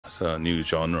It's a new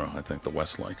genre, I think. The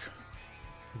Westlake.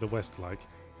 The Westlake.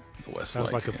 The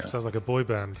Westlake. Sounds like a boy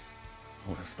band.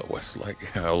 What's the Westlake?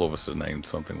 Yeah, all of us are named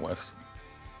something West.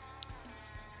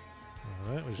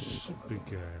 All right, we should be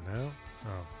going now.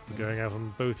 Oh, we're going out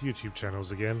on both YouTube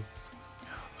channels again.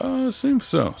 Seems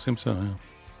so. Yeah.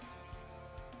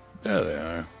 There they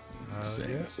are.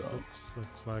 Yes,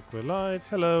 looks like we're live.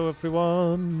 Hello,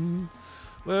 everyone.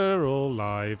 We're all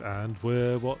live and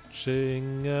we're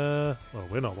watching. Well,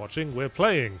 we're not watching. We're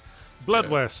playing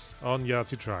Blood West on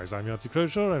Yahtzee Tries. I'm Yahtzee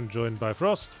Crowshaw. I'm joined by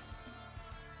Frost.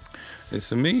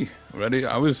 It's me. Ready?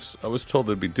 I was told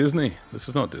there'd be Disney. This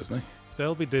is not Disney.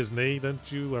 There'll be Disney.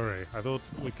 Don't you worry. I thought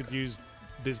we could use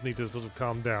Disney to sort of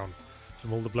calm down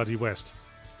from all the bloody West.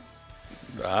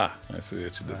 Ah, I see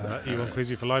what you did there. You want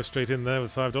Crazy for Life straight in there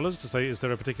with $5 to say, is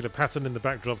there a particular pattern in the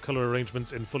backdrop color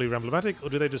arrangements in Fully Ramblomatic, or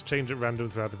do they just change at random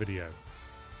throughout the video?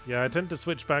 Yeah, I tend to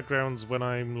switch backgrounds when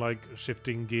I'm, like,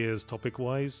 shifting gears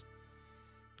topic-wise.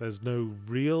 There's no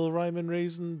real rhyme and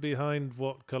reason behind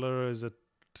what color is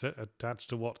attached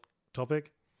to what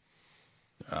topic.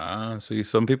 See,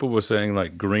 some people were saying,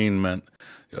 like, green meant,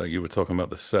 you were talking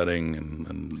about the setting,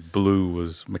 and blue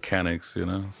was mechanics, you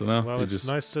know? So now well, it's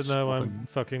nice to know I'm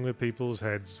fucking with people's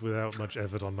heads without much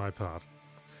effort on my part.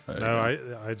 No,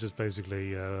 I just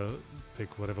basically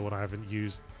pick whatever one I haven't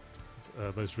used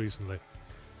most recently.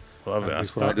 Well,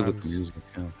 that's what I did with the music.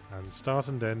 Yeah. And start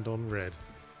and end on red.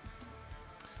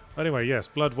 Anyway, yes,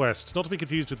 Blood West. Not to be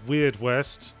confused with Weird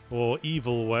West, or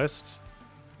Evil West,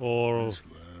 or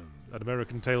An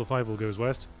American Tale 5 Will Goes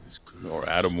West. Or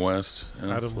Adam West.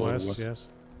 Yeah, Adam West, yes.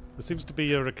 There seems to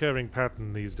be a recurring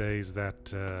pattern these days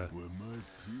that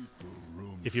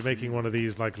if you're making one of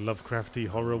these like Lovecrafty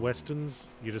horror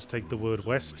westerns, you just take the word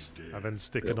West and then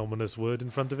stick an ominous word in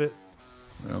front of it.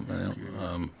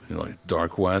 Like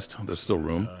Dark West. There's still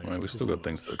room. Right? We've still got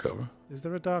things to cover. Is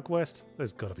there a Dark West?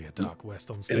 There's got to be a Dark West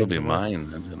on stage. It'll be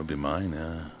mine. It'll be mine,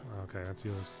 yeah. Okay, that's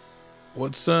yours.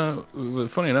 What's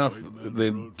funny enough,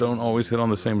 they don't always hit on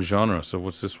the same genre. So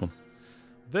what's this one?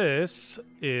 This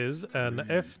is an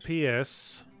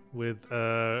FPS with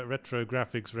retro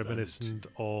graphics reminiscent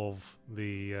of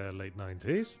the late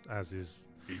 90s, as is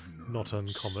not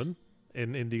uncommon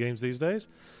in indie games these days.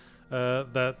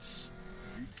 That's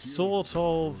sort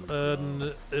of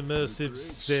an immersive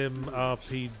sim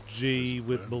RPG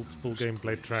with multiple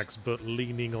gameplay tracks, but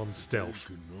leaning on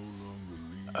stealth.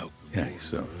 Okay,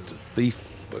 so it's a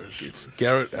thief, but it's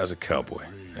Garrett as a cowboy.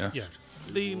 Yeah,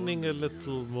 leaning a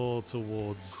little more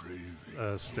towards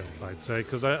stealth, I'd say,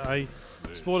 because I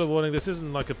spoiler warning, this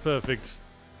isn't like a perfect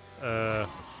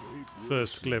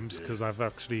first glimpse, because I've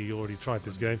actually already tried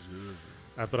this game,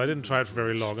 but I didn't try it for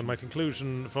very long, and my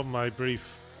conclusion from my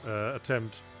brief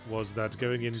attempt was that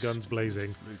going in guns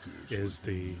blazing is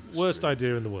the worst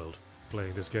idea in the world,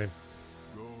 playing this game.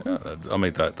 Yeah, I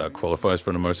mean, that qualifies for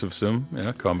an immersive sim.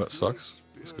 Yeah, combat sucks.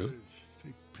 It's good.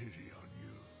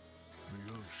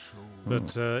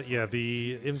 But yeah,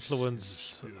 the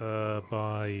influence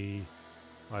by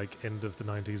like end of the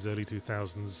 90s, early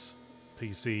 2000s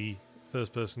PC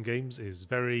first-person games is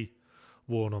very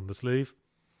worn on the sleeve.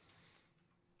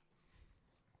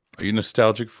 Are you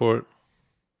nostalgic for it?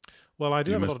 Well, I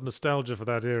do have a lot of nostalgia for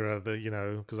that era,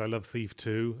 because I love Thief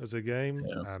 2 as a game,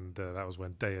 and that was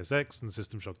when Deus Ex and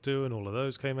System Shock 2 and all of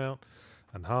those came out,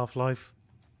 and Half-Life.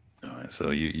 All right,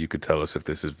 so you could tell us if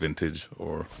this is vintage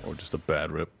or just a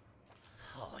bad rip.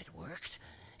 Oh, it worked.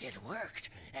 It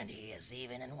worked, and he is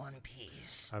even in one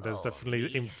piece. There's definitely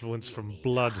influence from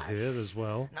Blood here as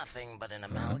well. Nothing but an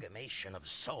amalgamation of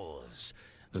souls.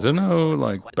 Is there no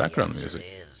like background music?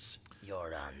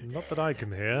 Not that I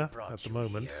can hear at the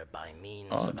moment.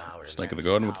 Snake in the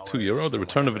Garden with €2. The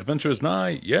return of Adventure is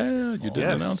nigh. Yeah, you did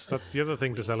announce. That's the other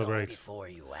thing to celebrate.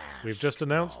 We've just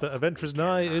announced that Adventure is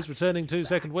Nigh is returning to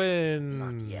Second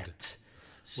Wind.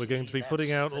 We're going to be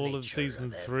putting out all of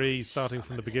Season 3 starting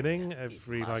from the beginning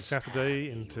every Saturday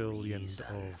until the end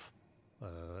of...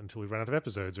 until we run out of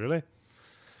episodes, really.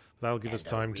 That'll give us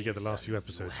time to get the last few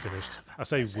episodes finished. I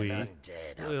say we.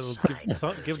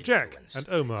 It'll give Jack and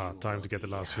Omar time to get the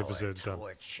last few episodes done.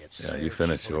 Yeah, you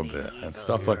finish your bit. And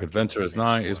stuff like Adventure is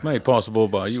Nigh is made possible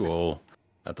by you all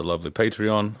at the lovely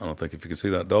Patreon. I don't think if you can see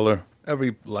that dollar,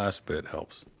 every last bit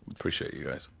helps. Appreciate you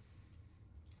guys.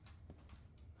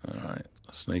 All right,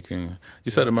 sneaking.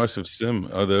 You said immersive sim.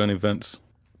 Are there any events?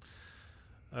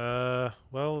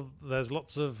 Well, there's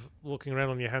lots of walking around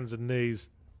on your hands and knees.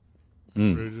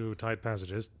 Through tight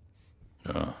passages.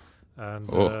 And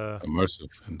immersive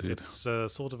indeed. It's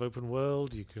sort of open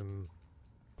world. You can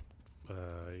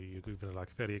you can like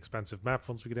a fairly expansive map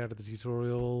once we get out of the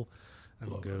tutorial,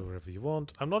 and go wherever you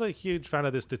want. I'm not a huge fan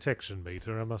of this detection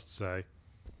meter, I must say.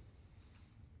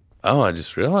 Oh, I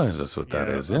just realized that's what that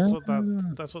is. That's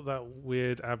what that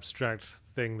weird abstract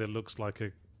thing that looks like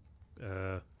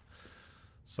a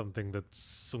something that's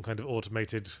some kind of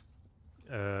automated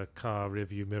car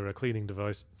rearview mirror cleaning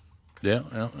device. Yeah,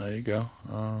 there you go.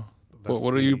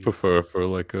 What do you prefer for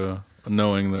like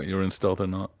knowing that you're in stealth or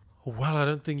not? Well, I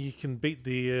don't think you can beat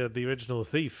the original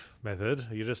thief method.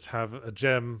 You just have a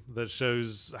gem that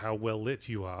shows how well lit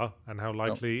you are and how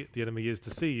likely the enemy is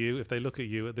to see you if they look at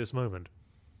you at this moment.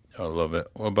 I love it.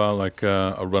 What about like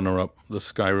a runner-up, the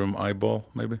Skyrim eyeball,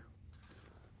 maybe?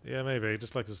 Yeah, maybe.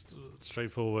 Just like a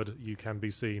straightforward, you can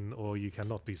be seen or you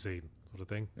cannot be seen sort of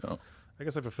thing. Yeah. I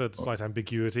guess I preferred the slight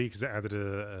ambiguity because it added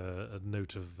a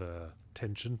note of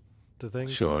tension to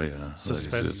things. Sure, yeah.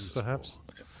 Suspense, perhaps.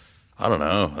 I don't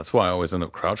know. That's why I always end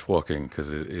up crouch walking,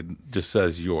 because it just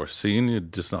says you're seen, you're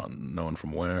just not knowing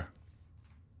from where.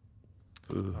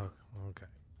 Ooh. Oh, okay.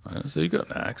 Right, so you got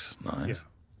an axe. Nice. Yeah.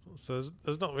 So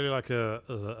there's not really like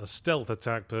a stealth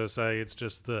attack per se. It's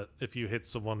just that if you hit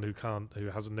someone who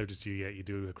hasn't noticed you yet, you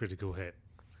do a critical hit.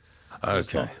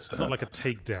 Okay. It's not like a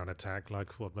takedown attack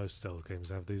like what most stealth games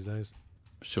have these days.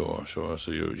 Sure.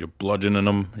 So you're bludgeoning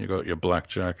them. You got your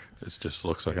blackjack. It just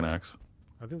looks like an axe.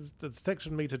 I think the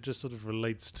detection meter just sort of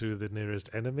relates to the nearest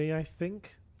enemy. I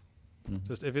think. Mm-hmm.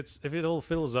 Just if it all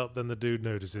fills up, then the dude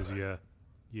notices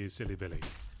you silly Billy.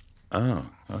 Oh,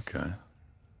 okay.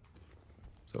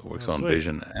 So it works on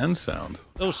vision and sound.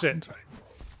 Oh shit!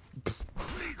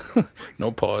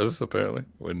 No pause apparently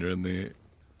when you're in the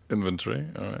inventory.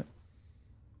 All right.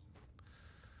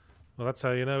 Well, that's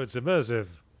how you know it's immersive.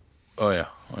 Oh yeah.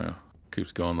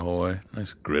 Keeps going the whole way.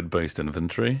 Nice grid-based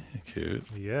inventory. Cute.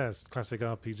 Yes, classic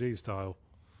RPG style.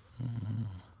 Mm-hmm.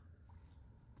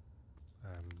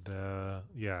 And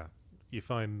yeah, you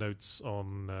find notes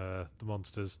on the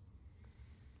monsters.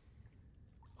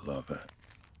 Love it.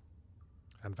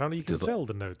 And apparently you can sell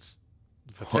the notes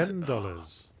for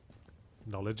 $10.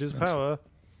 Knowledge is power.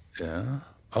 Yeah.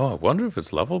 Oh, I wonder if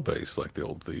it's level-based like the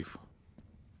old Thief.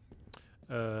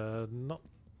 Not.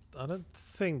 I don't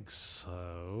think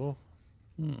so.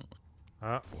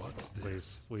 What's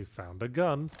this? We found a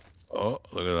gun. Oh,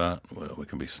 look at that. Well, we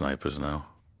can be snipers now.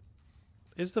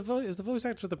 Is the voice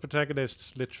actor of the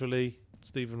protagonist literally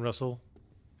Stephen Russell,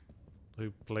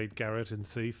 who played Garrett in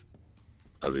Thief?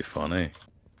 That'd be funny.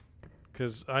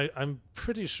 Because I'm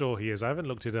pretty sure he is. I haven't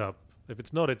looked it up. If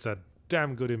it's not, it's a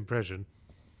damn good impression.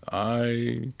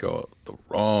 I got the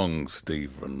wrong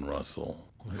Stephen Russell.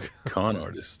 Con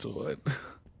artist to it.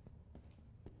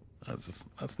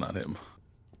 That's not him.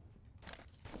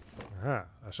 Aha,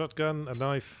 a shotgun, a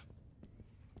knife.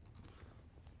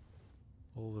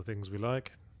 All the things we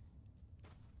like.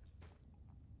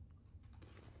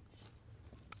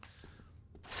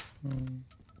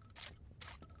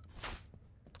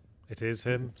 It is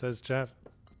him, says chat.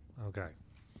 Okay.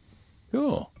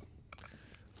 Cool.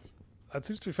 That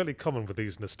seems to be fairly common with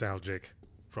these nostalgic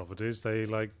properties. They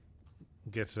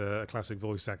get a classic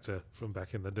voice actor from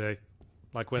back in the day.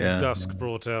 Like when Dusk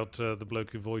brought out the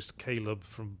bloke who voiced Caleb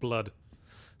from Blood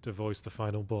to voice the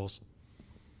final boss.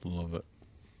 Love it.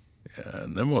 Yeah,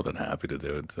 and they're more than happy to do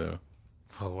it too.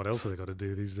 Well, what else have they got to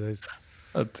do these days?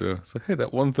 That too. It's like, hey,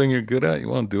 that one thing you're good at, you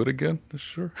want to do it again?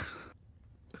 Sure.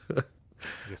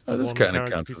 Yes, this kind of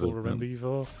counts people remember you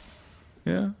for.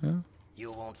 Yeah.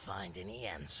 You won't find any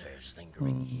answers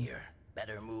lingering here.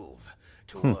 Better move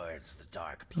towards the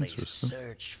dark place.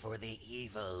 Search for the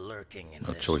evil lurking in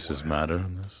this choices world. matter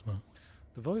in this.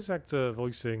 The voice actor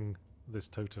voicing this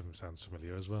totem sounds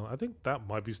familiar as well. I think that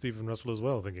might be Stephen Russell as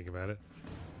well, thinking about it.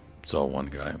 It's all one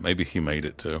guy. Maybe he made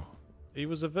it too. He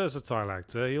was a versatile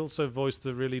actor. He also voiced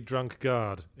the really drunk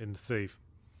guard in Thief.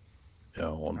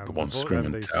 Yeah, the one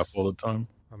screaming tap all the time.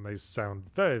 And they sound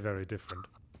very, very different.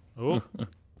 Oh,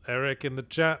 Eric in the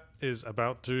chat is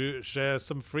about to share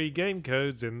some free game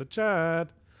codes in the chat.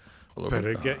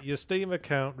 Better get your Steam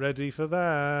account ready for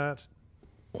that.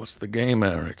 What's the game,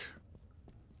 Eric?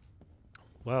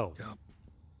 Well,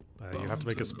 you have to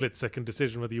make a split-second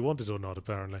decision whether you want it or not,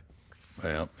 apparently.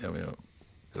 Yeah.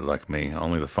 Like me,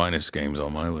 only the finest games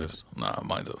on my list. Nah,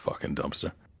 mine's a fucking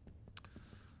dumpster.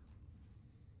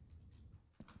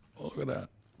 Oh, look at that.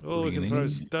 Oh, we can throw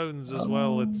stones as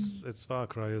well. It's Far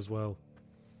Cry as well.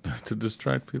 To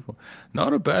distract people.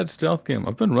 Not a bad stealth game.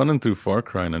 I've been running through Far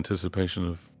Cry in anticipation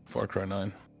of Far Cry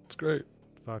 9. It's great.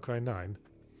 Far Cry 9?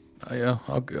 Yeah,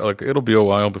 it'll be a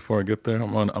while before I get there.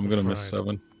 I'm gonna miss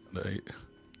 7 and 8.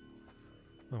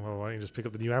 Oh, well, why don't you just pick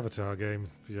up the new Avatar game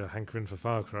if you're hankering for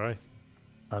Far Cry?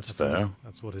 That's fair.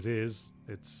 That's what it is.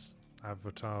 It's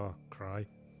Avatar Cry.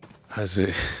 Has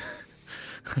it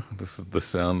This is the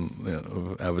sound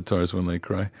of avatars when they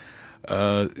cry.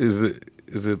 Is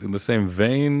it in the same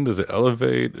vein? Does it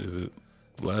elevate? Is it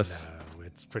less? No,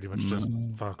 it's pretty much just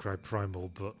Far Cry Primal,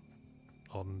 but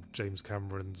on James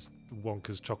Cameron's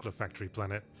Wonka's Chocolate Factory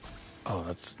planet. Oh,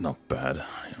 that's not bad.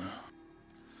 You know,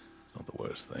 it's not the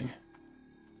worst thing.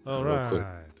 All right.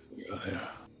 Yeah.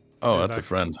 Oh, that's a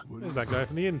friend. There's that guy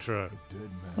from the intro.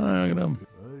 Oh, look at him.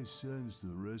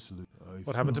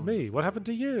 What happened to me? What happened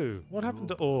to you? What happened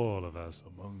to all of us?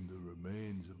 Among the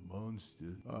remains of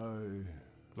monsters,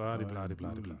 Blah de blah de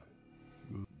blah de blah.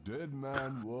 dead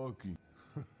man walking.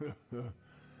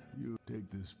 You take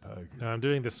this package. Now I'm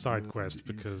doing this side quest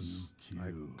because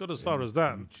I got as far as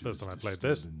that first time I played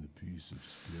this.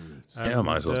 Yeah, I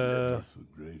might as well.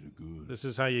 This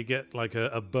is how you get like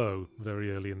a bow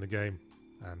very early in the game,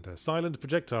 and a silent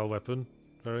projectile weapon.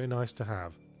 Very nice to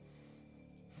have.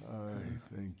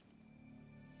 I think.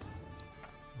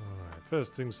 Alright,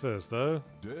 first things first though.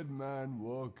 Dead man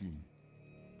walking.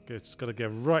 Just gotta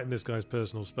get right in this guy's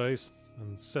personal space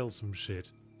and sell some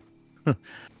shit.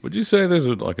 Would you say there's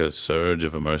like a surge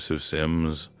of immersive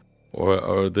sims,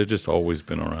 or they just always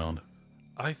been around?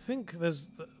 I think there's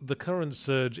the current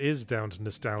surge is down to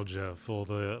nostalgia for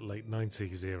the late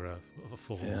 90s era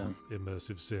for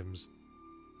immersive sims.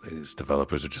 These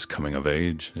developers are just coming of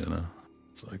age, you know.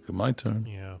 It's like my turn.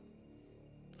 Yeah.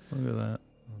 Look at that.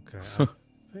 Okay, I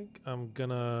think I'm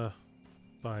gonna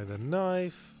buy the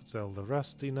knife, sell the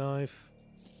rusty knife.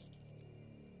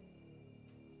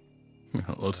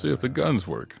 Let's see if the guns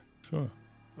work. Sure.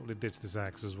 Probably ditch this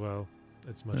axe as well.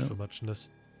 It's much for muchness.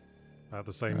 About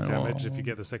the same damage if you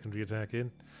get the secondary attack in.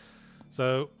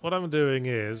 So what I'm doing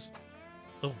is...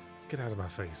 Oh, get out of my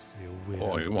face, you weirdo.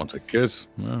 Oh, you want a kiss?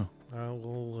 No.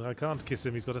 Well, I can't kiss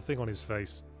him. He's got a thing on his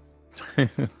face.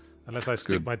 Unless I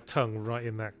stick my tongue right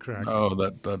in that crack. Oh,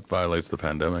 that violates the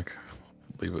pandemic.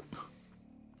 Leave it.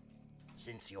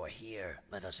 Since you're here,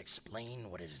 let us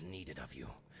explain what is needed of you.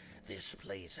 This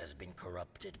place has been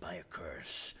corrupted by a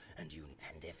curse, and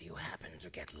if you happen to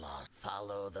get lost,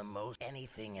 follow the most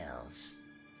anything else.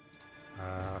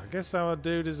 I guess our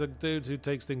dude is a dude who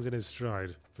takes things in his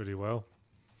stride pretty well.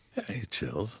 Yeah, he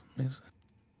chills. He's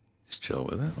chill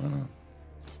with it. Why not?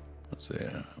 Let's see.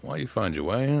 While you find your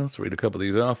way, let's read a couple of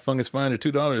these off. Fungus Finder,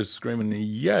 $2, screaming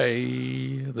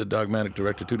yay. The Dogmatic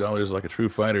Director, $2, like a true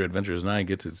fighter. Adventurers 9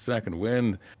 gets its second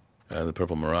wind. The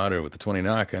Purple Marauder with the 20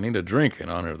 knock. I need a drink in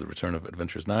honor of the return of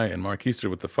Adventures Night. And Mark Easter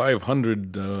with the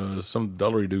 500 some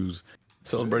dollary dues,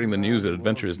 celebrating the news that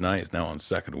Adventures Night is now on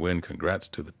second win. Congrats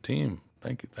to the team.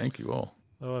 Thank you all.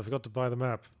 Oh, I forgot to buy the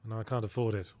map. No, I can't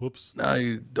afford it. Whoops. Now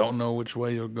you don't know which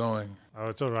way you're going. Oh,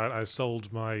 it's all right. I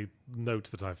sold my note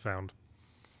that I found.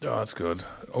 Oh, that's good.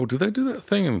 Oh, do they do that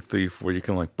thing in Thief where you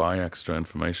can like buy extra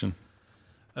information?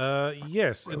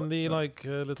 Yes, in the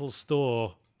little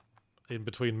store. In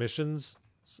between missions,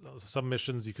 some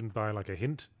missions you can buy like a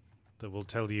hint that will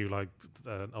tell you like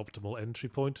an optimal entry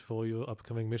point for your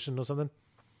upcoming mission or something.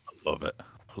 I love it.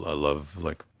 I love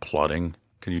like plotting.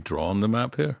 Can you draw on the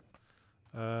map here?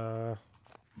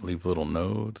 Leave little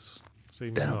nodes.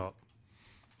 Seems Damn.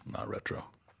 Not retro.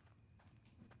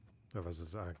 Well,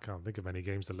 I can't think of any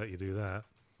games that let you do that.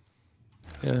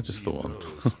 Yeah, just the one.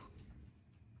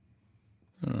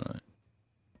 All right.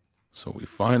 So we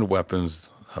find weapons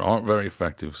that aren't very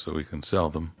effective so we can sell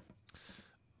them.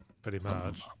 Pretty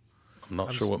much. I'm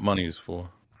not sure what money is for.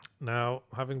 Now,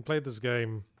 having played this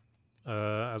game,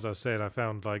 as I said, I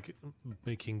found like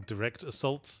making direct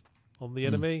assaults on the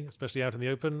enemy, especially out in the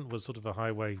open, was sort of a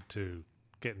highway to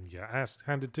getting your ass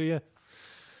handed to you.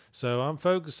 So I'm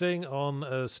focusing on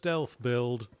a stealth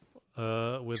build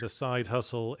with a side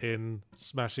hustle in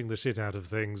smashing the shit out of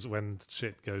things when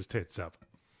shit goes tits up.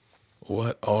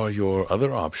 What are your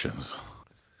other options?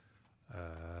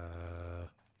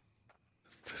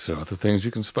 Is there other things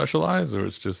you can specialize, or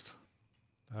it's just...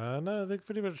 No, I think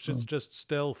pretty much it's just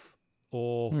stealth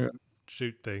or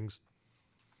shoot things.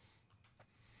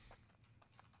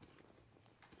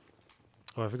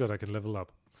 Oh, I forgot I can level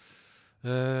up.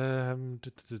 Yeah,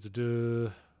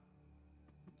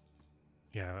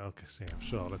 okay, so yeah,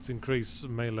 sure. Let's increase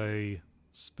melee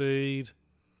speed.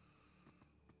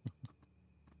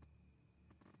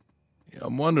 Yeah,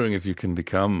 I'm wondering if you can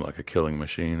become like a killing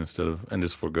machine instead of and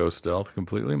just forgo stealth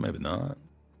completely. Maybe not.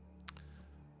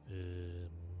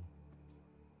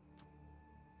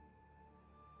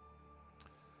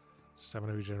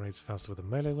 Stamina regenerates faster with a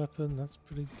melee weapon. That's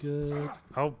pretty good.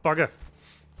 Oh, bugger!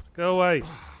 Go away!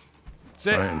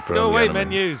 Right Go away,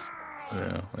 menus!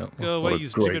 Yeah, Go away, you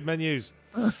stupid menus!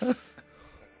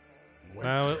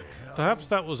 Now, perhaps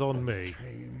that was on me.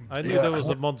 I knew there was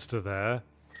a monster there,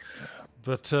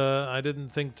 but I didn't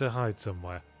think to hide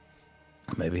somewhere.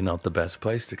 Maybe not the best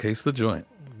place to case the joint.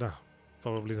 No,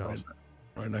 probably not.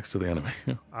 Right next to the enemy.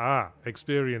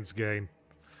 Experience gain.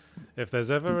 If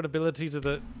there's ever an ability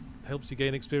that helps you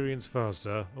gain experience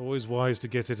faster, always wise to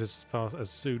get it as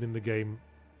soon in the game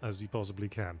as you possibly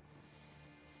can.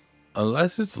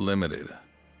 Unless it's limited.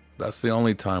 That's the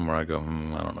only time where I go,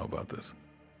 I don't know about this.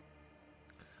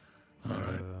 All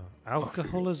right.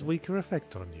 Alcohol has weaker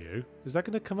effect on you. Is that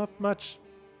going to come up much?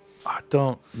 I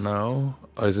don't know.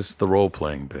 Or is this the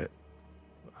role-playing bit?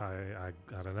 I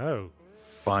don't know.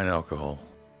 Fine alcohol.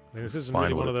 I mean, this isn't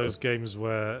really one of those games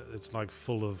where it's like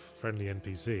full of friendly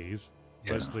NPCs.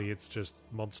 Yeah. Mostly it's just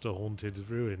monster-haunted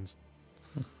ruins.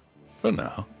 For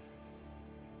now.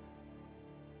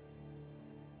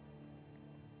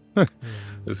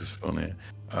 This is funny.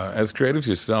 As creatives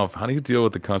yourself, how do you deal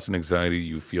with the constant anxiety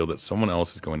you feel that someone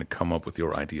else is going to come up with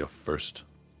your idea first?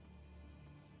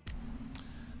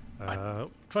 Try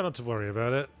not to worry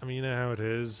about it. I mean, you know how it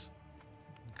is.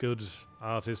 Good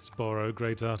artists borrow,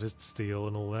 great artists steal,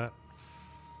 and all that.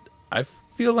 I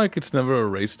feel like it's never a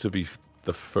race to be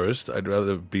the first. I'd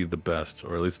rather be the best,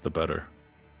 or at least the better.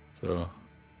 So,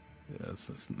 yeah,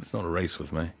 it's not a race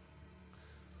with me.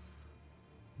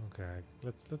 Okay,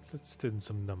 let's thin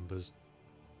some numbers.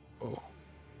 Oh.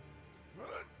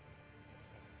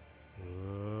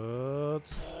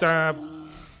 Stab.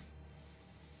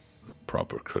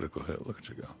 Proper critical hit. Look at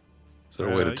you go. Is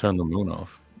there a way to turn the moon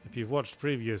off? If you've watched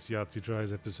previous Yahtzee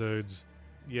Tries episodes,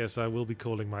 yes, I will be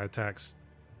calling my attacks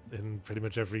in pretty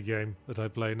much every game that I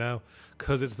play now,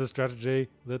 because it's the strategy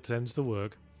that tends to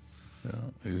work. Yeah,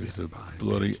 he's a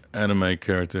bloody anime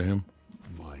character, him.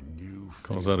 My new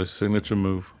calls out his signature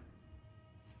move.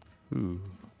 Ooh.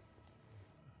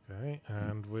 Okay,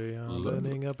 and we are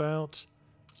learning about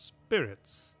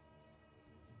spirits,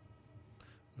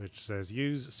 which says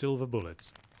use silver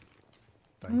bullets.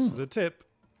 Thanks for the tip.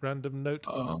 Random note.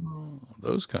 Oh,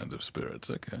 those kinds of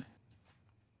spirits, okay.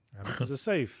 And this is a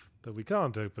safe that we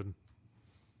can't open.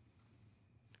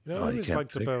 You know, what I always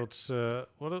liked about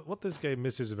what this game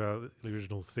misses about the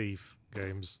original Thief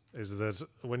games is that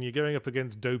when you're going up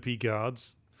against dopey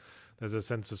guards, there's a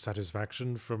sense of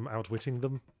satisfaction from outwitting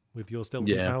them with your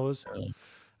stealthy powers. And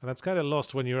that's kind of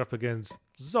lost when you're up against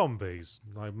zombies,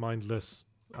 like mindless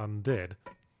undead.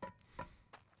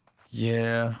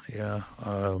 Yeah.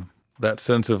 That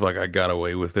sense of like I got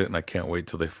away with it and I can't wait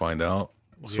till they find out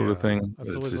sort of thing.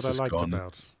 That's always what I liked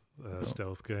about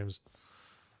stealth games.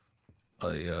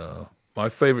 My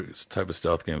favorite type of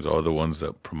stealth games are the ones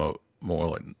that promote more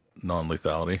like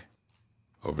non-lethality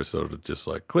over sort of just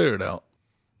like clear it out.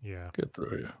 Yeah. Get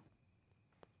through here.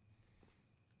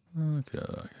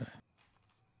 Okay.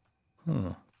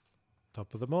 Huh.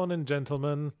 Top of the morning,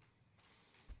 gentlemen.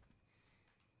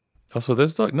 Also,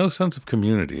 there's like no sense of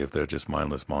community if they're just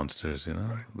mindless monsters, you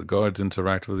know? The guards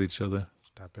interact with each other.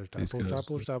 Stabble.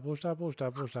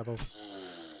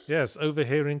 Yes,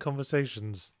 overhearing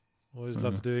conversations. Always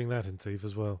loved doing that in Thief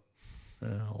as well.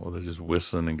 Yeah, or they're just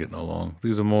whistling and getting along.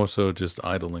 These are more so just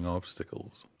idling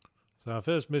obstacles. So our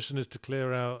first mission is to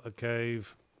clear out a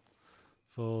cave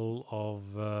full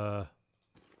of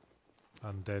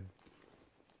undead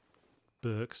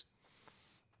Burks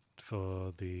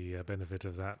for the benefit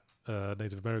of that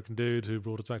Native American dude who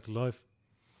brought us back to life.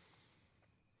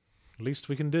 Least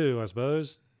we can do, I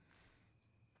suppose.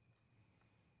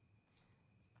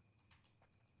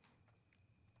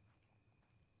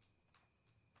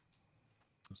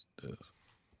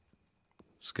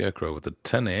 Scarecrow with the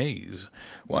 10 A's.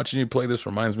 Watching you play this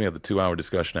reminds me of the 2-hour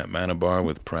discussion at Mana Bar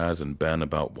with Praz and Ben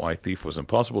about why Thief was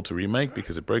impossible to remake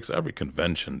because it breaks every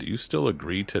convention. Do you still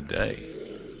agree today?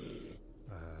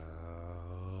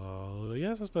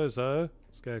 Yes, I suppose so.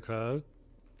 Scarecrow,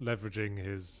 leveraging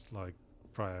his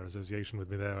prior association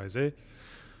with me there, I see.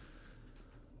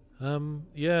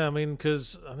 Yeah, I mean,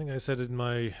 because I think I said in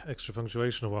my extra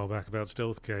punctuation a while back about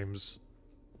stealth games,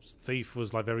 Thief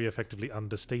was very effectively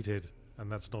understated,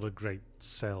 and that's not a great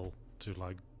sell to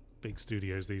big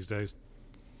studios these days.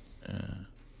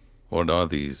 What are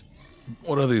these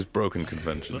broken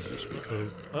conventions?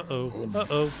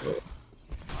 Uh-oh.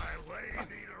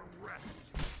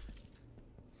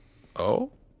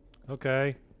 Oh?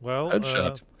 Okay, well,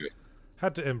 Headshot.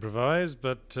 Had to improvise,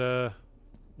 but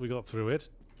we got through it.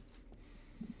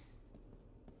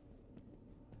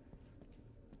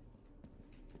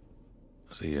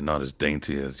 So you're not as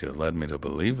dainty as you led me to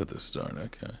believe at the start,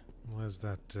 okay. Where's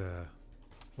that,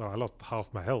 well, I lost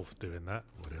half my health doing that.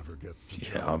 Whatever gets the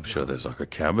Yeah, I'm sure there's a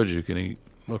cabbage you can eat.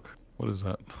 Look, what is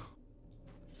that?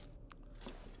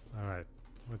 Alright,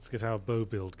 let's get our bow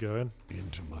build going.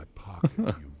 Into my pocket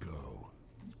you go.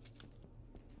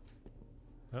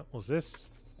 Oh, what's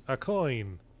this? A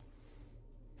coin.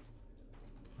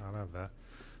 I'll have that.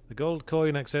 The gold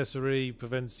coin accessory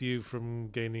prevents you from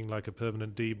gaining like a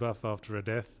permanent debuff after a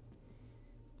death,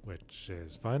 which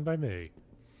is fine by me.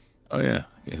 Oh yeah,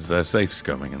 is there safe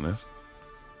scumming in this?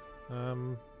 I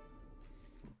don't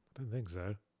think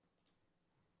so.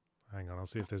 Hang on, I'll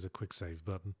see if there's a quick save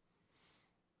button.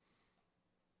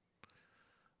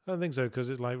 I don't think so, because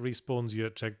it like respawns you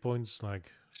at checkpoints, like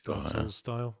Dark Souls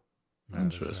style. No,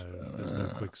 Interesting. There's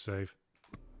no quick save.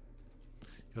 You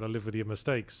gotta live with your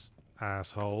mistakes,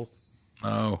 asshole.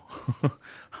 No.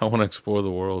 I want to explore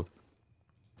the world.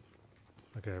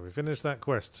 Okay, we finished that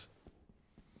quest.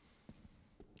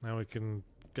 Now we can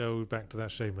go back to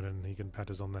that shaman and he can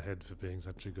pat us on the head for being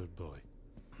such a good boy.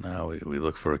 Now we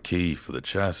look for a key for the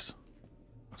chest.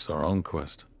 That's our own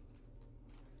quest.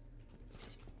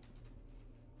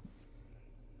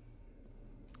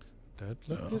 Don't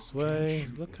look this way.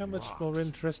 Look how much more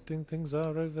interesting things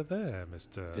are over there,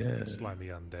 Mr. Slimy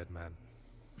Undead Man.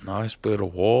 Nice bit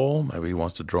of wall. Maybe he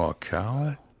wants to draw a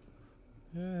cow.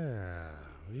 Yeah.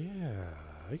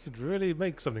 I could really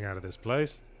make something out of this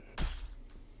place.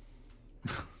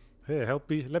 Here,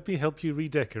 let me help you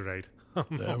redecorate.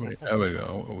 There we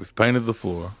go. We've painted the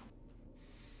floor.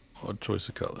 Odd choice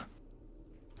of color.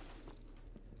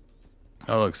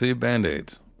 Oh, look, see?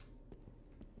 Band-aids.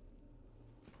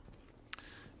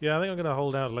 Yeah, I think I'm going to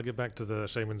hold out till I get back to the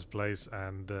shaman's place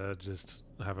and just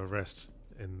have a rest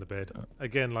in the bed.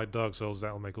 Again, like Dark Souls,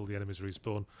 that'll make all the enemies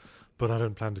respawn. But I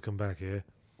don't plan to come back here.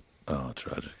 Oh,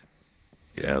 tragic.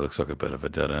 Yeah, looks like a bit of a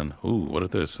dead end. Ooh, what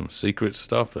if there's some secret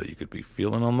stuff that you could be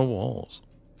feeling on the walls?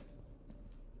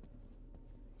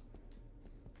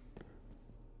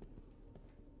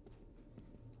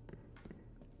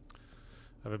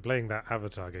 I've been playing that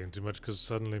Avatar game too much because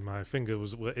suddenly my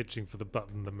fingers were itching for the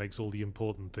button that makes all the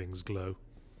important things glow.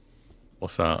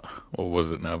 What's that? What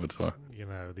was it in Avatar? You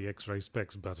know, the X-ray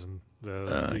specs button,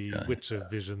 the Witcher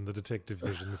vision, the detective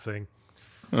vision thing.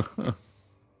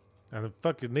 And it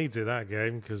fucking needs it, that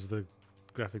game, because the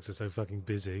graphics are so fucking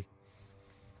busy.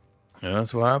 Yeah,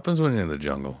 that's what happens when you're in the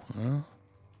jungle. Huh?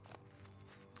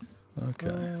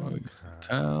 Okay.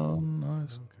 Town,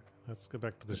 nice. Okay. Let's go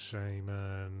back to the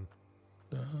shaman.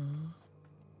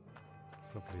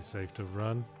 Probably safe to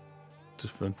run.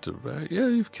 Different to yeah,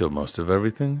 you've killed most of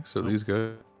everything. So these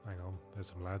guys. Hang on, there's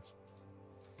some lads.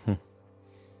 Maybe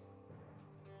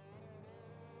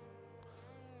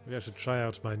I should try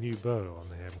out my new bow on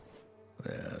him.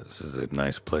 Yeah, this is a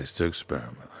nice place to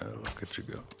experiment. Look at you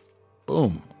go.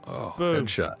 Boom. Oh, Boom.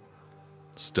 Headshot.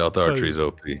 Stealth archery's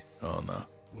OP. Oh no,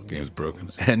 game's broken,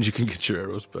 and you can get your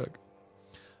arrows back.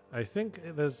 I think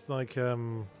there's like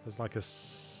a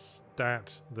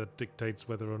stat that dictates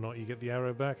whether or not you get the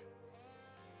arrow back.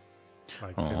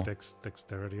 Like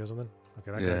dexterity or something.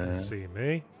 Okay, that guy can see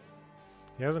me.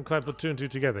 He hasn't quite put two and two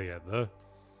together yet, though.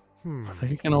 I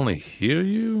think he can only hear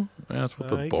you. That's what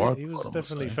the bar. He was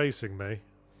definitely facing me.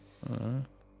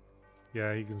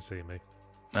 Yeah, he can see me.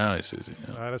 Now he sees you.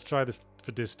 Yeah. All right, let's try this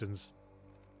for distance.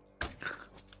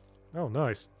 Oh,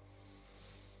 nice.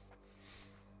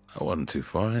 That wasn't too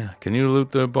far. Yeah. Can you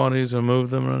loot their bodies or move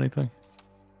them or anything?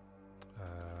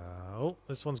 Oh,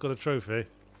 this one's got a trophy.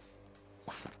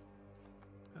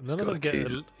 None of them get.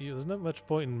 There's not much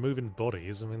point in moving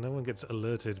bodies. I mean, no one gets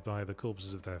alerted by the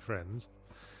corpses of their friends.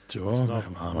 Sure, it's not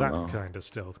that kind of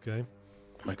stealth game.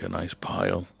 Make a nice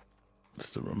pile,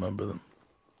 just to remember them.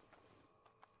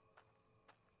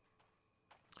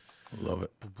 Love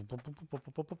it.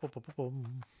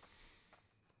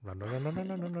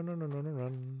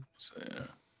 Run. So, yeah.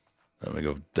 There we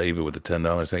go. David with the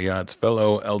 $10. Hey, yeah, it's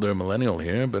fellow Elder Millennial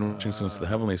here. Been watching since the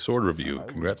Heavenly Sword review.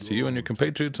 Congrats to you and your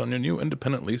compatriots on your new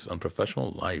independent lease on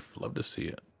professional life. Love to see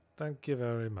it. Thank you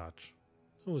very much.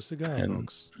 Oh, a cigar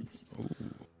box.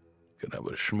 Could have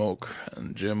a smoke.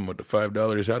 And Jim with the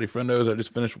 $5. Howdy, friendos. I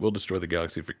just finished Will Destroy the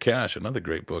Galaxy for Cash. Another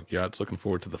great book. Yachts. Looking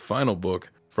forward to the final book,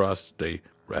 Frost Stay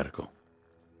Radical.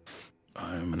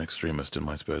 I'm an extremist in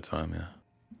my spare time, yeah.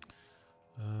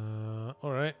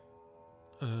 All right.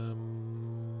 I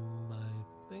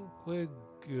think we're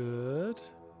good.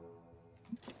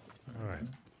 All right.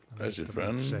 There's your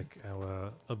friend. Check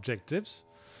our objectives.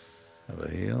 Have a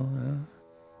heal,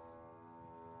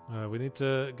 yeah. We need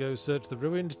to go search the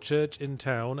ruined church in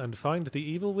town and find the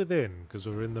evil within, because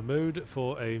we're in the mood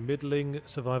for a middling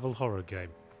survival horror game.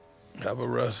 Have a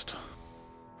rest.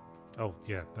 Oh,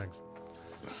 yeah, thanks.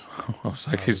 I was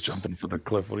like, he's jumping for the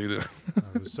cliff. What are you doing?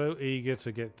 I was so eager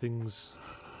to get things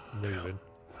moving.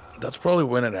 That's probably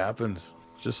when it happens.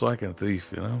 Just like in Thief,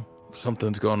 you know?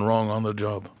 Something's gone wrong on the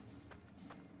job.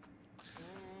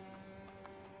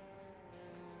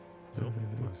 Oh,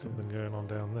 there's something going on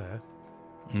down there.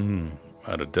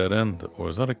 At a dead end. Or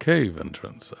is that a cave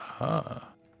entrance? Aha.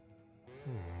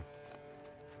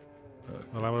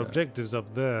 Well, our objective's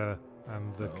up there,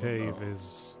 and the cave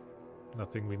is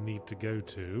nothing we need to go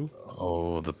to.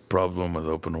 Oh, the problem with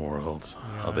open worlds.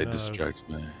 Yeah, How I they know. distract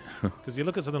me. Because you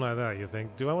look at something like that, you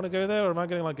think, do I want to go there, or am I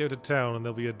going to go to town and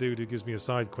there'll be a dude who gives me a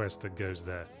side quest that goes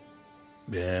there?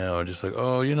 Yeah, or just like,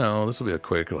 oh, this will be a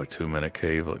quick, like, 2-minute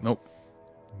cave. Like, nope.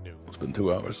 No. It's been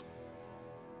 2 hours.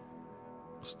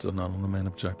 Still not on the main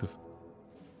objective.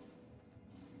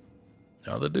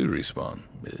 Oh, they do respawn.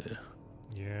 Yeah.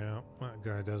 Yeah, that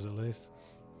guy does at least.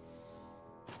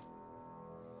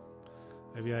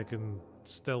 Maybe I can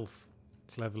stealth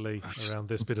cleverly around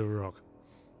this bit of rock.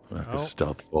 I can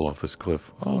stealth fall off this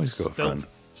cliff. Oh, he's got a friend.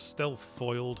 Stealth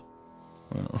foiled.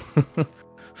 Oh.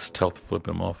 Stealth flip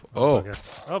him off. Oh.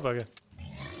 Bugger. Oh, bugger.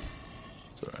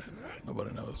 It's alright.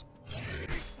 Nobody knows.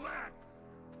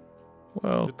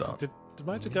 Well done. Did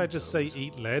Magic Guy just say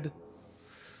eat lead?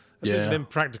 That's an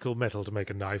impractical metal to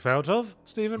make a knife out of,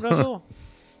 Stephen Russell.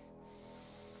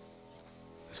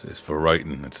 It's for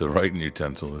writing. It's a writing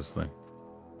utensil, this thing.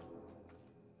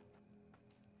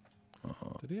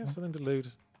 Did he have something to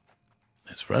loot?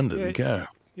 His friend didn't care.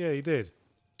 Yeah, he did.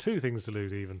 2 things to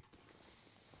loot, even.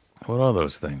 What are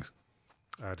those things?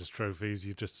 Just trophies.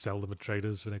 You just sell them at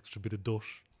traders for an extra bit of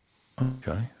dosh.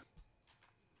 Okay.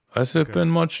 Has it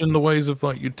been much in the ways of,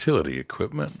 like, utility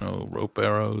equipment? No rope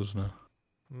arrows? No.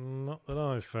 Not that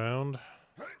I've found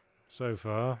so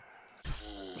far.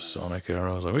 Sonic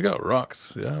arrows. We got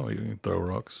rocks. Yeah, we can throw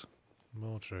rocks.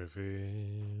 More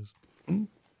trophies. These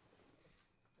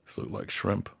look like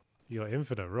shrimp. You got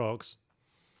infinite rocks.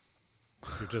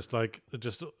 You're just like, I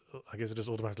guess it just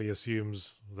automatically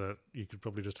assumes that you could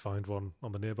probably just find one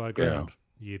on the nearby ground.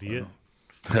 You idiot.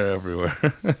 They're everywhere.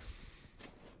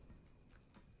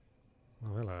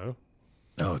 Oh, hello.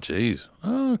 Oh, jeez.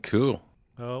 Oh, cool.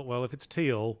 Oh, well, if it's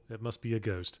teal, it must be a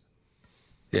ghost.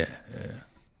 Yeah.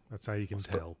 That's how you can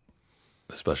tell.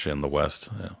 Especially in the West.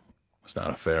 Yeah. It's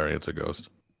not a fairy, it's a ghost.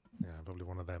 Yeah, probably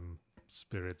one of them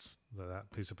spirits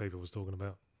that piece of paper was talking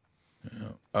about. Yeah.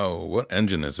 Oh, what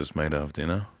engine is this made of? Do you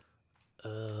know?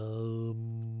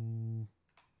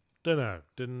 Don't know.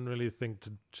 Didn't really think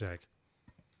to check.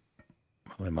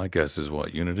 I mean, my guess is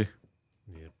what, Unity?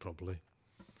 Yeah, probably.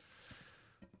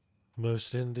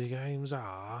 Most indie games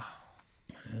are.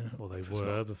 Yeah, or they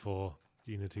were before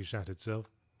Unity shat itself.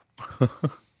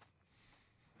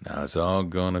 Now it's all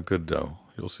gonna good though.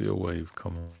 You'll see a wave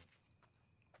coming.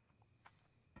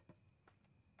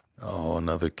 Oh,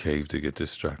 another cave to get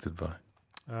distracted by.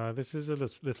 This is a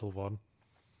little one.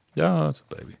 Yeah, it's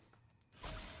a baby.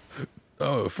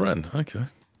 Oh, a friend. Okay.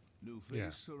 New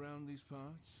face around these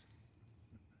parts.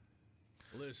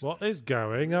 Listen, what is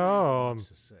going on?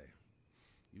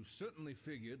 You certainly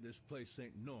figured this place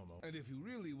ain't normal, and if you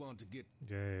really want to get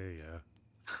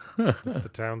the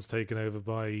town's taken over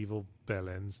by evil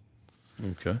bellends.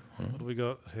 Okay. What do we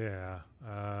got here?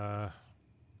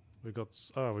 We've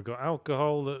got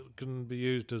alcohol that can be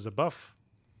used as a buff.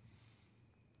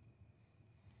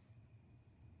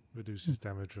 Reduces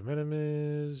damage from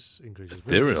enemies. Increases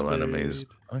ethereal movement enemies.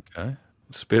 speed. Okay.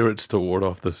 Spirits to ward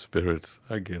off the spirits.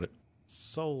 I get it.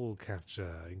 Soul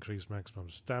catcher. Increase maximum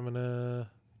stamina.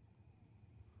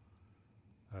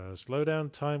 Slow down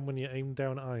time when you aim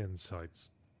down iron sights.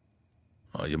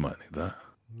 Oh, you might need that.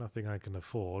 Nothing I can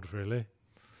afford, really.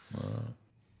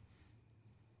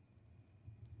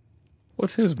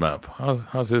 What's his map?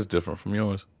 How's his different from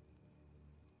yours?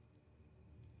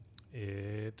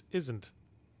 It isn't.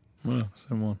 Well,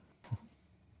 same one.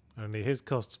 Only his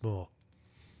costs more.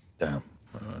 Damn.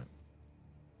 All right.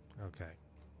 Okay.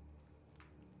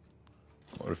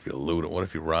 What if you loot it? What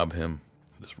if you rob him?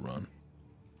 Just run.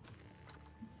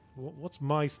 What's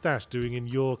my stash doing in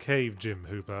your cave, Jim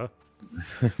Hooper?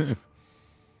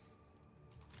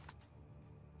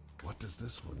 What does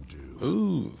this one do?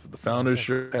 Ooh, the founder's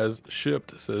shirt has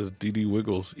shipped. It says DD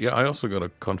Wiggles. Yeah, I also got a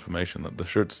confirmation that the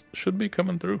shirts should be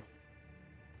coming through.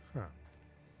 Huh.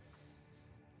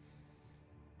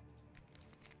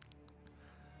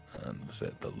 And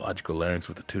said the logical larynx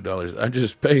with the $2. I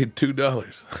just paid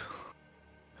 $2.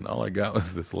 And all I got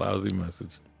was this lousy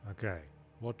message. Okay.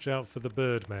 Watch out for the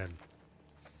birdmen.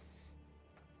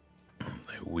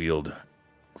 They wield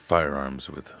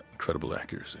firearms with incredible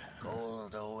accuracy.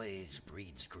 Gold always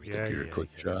breeds greed. You're a quick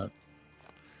shot.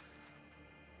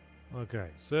 Okay.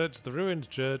 Search the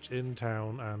ruined church in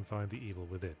town and find the evil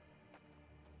within.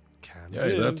 Can Yeah,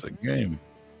 do. that's a game.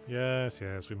 Yes,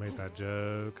 we made that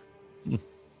joke.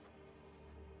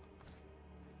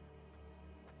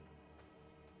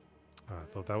 I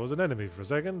thought that was an enemy for a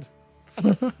second.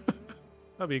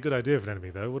 That'd be a good idea for an enemy,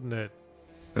 though, wouldn't it?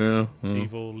 Yeah.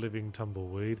 Evil living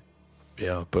tumbleweed.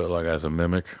 Yeah, but like as a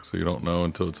mimic, so you don't know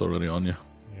until it's already on you.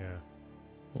 Yeah.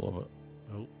 Love it.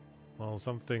 Oh, well,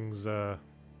 something's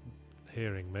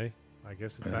hearing me. I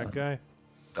guess it's that Yeah. guy.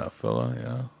 That fella,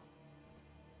 yeah.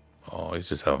 Oh, he's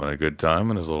just having a good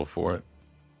time in his little fort.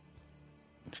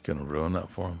 Just gonna ruin that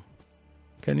for him.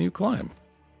 Can you climb?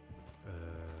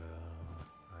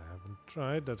 I haven't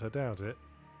tried, but I doubt it.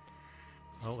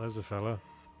 Oh, there's a fella.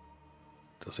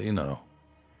 Does he know?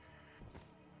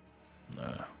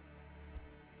 Nah.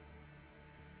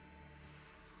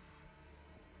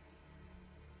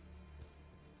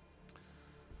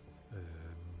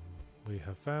 We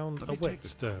have found a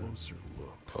whetstone.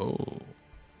 Oh.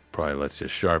 Probably lets you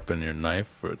sharpen your knife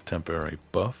for a temporary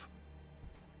buff.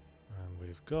 And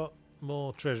we've got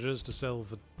more treasures to sell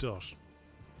for dot.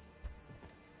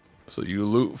 So you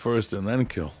loot first and then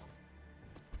kill.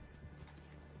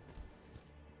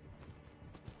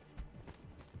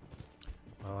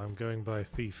 Well, I'm going by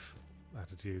thief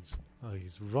attitudes. Oh,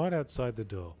 he's right outside the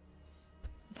door.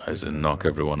 I just knock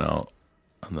everyone out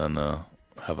and then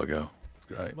have a go. It's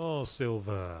great. More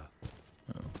silver.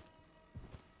 Oh.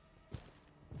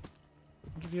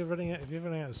 If you're running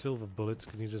out of silver bullets,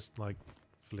 can you just like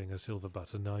fling a silver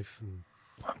butter knife and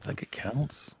I think it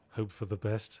counts. hope for the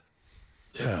best?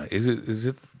 Yeah, is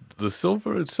it the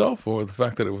silver itself or the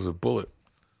fact that it was a bullet?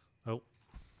 Oh.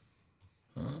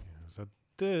 There's a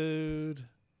dude.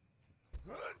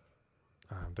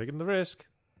 I'm taking the risk.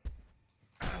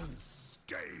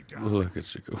 Stay down. Look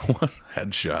at you go. What?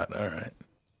 Headshot. All right.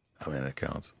 I mean, it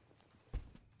counts.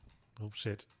 Oh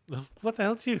shit. What the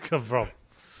hell did you come from?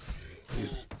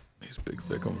 These big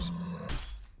thickums.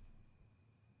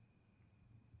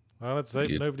 Well, let's hope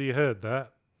You- nobody heard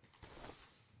that.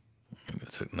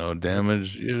 It took no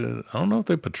damage. Yeah, I don't know if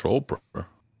they patrol proper.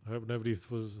 I hope nobody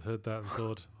heard that and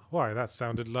thought, why, that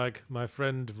sounded like my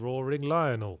friend Roaring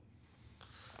Lionel.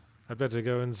 I'd better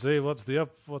go and see what's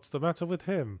the matter with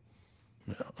him.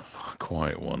 Yeah, not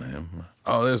quite one him.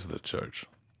 Oh, there's the church.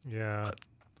 Yeah.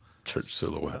 Church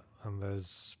silhouette. And there's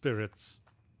spirits.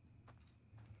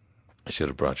 I should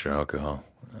have brought your alcohol.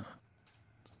 Yeah.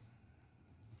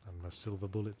 And my silver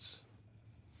bullets.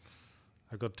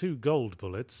 I've got 2 gold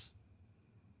bullets,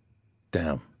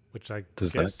 Damn. which I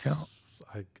Does guess... that count?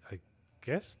 I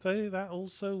guess that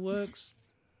also works.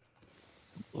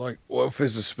 Like, what if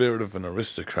it's the spirit of an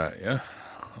aristocrat, yeah?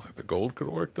 Like the gold could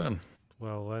work then.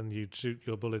 Well, then you'd shoot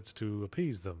your bullets to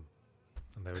appease them.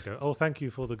 And there we go. Oh, thank you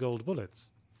for the gold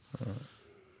bullets.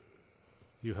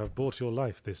 You have bought your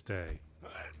life this day. Oh,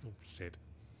 shit.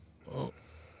 Oh,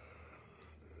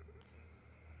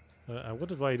 I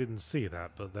wondered why he didn't see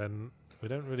that, but then we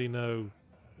don't really know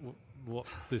what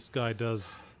this guy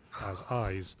does as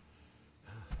eyes.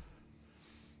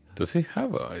 does he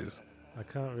have eyes? I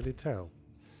can't really tell.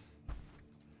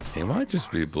 He might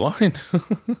just be blind.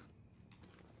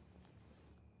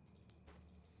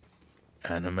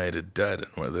 Animated dead, and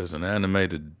where there's an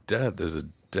animated dead, there's a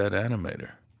dead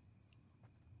animator.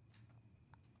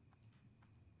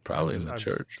 Probably in the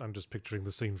church. I'm just picturing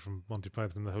the scene from Monty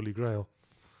Python and the Holy Grail.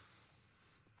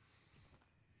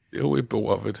 Dearly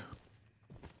beloved.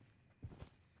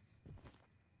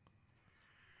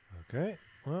 Okay,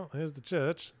 well, here's the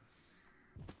church.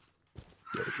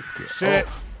 There you go.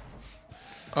 Shit!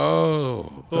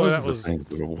 Oh, Boy, those that are was- the things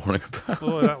we were warning about.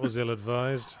 Boy, that was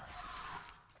ill-advised.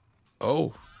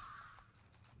 Oh,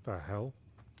 The hell?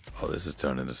 oh, this has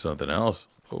turned into something else.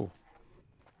 Oh,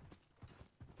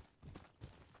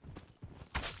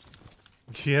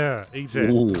 Yeah, eat it.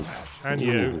 ooh, And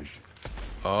you.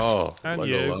 oh, And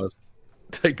Legolas.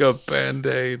 Take a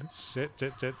band-aid. Shit.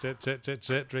 Drink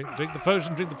the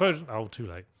potion. Oh, too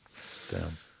late.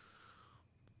 Damn.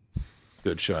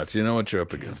 Good shots. You know what you're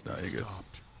up against now. You go.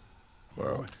 Where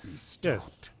are we?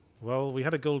 Yes. Well, we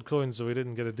had a gold coin, so we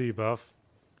didn't get a debuff.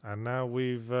 And now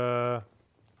we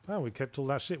kept all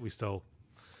that shit we stole.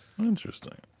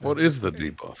 Interesting. What is the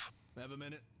debuff? Have a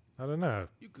minute. I don't know.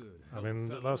 You could. I help mean,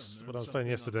 fella when I was learn playing something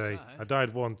yesterday, outside. I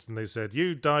died once, and they said,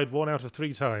 you died 1 out of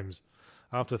 3 times.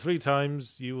 After 3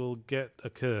 times, you will get a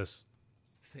curse.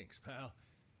 Thanks, pal.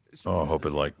 Oh, I hope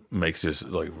it like makes you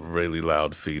like really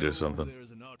loud feet or something.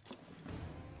 There's an art-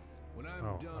 When I'm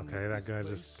Oh, done okay, with that this guy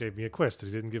place, just gave me a quest that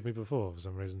he didn't give me before for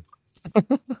some reason.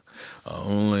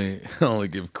 I only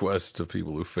give quests to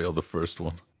people who fail the first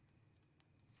one.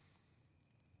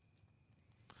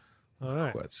 All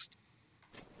right. Quest.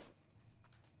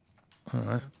 All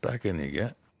right, back in you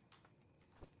get.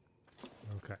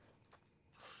 Okay.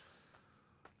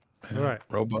 All right.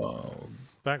 Robo.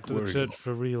 Back to Where the you church go?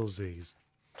 for realsies.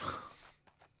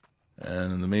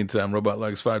 And in the meantime, Robot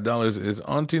Likes $5 is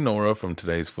Auntie Nora from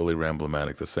today's Fully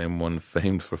Ramblematic, the same one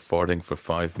famed for farting for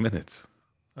 5 minutes.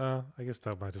 I guess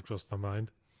that might have crossed my mind.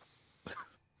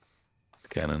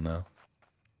 Canon now.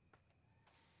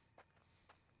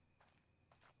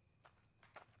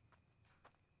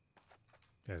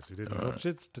 Yes, we didn't watch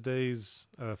it. Today's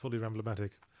Fully Ramblematic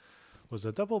was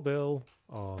a double bill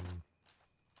on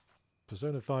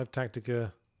Persona 5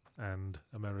 Tactica and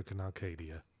American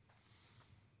Arcadia.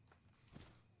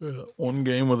 One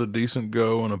game with a decent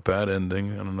go and a bad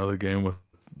ending, and another game with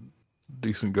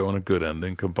decent go and a good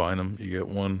ending. Combine them, you get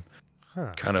one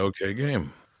kind of okay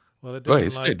game. Well, it didn't. Wait, he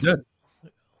stayed dead.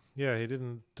 Yeah, he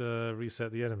didn't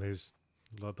reset the enemies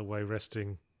like the way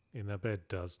resting in a bed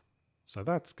does. So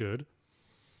that's good.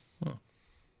 Huh.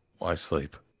 Why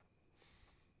sleep?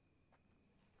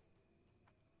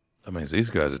 That means these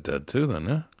guys are dead too, then,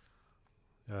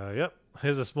 yeah? Yep.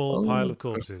 Here's a small pile of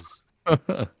corpses.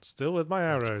 Still with my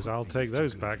arrows. I'll take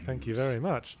those back. Thank you very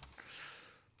much.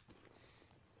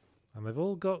 And they've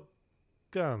all got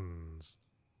guns.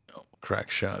 Oh, crack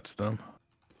shots, them.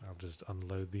 I'll just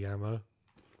unload the ammo,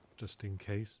 just in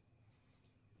case.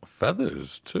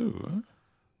 Feathers, too, huh?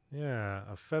 Yeah,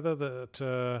 a feather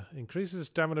that increases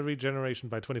stamina regeneration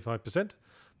by 25%,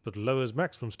 but lowers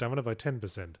maximum stamina by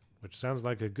 10%, which sounds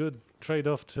like a good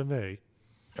trade-off to me.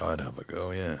 I'd have a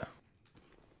go, yeah.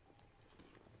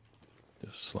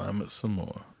 Just slam it some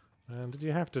more. And did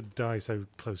you have to die so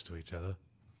close to each other?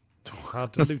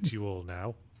 Hard to loot you all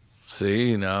now.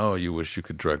 See, now you wish you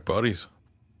could drag bodies.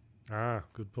 Ah,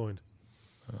 good point.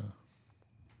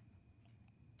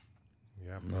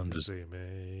 Yeah, you can see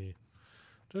me.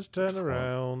 Just turn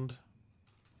around.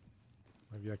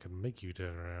 Maybe I can make you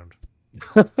turn around.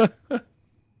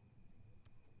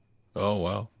 Oh,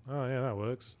 wow. Oh, yeah, that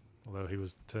works. Although he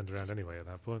was turned around anyway at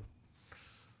that point.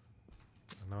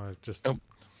 And now I just... Oh.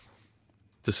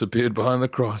 Disappeared behind the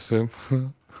crossing.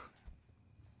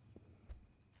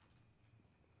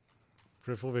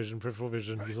 Peripheral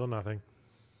vision. You saw nothing.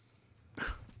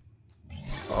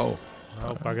 Oh.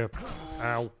 Oh, bugger.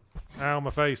 Ow. Ow,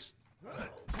 my face.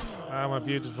 Ow, my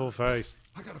beautiful face.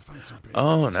 I gotta find some bait.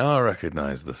 Oh, now I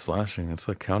recognize the slashing. It's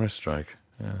like Counter-Strike.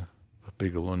 Yeah, the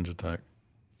big lunge attack.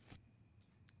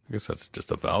 I guess that's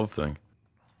just a Valve thing.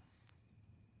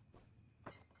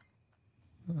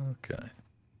 Okay.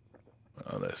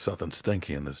 Oh, there's something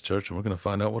stinky in this church, and we're going to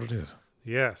find out what it is.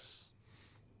 Yes.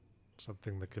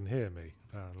 Something that can hear me,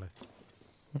 apparently.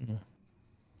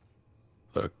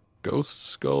 The ghost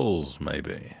skulls,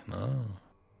 maybe. No.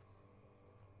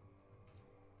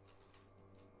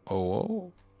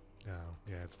 Oh. Oh,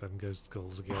 yeah, it's them ghost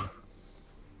skulls again.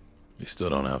 You still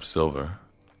don't have silver.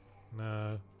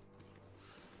 No.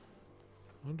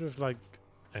 I wonder if, like,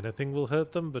 anything will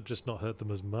hurt them, but just not hurt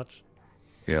them as much.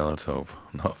 Yeah, let's hope.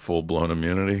 Not full-blown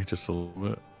immunity, just a little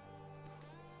bit.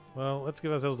 Well, let's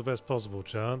give ourselves the best possible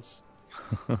chance.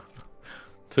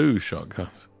 2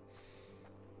 shotguns.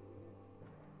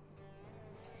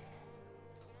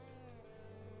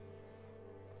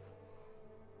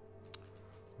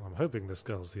 I'm hoping the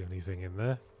skull's the only thing in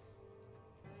there.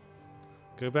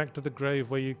 Go back to the grave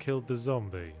where you killed the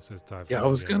zombie, says Typhoon. Yeah, I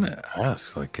was going to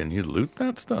ask, like, can you loot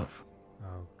that stuff?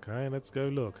 Okay, let's go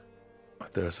look.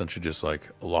 Like, they're essentially just, like,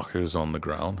 lockers on the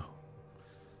ground.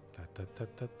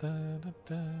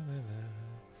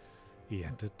 Yeah.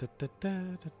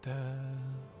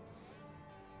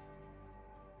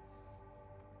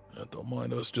 Don't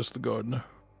mind us, just the gardener.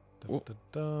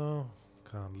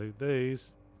 Can't loot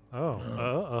these. Oh.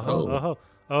 Oh.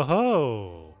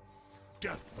 Oh.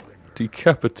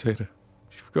 Decapitator.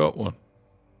 You've got one.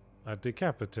 A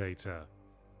decapitator.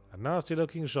 A nasty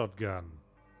looking shotgun.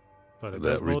 But it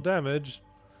That does more damage.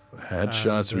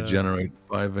 Headshots And, regenerate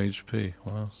 5 HP.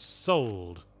 Wow.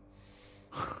 Sold.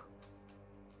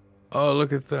 Oh,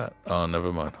 look at that. Oh,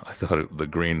 never mind. I thought the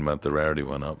green meant the rarity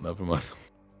went up. Never mind.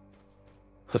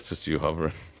 That's just you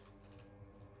hovering.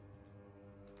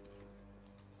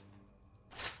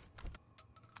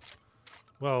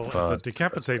 Well, if a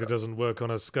decapitator doesn't work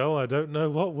on a skull, I don't know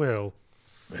what will.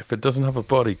 If it doesn't have a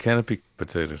body, can it be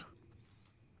decapitated?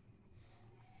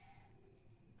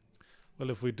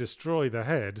 Well, if we destroy the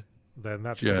head, then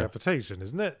that's decapitation,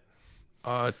 isn't it?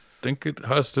 I think it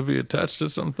has to be attached to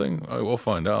something. I will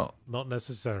find out. Not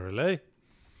necessarily.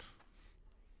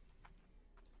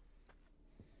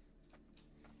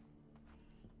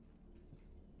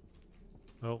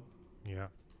 Oh, yeah.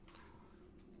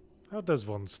 How does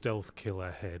one stealth kill a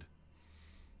head?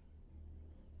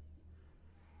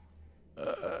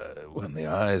 When the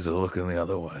eyes are looking the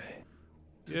other way.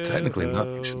 Technically,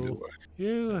 nothing should be working.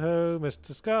 Yoo-hoo,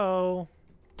 Mr. Skull.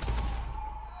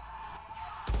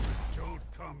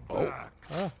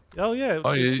 Oh yeah.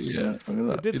 Oh, yeah. Look at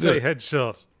that. It did You say it.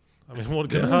 headshot. I mean, one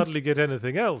can Yeah. hardly get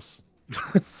anything else.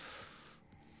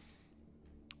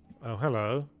 Oh,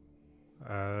 hello.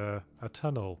 A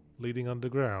tunnel leading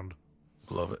underground.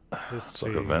 Love it. This It's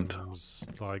like a vent. seems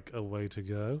like a way to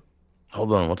go.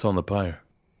 Hold on, what's on the pyre?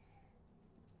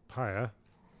 Pyre?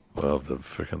 Well,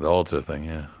 the altar thing,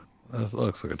 yeah. That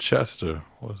looks like a chest or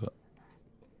what is that?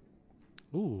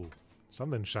 Ooh,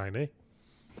 something shiny.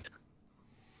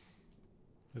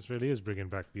 This really is bringing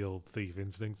back the old thief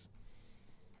instincts.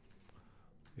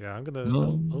 Yeah, I'm gonna.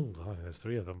 Oh, there's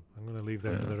 3 of them. I'm gonna leave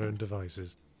them to their own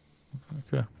devices.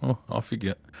 Okay, well, off you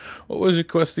get. What was your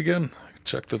quest again?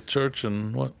 Check the church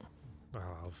and what?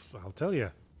 Well, I'll tell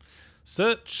you.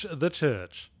 Search the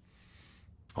church.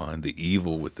 Find the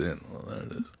evil within. Well, there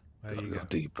it is. There Gotta you go go.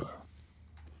 deeper.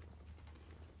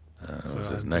 So What's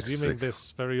this I'm next presuming stick?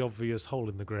 this very obvious hole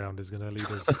in the ground is going to lead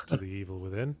us to the evil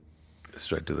within.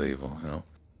 Straight to the evil, you know.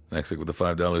 Next stick with the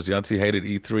 $5. Yahtzee hated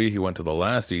E3. He went to the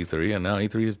last E3, and now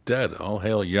E3 is dead. All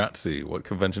hail Yahtzee. What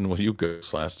convention will you go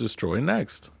 / destroy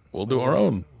next? We'll do our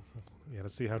own. Yeah,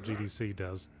 let's see how GDC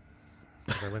does.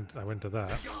 I went to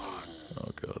that. Oh,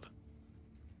 God.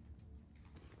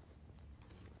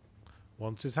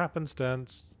 Once is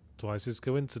happenstance, twice is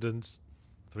coincidence,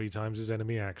 3 times is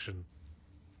enemy action.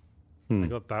 I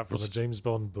got that from a James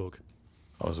Bond book.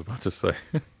 I was about to say.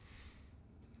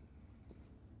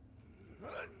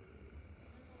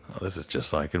 Oh, this is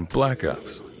just like in Black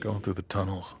Ops. Going through the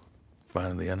tunnels,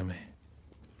 finding the enemy.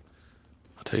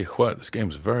 I'll tell you what, this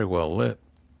game's very well lit.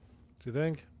 Do you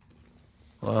think?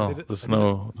 Well, there's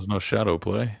no shadow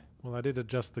play. Well, I did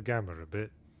adjust the gamma a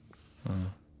bit.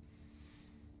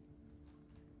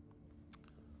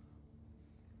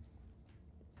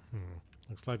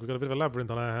 Looks like we've got a bit of a labyrinth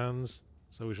on our hands,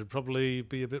 so we should probably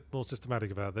be a bit more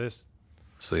systematic about this.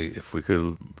 See, if we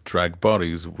could drag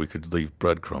bodies, we could leave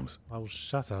breadcrumbs. Oh,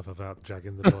 shut up about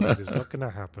dragging the bodies. It's not going to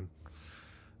happen.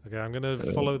 Okay, I'm going to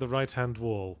follow the right-hand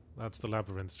wall. That's the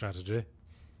labyrinth strategy.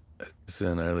 It's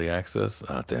in early access?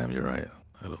 Ah, damn, you're right.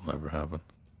 That'll never happen.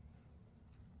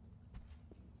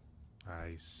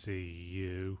 I see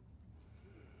you.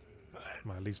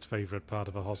 My least favourite part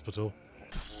of a hospital.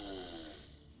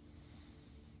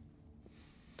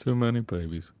 Too many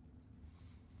babies.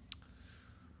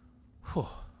 Whew.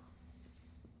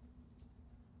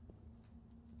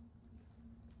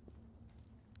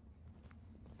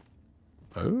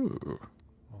 Oh.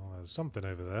 Oh, there's something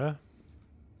over there.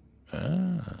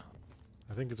 Ah.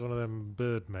 I think it's one of them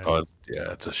bird men. Oh,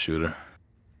 yeah, it's a shooter.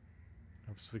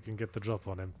 Perhaps we can get the drop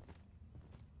on him.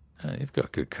 You've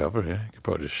got good cover here. You could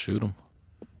probably just shoot him.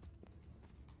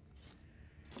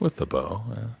 With the bow,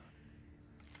 yeah.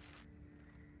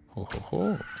 Ho, ho,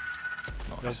 ho.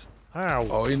 Nice. Ow!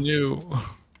 Oh, he knew.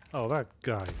 Oh, that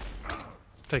guy's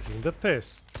taking the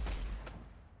piss.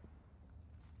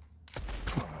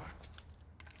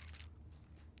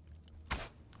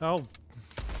 Oh,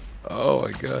 Oh,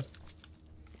 my God.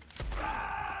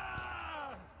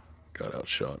 Got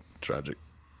outshot. Tragic.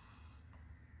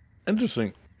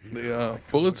 Interesting. The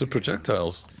bullets are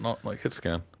projectiles, not like hit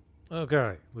scan.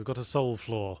 okay. We've got a soul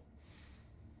floor.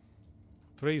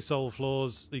 3 soul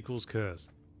floors equals curse.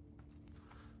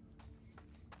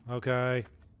 Okay.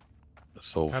 The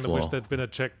soul Kind of flaw. wish there'd been a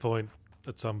checkpoint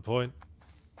at some point.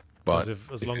 But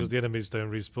As long as the enemies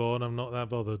don't respawn, I'm not that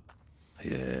bothered.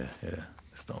 yeah,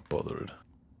 it's not bothered.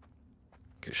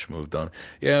 Get schmooved on.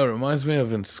 Yeah, it reminds me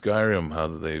of in Skyrim how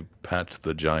they patched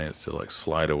the giants to like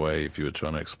slide away if you were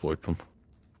trying to exploit them.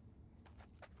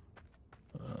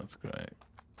 Oh, that's great.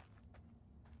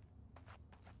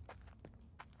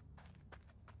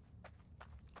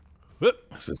 Whoop.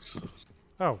 This is,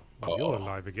 Oh, well, you're Oh.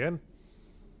 alive again.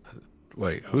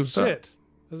 wait, who's Shit.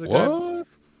 There's a that? guy.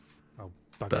 What? Oh,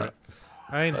 bugger That- it.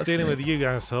 I ain't that's dealing neat. with you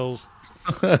assholes.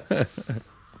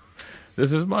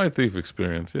 This is my thief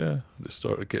experience, yeah. Just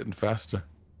started getting faster.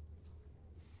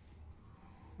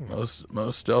 Most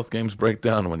stealth games break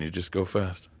down when you just go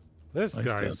fast. This Nice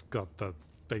guy's got the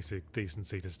basic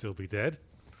decency to still be dead.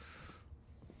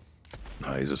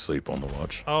 No, he's asleep on the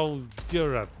watch. Oh,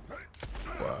 you're a...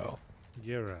 Wow.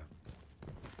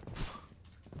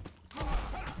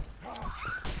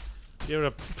 You're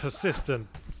a persistent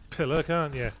pillar,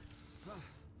 can't you?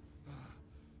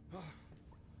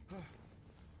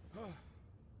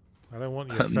 I don't want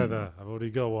your feather. I've already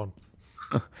got one.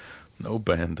 No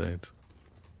band-aids.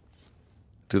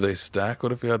 Do they stack?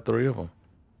 What if you had 3 of them?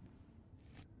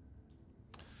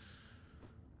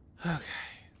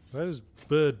 Those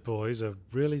bird boys are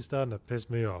really starting to piss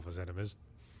me off as enemies.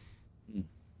 And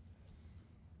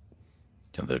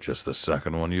they're just the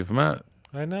second one you've met.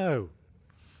 I know.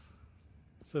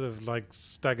 sort of like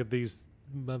staggered these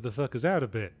motherfuckers out a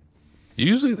bit.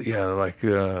 Usually, yeah, like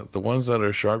the ones that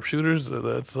are sharpshooters,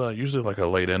 that's usually like a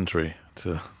late entry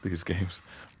to these games.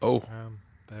 Oh,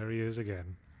 There he is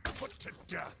again. Put to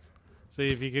death. See,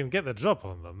 if you can get the drop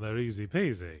on them, they're easy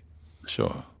peasy.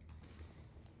 sure.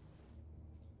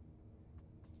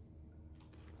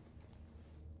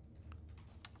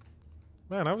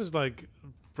 Man, I was like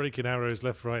breaking arrows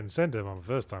left, right, and centre on the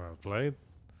first time I played.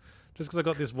 Just because I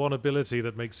got this one ability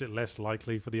that makes it less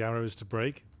likely for the arrows to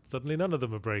break. Suddenly none of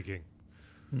them are breaking.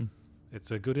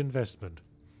 It's a good investment.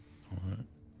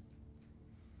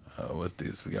 What's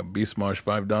these? We got Beast Marsh,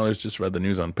 $5. Just read the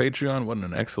news on Patreon. What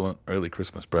an excellent early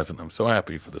Christmas present. I'm so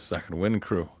happy for the Second Wind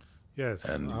crew. Yes,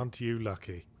 And- aren't you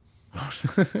lucky? And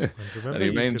remember, your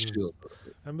you main can- shield.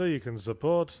 Remember, you can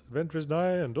support Adventurers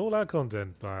Night and all our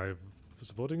content by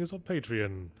supporting us on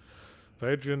Patreon.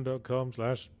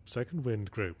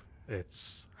 Patreon.com/secondwindgroup.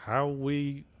 It's how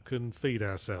we can feed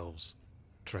ourselves.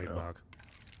 Trademark.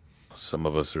 Some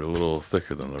of us are a little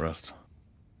thicker than the rest.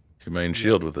 Your main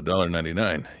shield with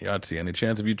 $1.99. Yahtzee, any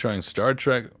chance of you trying Star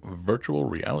Trek virtual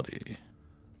reality?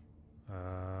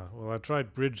 Well, I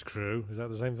tried Bridge Crew. Is that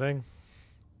the same thing?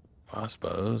 I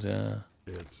suppose, yeah.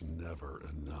 It's never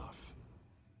enough.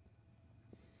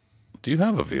 Do you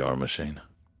have a VR machine?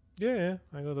 Yeah,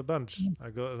 I got a bunch. I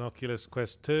got an Oculus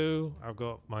Quest 2. I've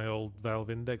got my old Valve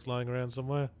Index lying around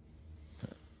somewhere.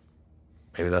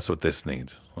 Maybe that's what this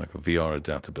needs, like a VR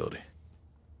adaptability.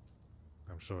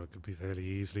 I'm sure it could be fairly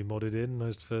easily modded in.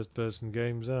 Most first-person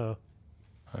games are.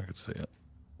 I could see it.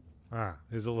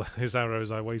 Here's all his arrows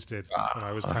I wasted when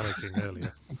I was panicking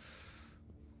earlier.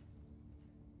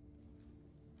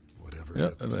 Whatever Yeah,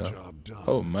 gets the they are. job done.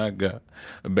 Oh my God.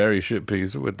 A berry ship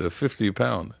piece with the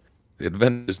 50-pound. The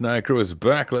Adventures Night crew is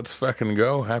back. Let's fucking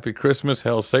go. Happy Christmas,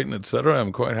 Hail Satan, etc.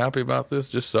 I'm quite happy about this.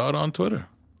 Just saw it on Twitter.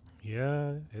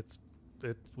 Yeah,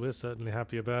 we're certainly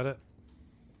happy about it.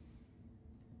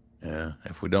 Yeah.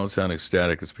 If we don't sound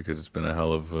ecstatic, it's because it's been a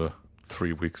hell of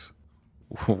 3 weeks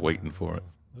waiting for it.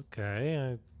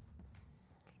 Okay,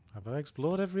 have I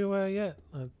explored everywhere yet?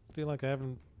 I feel like I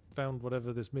haven't found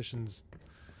whatever this mission's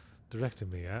directing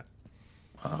me at.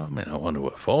 Oh, man, I wonder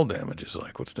what fall damage is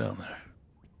like. What's down there?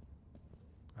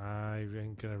 I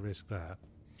ain't gonna risk that.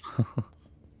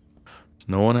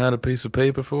 No one had a piece of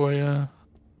paper for you?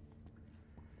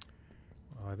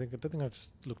 I don't think I just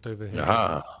looked over here.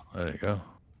 Ah, there you go.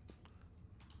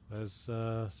 There's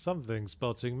something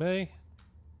spotting me.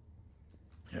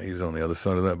 Yeah, he's on the other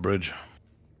side of that bridge.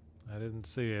 I didn't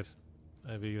see it.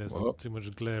 Maybe there's Well. too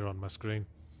much glare on my screen.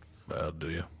 Well,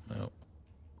 do you? No.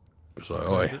 It's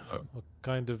like, What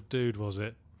kind of dude was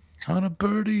it? kind of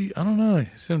birdie. I don't know.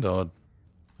 He seemed odd.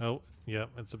 Oh, yeah,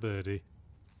 it's a birdie.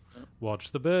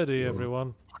 Watch the birdie,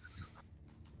 everyone.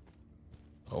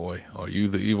 Oh, wait. Are you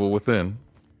the evil within?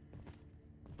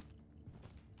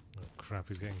 Oh, crap,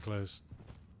 he's getting close.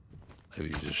 Maybe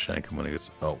you just shank him when he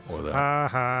gets... Oh, or that. Ha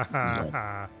ha ha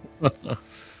ha.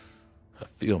 I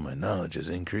feel my knowledge has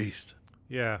increased.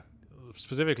 Yeah,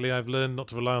 specifically, I've learned not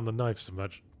to rely on the knife so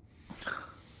much.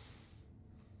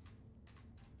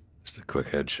 Just a quick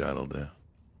headshot will do.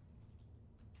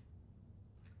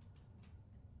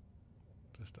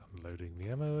 Just unloading the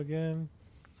ammo again.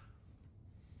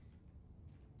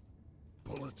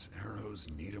 Bullets, arrows,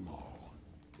 need 'em all.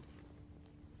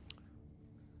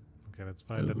 Okay, let's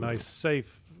find a nice,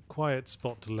 safe, quiet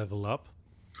spot to level up.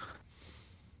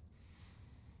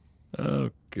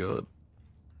 Oh, God.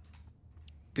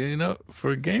 Yeah, you know,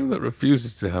 for a game that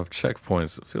refuses to have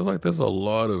checkpoints, it feels like there's a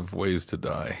lot of ways to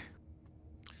die.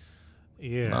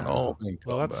 Yeah. Not all in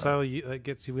Well, that's combat. how that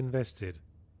gets you invested.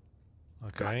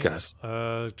 Okay. I guess.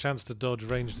 Chance to dodge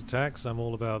ranged attacks. I'm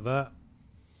all about that.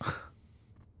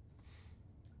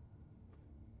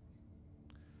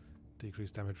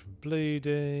 Decreased damage from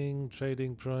bleeding.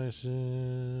 Trading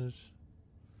prices.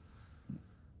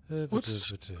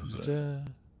 What's-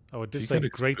 Oh, it did You say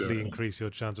get greatly experience. increase your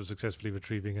chance of successfully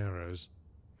retrieving arrows.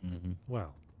 Mhm.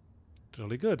 Well,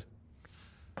 jolly good.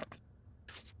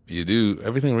 You do.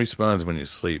 Everything respawns when you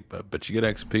sleep, but you get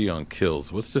XP on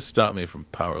kills. What's to stop me from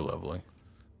power leveling?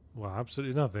 Well,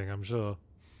 absolutely nothing, I'm sure.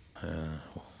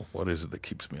 What is it that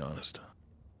keeps me honest?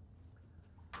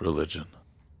 Religion.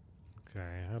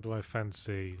 Okay, how do I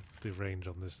fancy the range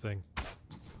on this thing?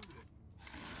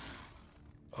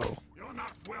 Oh. You're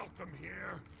not welcome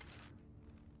here.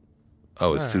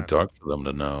 Oh, it's too Ah. dark for them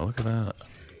to know. Look at that.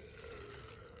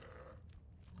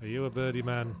 Are you a birdie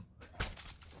man?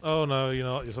 Oh no, you're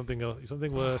not. You're something else. You're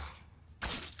something worse.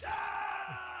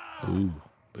 Ooh,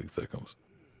 big thickums.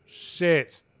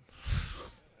 Shit.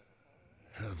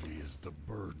 Heavy is the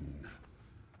burden.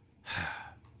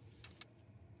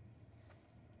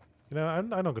 You know, I'm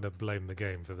not going to blame the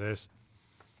game for this.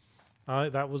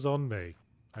 That was on me.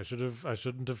 I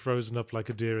shouldn't have frozen up like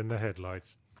a deer in the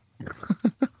headlights.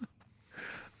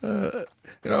 You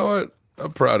know what?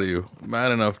 I'm proud of you.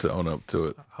 Man enough to own up to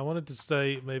it. I wanted to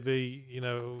say maybe, you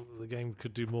know, the game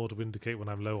could do more to indicate when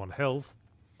I'm low on health.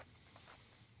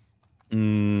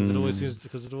 Because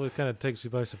it always kind of takes you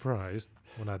by surprise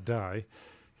when I die.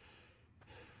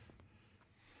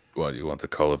 What, you want the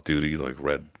Call of Duty, like,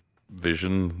 red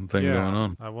vision thing going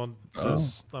on? I want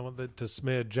to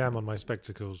smear jam on my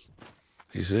spectacles.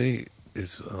 You see,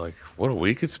 it's like, what a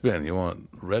week it's been. You want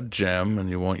red jam and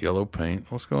you want yellow paint.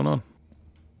 What's going on?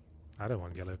 I don't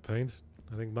want yellow paint.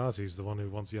 I think Marty's the one who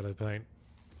wants yellow paint.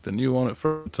 Then you want it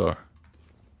for Avatar.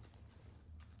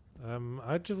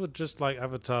 Would just like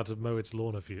Avatar to mow its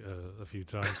lawn a few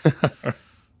times,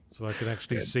 so I can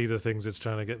actually see the things it's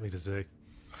trying to get me to see.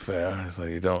 Fair. It's like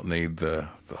you don't need the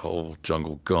whole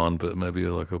jungle gone, but maybe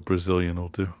like a Brazilian will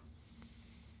do.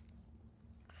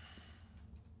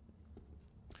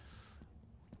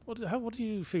 What are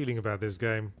you feeling about this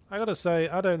game? I gotta say,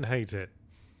 I don't hate it.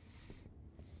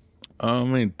 I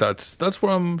mean, that's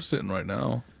where I'm sitting right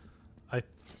now.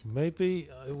 Maybe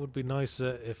it would be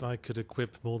nicer if I could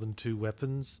equip more than 2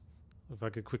 weapons. If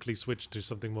I could quickly switch to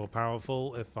something more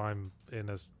powerful if I'm in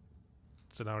a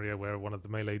scenario where one of the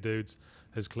melee dudes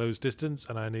has close distance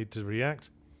and I need to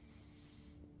react.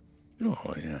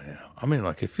 Oh, yeah. I mean,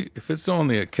 like, if it's on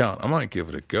the account, I might give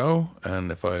it a go.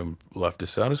 And if I'm left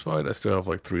dissatisfied, I still have,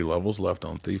 like, 3 levels left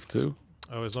on Thief 2.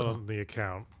 Oh, it's not on the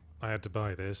account. I had to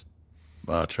buy this.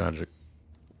 Ah, tragic.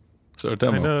 So,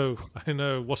 demo. I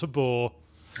know. What a bore.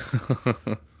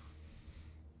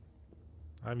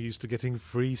 I'm used to getting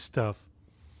free stuff.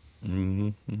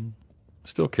 Mm-hmm.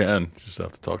 Still can. Just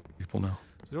have to talk to people now.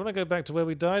 So do you want to go back to where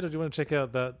we died, or do you want to check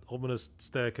out that ominous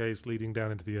staircase leading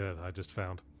down into the earth I just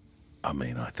found? I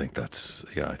mean, I think that's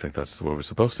where we're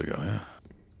supposed to go, yeah.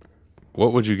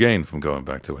 What would you gain from going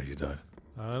back to where you died?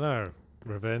 I don't know.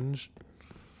 Revenge?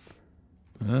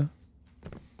 Yeah?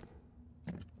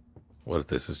 What if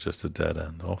this is just a dead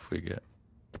end? Off we get.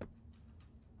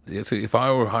 Yeah, see, if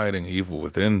I were hiding evil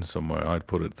within somewhere, I'd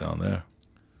put it down there.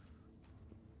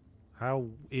 How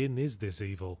in is this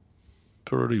evil?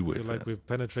 Pretty I weird. feel like we've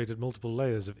penetrated multiple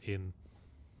layers of in.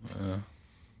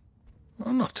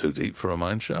 I'm not too deep for a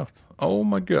mine shaft. Oh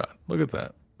my god, look at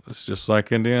that. It's just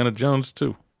like Indiana Jones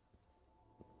too.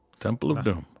 Temple of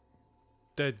Doom.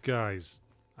 Dead guys.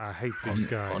 I hate these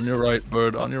guys. On your right,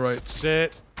 bird, on your right.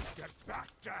 Shit. Get back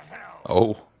to hell.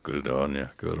 Oh, good on you,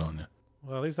 good on you.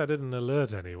 Well, at least I didn't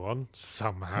alert anyone,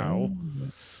 somehow.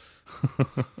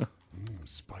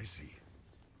 Spicy.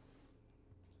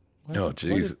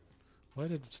 Jeez. Why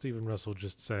did Stephen Russell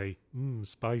just say,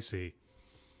 spicy?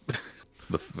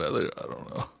 The feather, I don't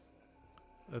know.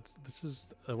 This is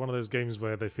one of those games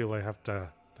where they feel they have to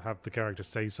have the character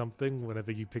say something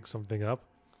whenever you pick something up.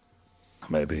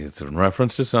 Maybe it's in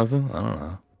reference to something, I don't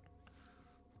know.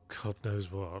 God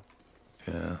knows what.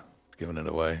 Yeah, giving it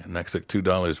away. Next at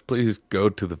 $2. Please go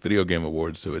to the Video Game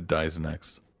Awards so it dies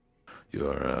next. You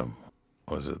are,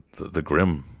 what is it? The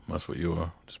Grim. That's what you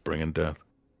are. Just bringing death.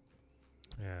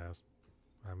 Yes.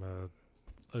 I'm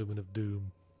a omen of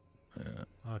doom. Yeah.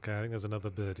 Okay, I think there's another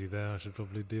birdie there I should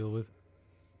probably deal with.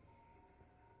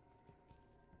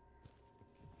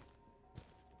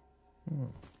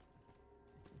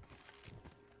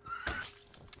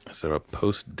 Is there a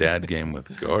post-dad game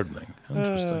with gardening?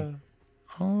 Interesting.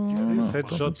 These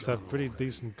headshots have pretty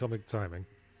decent comic timing.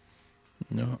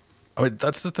 No. I mean,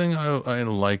 that's the thing I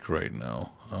like right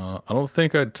now. I don't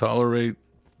think I'd tolerate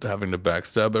having to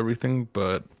backstab everything,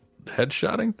 but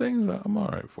headshotting things, I'm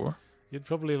alright for. You'd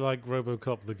probably like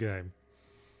RoboCop the game.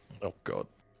 Oh, God.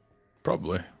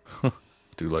 Probably.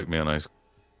 Do like me a nice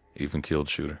even-keeled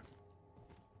shooter.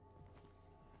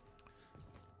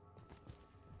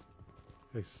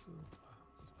 I'm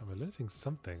alerting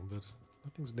something, but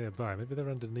nothing's nearby. Maybe they're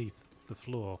underneath the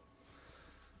floor.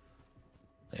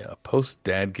 Yeah,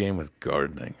 post-dad game with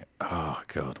gardening. Oh,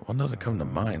 God. One doesn't come to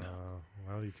mind.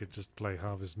 Well, you could just play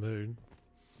Harvest Moon.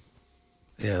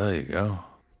 Yeah, there you go.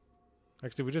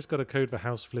 Actually, we just got a code for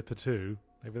House Flipper 2.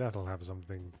 Maybe that'll have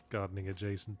something gardening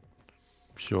adjacent.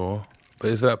 Sure. But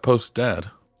is that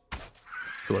post-dad? I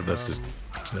feel like that's just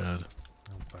dad.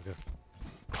 Oh, bugger.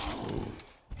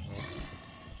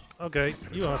 Okay,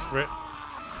 you asked for it.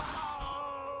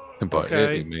 And by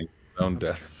Okay. it, you mean own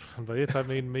death. And by it, I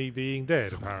mean me being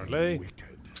dead, apparently.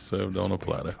 Served on a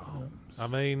platter. I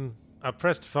mean, I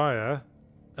pressed fire,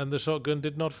 and the shotgun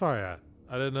did not fire.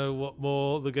 I don't know what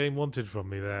more the game wanted from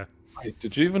me there. Wait,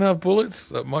 did you even have bullets?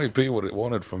 That might be what it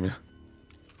wanted from you.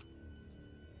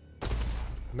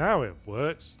 Now it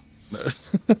works.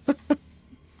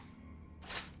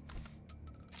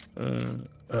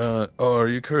 Oh, are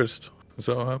you cursed? Is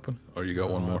that what happened? Or you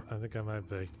got one more? I think I might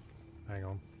be. Hang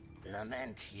on.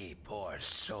 Lament ye poor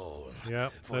soul.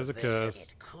 Yep, For there's a there curse.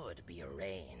 It could be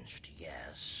arranged,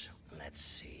 yes. Let's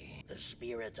see. The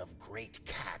spirit of Great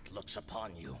Cat looks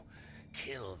upon you.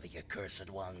 Kill the accursed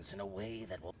ones in a way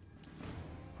that will...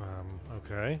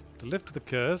 Okay. To lift the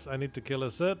curse, I need to kill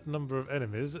a certain number of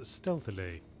enemies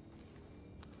stealthily.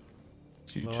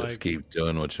 You Well, just keep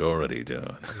doing what you're already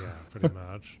doing. Yeah, pretty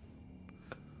much.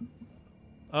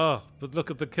 Oh, but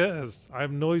look at the curse.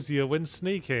 I'm noisier when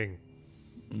sneaking.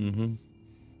 Mm-hmm.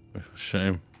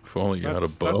 Shame. If only you had a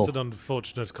bow. That's an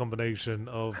unfortunate combination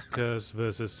of curse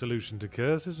versus solution to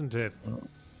curse, isn't it?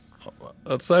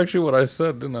 That's actually what I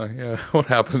said, didn't I? Yeah. What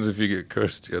happens if you get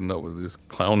cursed? You end up with these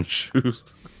clown shoes.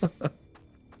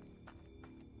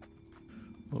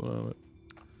 Love it.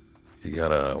 You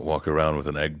gotta walk around with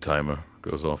an egg timer.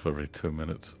 Goes off every 2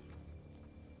 minutes.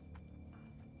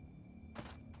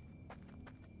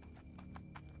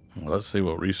 Well, let's see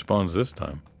what respawns this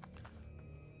time.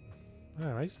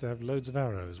 Oh, I used to have loads of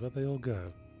arrows. Where'd they all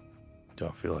go? Do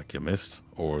I feel like you missed?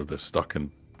 Or they're stuck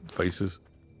in faces?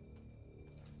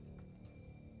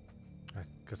 I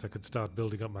guess I could start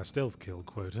building up my stealth kill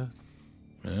quota.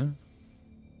 Yeah.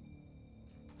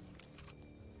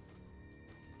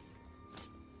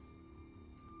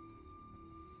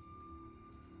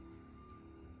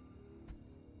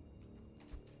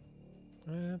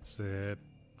 That's it.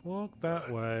 Walk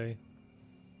that way.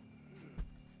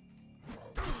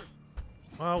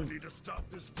 Oh, I need to stop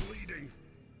this bleeding.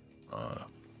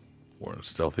 Weren't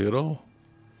stealthy at all.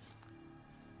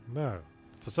 no.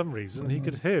 For some reason, he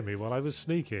could hear me while I was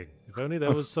sneaking. If only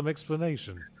there was some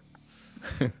explanation.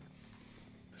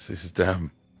 These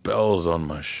damn bells on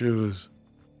my shoes.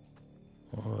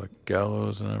 All the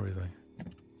gallows and everything.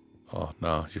 Oh,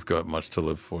 no, you've got much to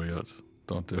live for yet.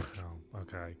 Don't do it. Oh,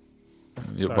 okay.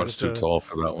 You're Sorry, much just too tall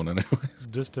for that one anyways.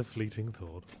 Just a fleeting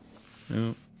thought.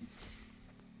 Yeah.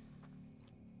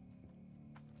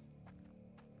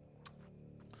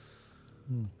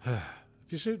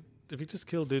 If you just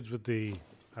kill dudes with the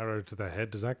arrow to the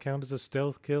head, does that count as a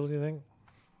stealth kill, do you think?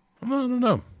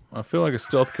 No. I feel like a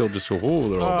stealth kill just they're all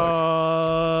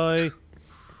back.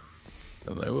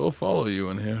 And they will follow you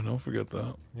in here, don't forget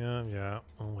that. Yeah,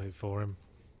 I'll wait for him.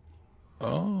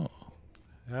 Oh.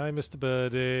 Hi, Mr.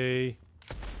 Birdie.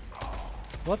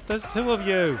 What? There's two of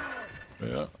you!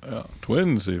 Yeah.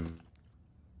 Twins even.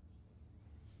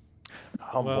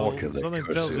 How Well, more can they something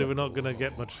curse tells you? me we're not going to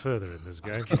get much further in this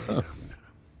game.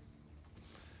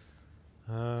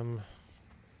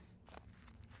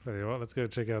 Tell you what, let's go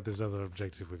check out this other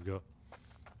objective we've got.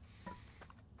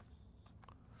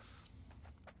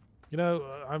 You know,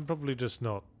 I'm probably just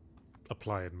not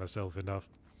applying myself enough.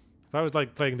 If I was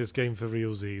like playing this game for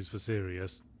realsies, for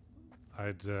serious,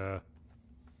 I'd try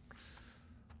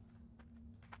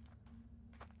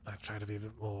to be a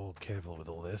bit more careful with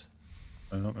all this.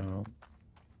 I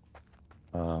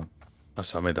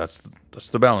mean, that's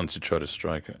the balance you try to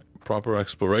strike. Proper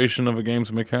exploration of a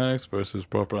game's mechanics versus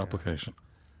proper application.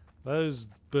 Those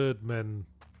birdmen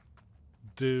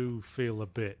do feel a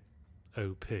bit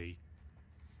OP.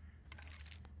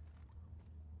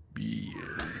 Yeah.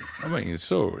 I mean,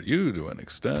 so are you to an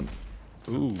extent.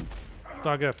 Ooh.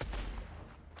 Bugger.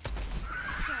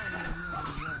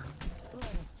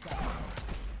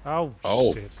 Oh,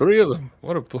 shit. 3 of them.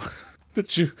 What a...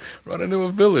 Did you run into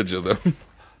a village of them?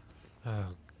 Oh,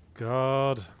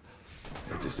 God.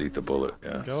 Yeah, just eat the bullet,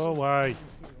 yeah. Go away.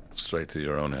 Straight to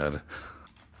your own head.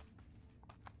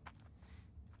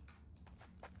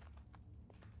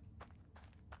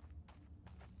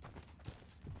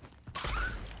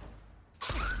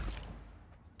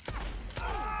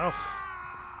 Oh.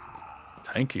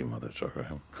 Tanky mother trucker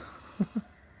him.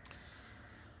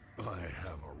 I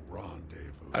have a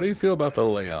rendezvous. How do you feel about the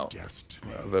layout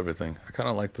Destiny. of everything? I kind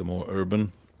of like the more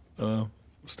urban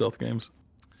stealth games.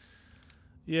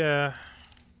 Yeah.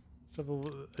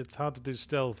 It's hard to do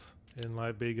stealth in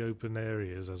like big open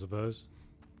areas, I suppose.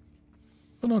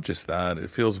 But not just that. It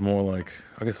feels more like,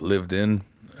 I guess, lived in,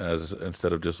 as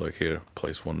instead of just like, here,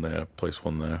 place one there, place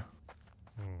one there.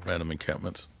 Random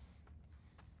encampments.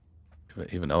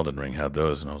 Even Elden Ring had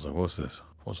those, and I was like, what's this?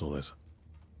 What's all this?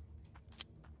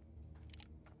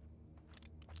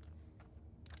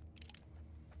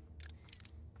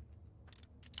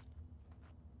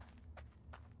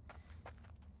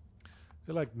 I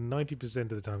feel like 90% of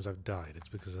the times I've died, it's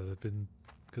because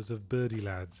of birdie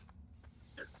lads.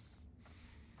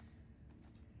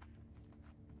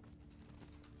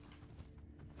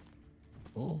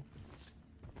 Oh.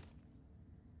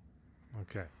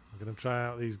 Okay. I'm going to try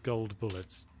out these gold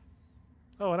bullets.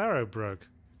 Oh, an arrow broke.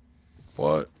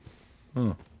 What?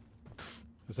 Hmm.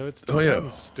 So it Oh, yeah.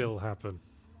 can still happen.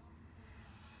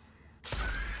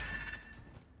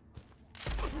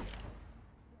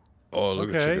 Oh,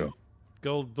 look at you go.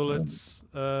 Gold bullets.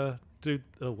 Dude.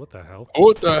 Oh, what the hell?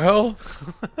 What the hell?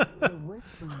 The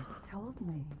whisper told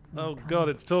me. Oh God,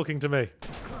 it's talking to me.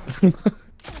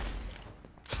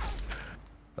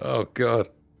 Oh God.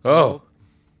 Oh.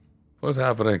 What's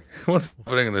happening? What's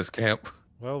happening in this camp?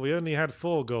 Well, we only had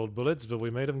 4 gold bullets, but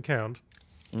we made them count.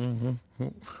 Mm-hmm.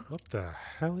 What the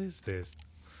hell is this?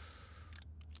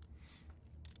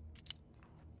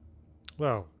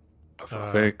 Well,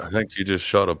 I think you just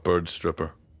shot a bird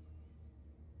stripper.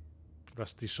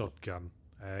 rusty shotgun,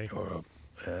 eh? Or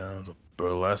there's a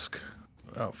burlesque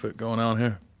outfit going on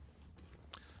here.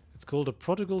 It's called a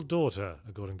prodigal daughter,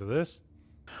 according to this.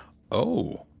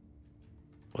 Oh.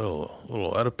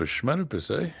 Little Oedipus Schmedipus,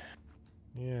 eh?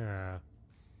 Yeah.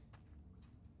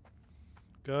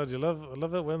 God, I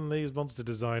love it when these monster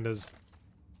designers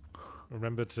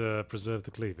remember to preserve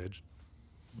the cleavage.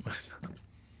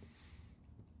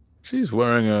 She's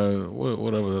wearing a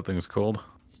whatever that thing's called.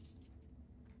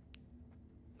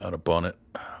 Not a bonnet.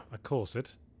 A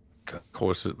corset.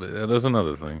 Corset. Yeah, there's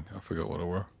another thing. I forgot what it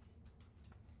were.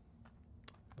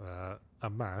 A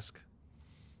mask.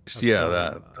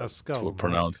 That. A skull That's what mask.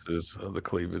 pronounces the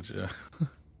cleavage. Yeah.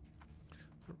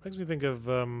 Makes me think of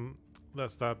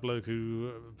that's that bloke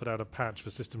who put out a patch for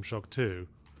System Shock 2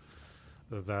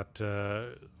 that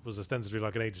was ostensibly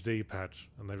like an HD patch,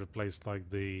 and they replaced like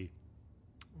the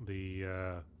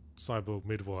cyborg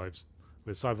midwives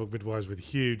with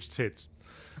huge tits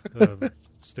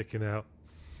sticking out.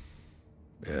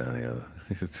 Yeah.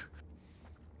 It's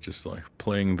just like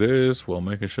playing this while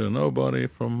making sure no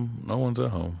one's at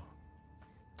home.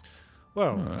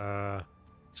 Well,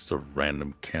 Just a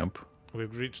random camp.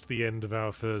 we've reached the end of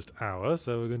our first hour,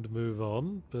 so we're going to move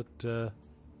on. But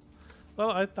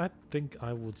well, I think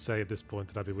I would say at this point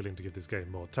that I'd be willing to give this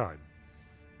game more time.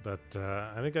 But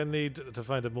I think I need to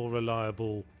find a more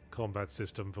reliable combat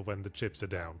system for when the chips are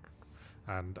down,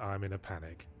 and I'm in a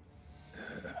panic.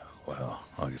 Well,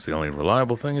 I guess the only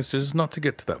reliable thing is just not to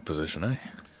get to that position, eh?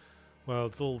 Well,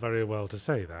 it's all very well to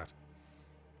say that.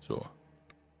 Sure.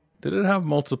 Did it have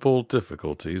multiple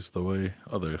difficulties the way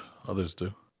others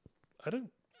do? I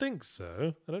don't think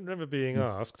so. I don't remember being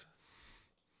asked.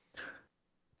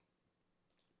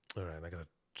 Alright, I gotta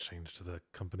change to the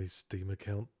company's Steam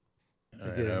account.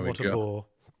 Again, what a bore.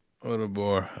 What a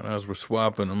bore. And as we're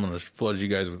swapping, I'm going to flood you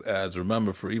guys with ads.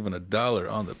 Remember, for even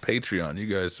 $1 on the Patreon, you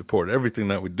guys support everything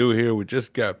that we do here. We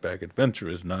just got back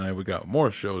Adventurous 9. We got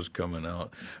more shows coming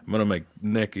out. I'm going to make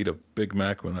Nick eat a Big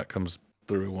Mac when that comes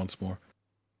through once more.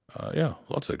 Yeah,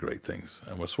 lots of great things.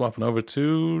 And we're swapping over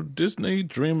to Disney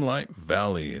Dreamlight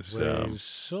Valley. It's, We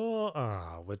sure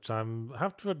are, which I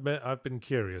have to admit I've been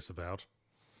curious about.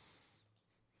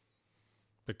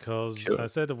 Because Sure. I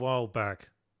said a while back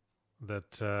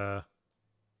that I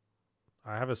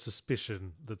have a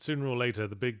suspicion that sooner or later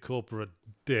the big corporate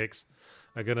dicks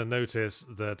are going to notice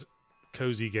that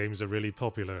cozy games are really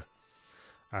popular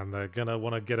and they're going to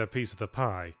want to get a piece of the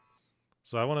pie.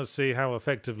 So I want to see how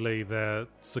effectively they're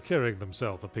securing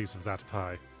themselves a piece of that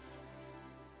pie.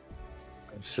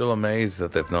 I'm still amazed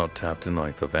that they've not tapped in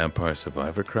like the Vampire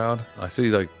Survivor crowd. I see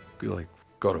like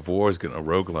God of War is getting a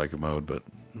roguelike mode, but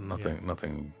nothing I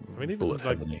mean, even bullet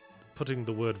like heavy. putting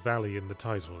the word valley in the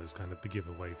title is kind of the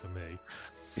giveaway for me.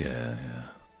 Yeah.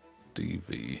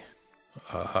 DV.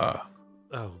 Aha.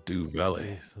 Oh, Do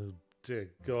Valley. oh dear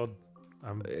God.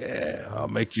 Yeah, I'll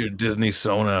make you a Disney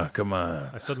Sona. Come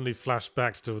on. I suddenly flashed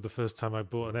back to the first time I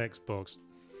bought an Xbox.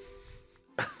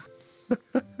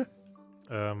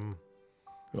 Go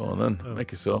on then.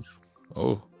 Make yourself.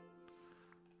 Oh.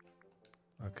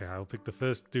 Okay, I'll pick the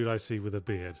first dude I see with a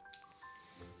beard.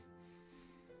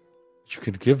 You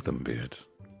could give them beards.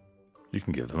 You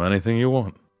can give them anything you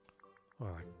want.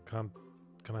 Well, I can't.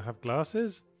 Can I have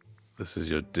glasses? This is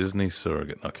your Disney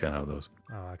surrogate. I can't have those.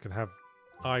 Oh, I can have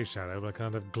eyeshadow, but I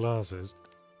can't have glasses.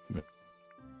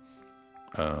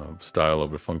 Style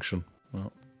over function.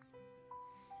 Well,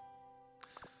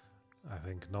 I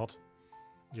think not.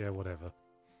 Yeah, whatever.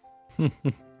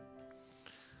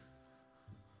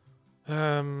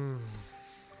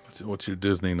 what's your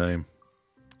Disney name?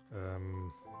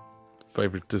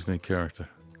 Favorite Disney character?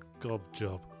 Gob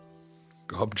Job.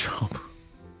 Gob Job.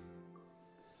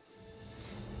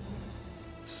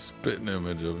 Spitting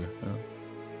image of you.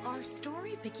 Yeah. Our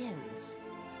story begins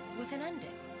with an ending,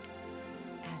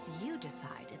 as you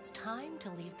decide it's time to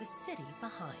leave the city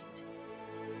behind.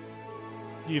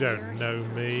 You don't know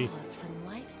me. Pause from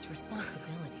life's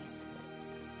responsibilities.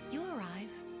 You arrive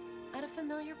at a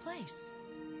familiar place.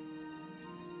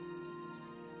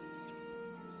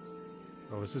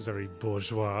 Oh, this is very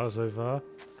bourgeois so far.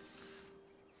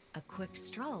 A quick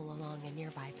stroll along a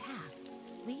nearby path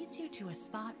leads you to a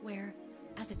spot where,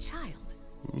 as a child,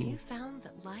 you found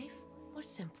that life was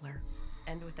simpler.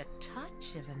 And with a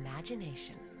touch of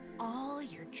imagination, all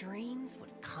your dreams would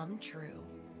come true.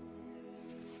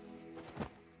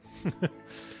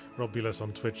 Robulus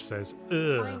on Twitch says,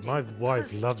 "Ugh, my wife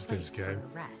Perfect loves place this for game." a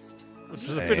rest. Which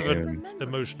is a bit of an Remember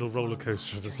emotional these roller long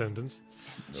coaster of a journeys. sentence.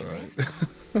 Drift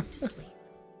to sleep.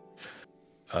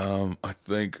 I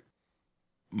think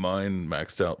mine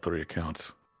maxed out 3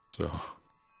 accounts. So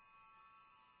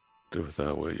do with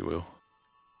that what you will.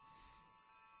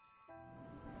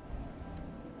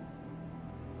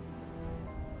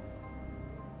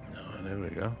 Oh, there we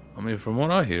go. I mean, from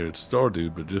what I hear, it's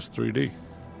Stardew, but just 3D.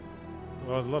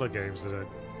 Well, there's a lot of games that are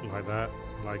like that,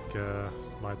 like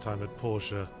My Time at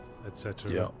Porsche,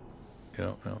 etc.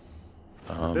 Yeah.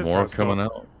 This More has coming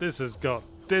got- out. This has got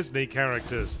Disney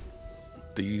characters.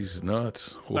 These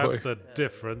nuts. Boy. That's the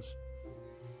difference.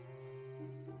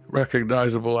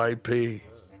 Recognizable IP.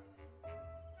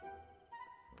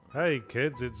 Hey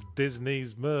kids, it's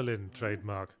Disney's Merlin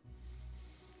trademark.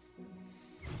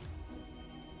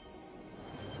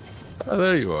 Oh,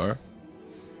 there you are.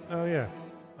 Oh yeah.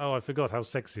 Oh, I forgot how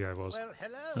sexy I was. Well,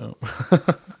 hello.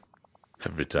 Oh.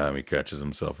 Every time he catches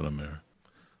himself in a mirror.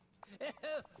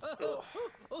 I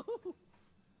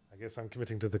guess I'm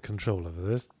committing to the control over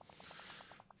this.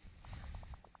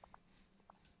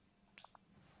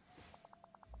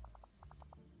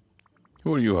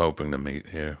 Who are you hoping to meet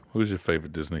here? Who's your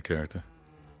favorite Disney character?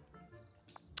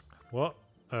 What?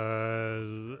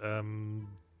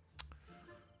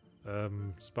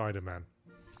 Spider-Man.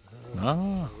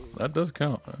 Ah, that does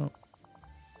count. Oh.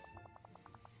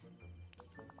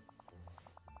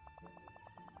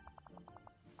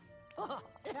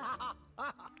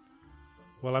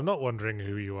 Well, I'm not wondering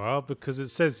who you are because it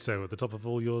says so at the top of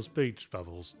all your speech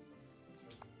bubbles.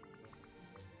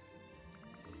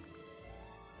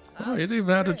 Oh, it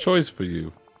even had a choice for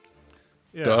you.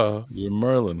 Yeah. Duh, you're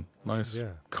Merlin. Nice,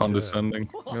 Yeah, condescending.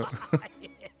 Yeah.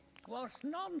 What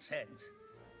nonsense.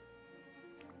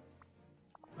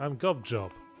 I'm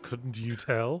Gobjob. Couldn't you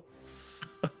tell?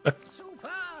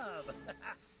 Superb.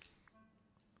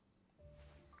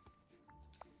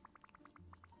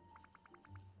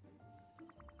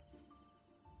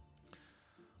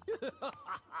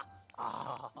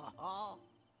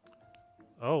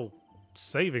 Oh,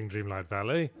 saving Dreamlight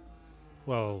Valley?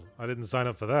 Well, I didn't sign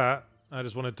up for that. I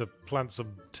just wanted to plant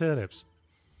some turnips.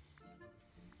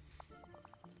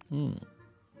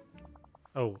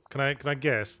 Oh, can I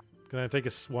guess? Can I take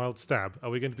a wild stab? Are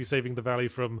we going to be saving the valley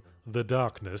from the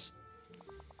darkness?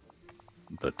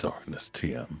 The darkness,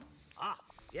 TM. Ah,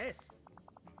 yes.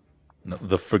 No,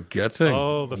 the forgetting.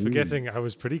 Oh, the forgetting. I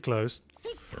was pretty close.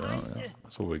 Yeah,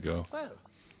 that's where we go. Well,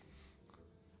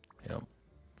 Yeah.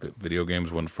 Video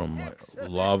games went from like,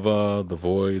 lava, the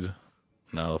void,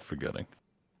 now the forgetting.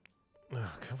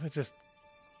 Oh, can we just...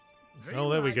 Oh,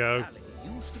 there we go.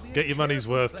 Dreamlight used to be a Get your money's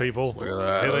cheerful worth, place. people. Look at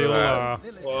that. Here they look all at are.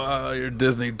 that. Wow, your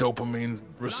Disney dopamine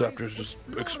receptors just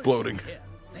exploding. Here,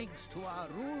 thanks to our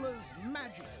ruler's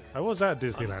magic. I was at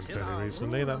Disneyland fairly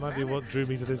recently. That might be what drew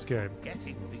me to this game.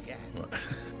 Getting began.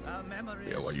 Our memories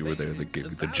Yeah, while you were there, they gave you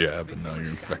the valley jab, and now became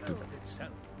you're a shadow infected. of itself.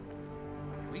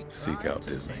 We Seek tried out to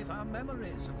Disney. save our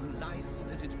memories of the life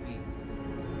that had been.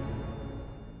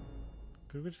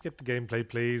 Could we just get to gameplay,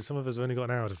 please? Some of us have only got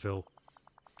an hour to fill.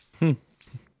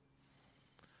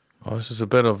 Oh, this is a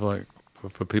bit of like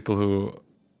for people who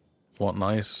want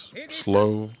nice,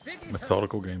 slow,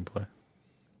 methodical gameplay.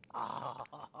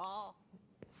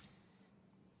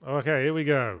 Okay, here we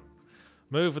go.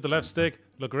 Move with the left stick,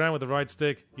 look around with the right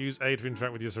stick, use A to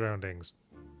interact with your surroundings.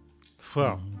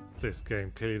 Well, this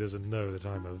game clearly doesn't know that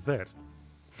I'm a vet.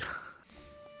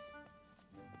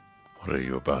 What are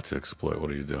you about to exploit?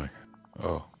 What are you doing?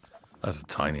 Oh, that's a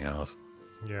tiny house.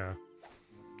 Yeah.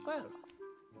 Well,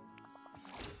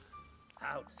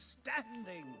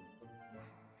 outstanding.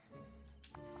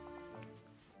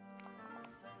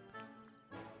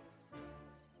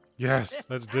 Yes,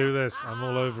 let's do this. I'm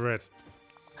all over it.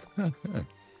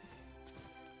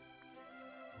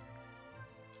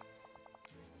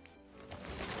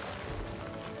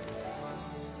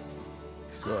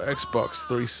 He's got Xbox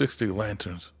 360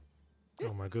 lanterns.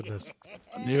 Oh my goodness.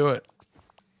 Knew it.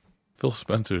 Phil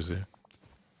Spencer's here.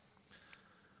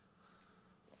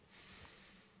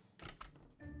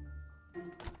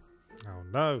 Oh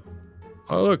no.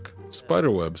 Oh, look. Spider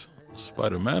webs.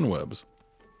 Spider-Man webs.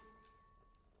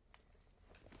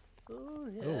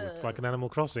 It's like an Animal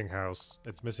Crossing house.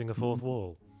 It's missing a fourth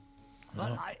wall.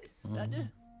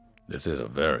 This is a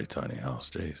very tiny house,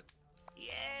 jeez.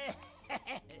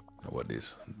 What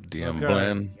is DM Okay.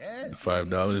 Bland?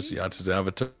 $5. Yachtzee's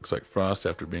avatar looks like Frost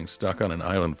after being stuck on an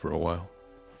island for a while.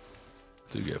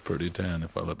 Do get pretty tan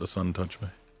if I let the sun touch me.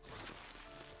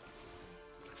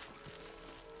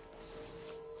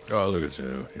 Oh, look at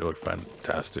you. You look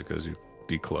fantastic as you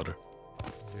declutter.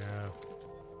 Yeah.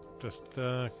 Just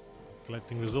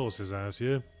collecting resources, I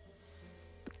assume.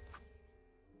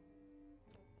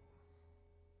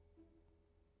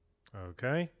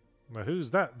 Okay. Now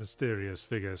who's that mysterious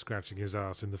figure scratching his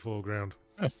ass in the foreground?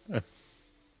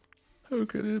 Who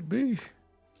could it be?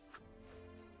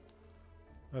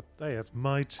 Hey, that's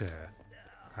my chair,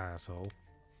 asshole.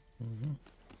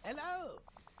 Hello.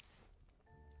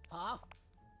 Huh?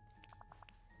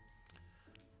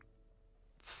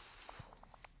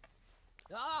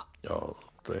 Ah! Oh,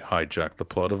 they hijacked the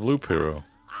plot of Loop Hero.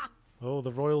 Oh,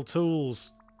 the royal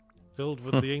tools, filled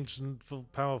with the ancient,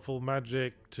 powerful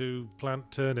magic to plant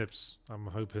turnips, I'm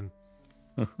hoping.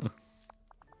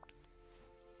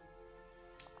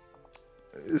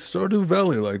 Is Stardew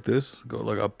Valley like this? Got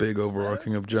like a big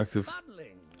overarching objective.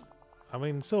 I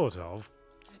mean, sort of.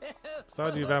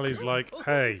 Stardew Valley's like,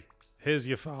 hey, here's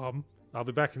your farm. I'll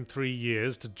be back in 3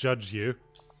 years to judge you.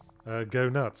 Go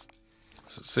nuts.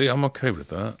 See, I'm okay with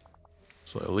that.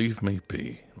 So leave me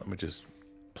be. Let me just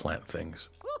plant things.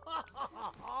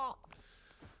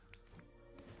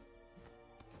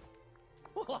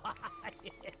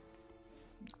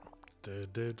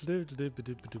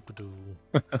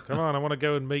 Come on, I want to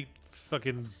go and meet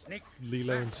fucking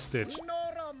Lilo and Stitch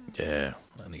Yeah,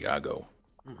 and Iago.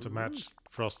 to match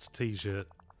Frost's t-shirt.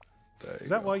 There Is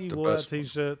that go. why you The wore that best one.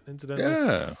 t-shirt,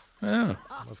 incidentally? Yeah,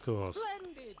 Of course.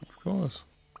 of course.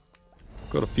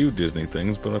 Got a few Disney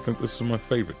things, but I think this is my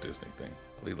favorite Disney thing.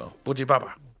 Lilo. Budgie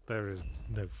Baba. There is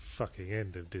no fucking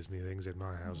end of Disney things in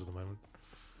my house at the moment.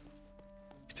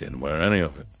 He didn't wear any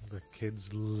of it. The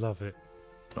kids love it.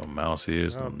 No mouse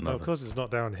ears, no No, nothing. of course it's not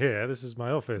down here. This is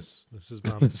my office. This is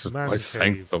my This is man my cave.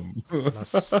 sanctum.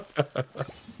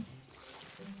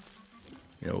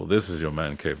 Yeah, well, this is your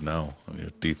man cave now. And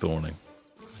you're dethorning.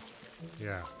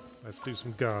 Yeah, let's do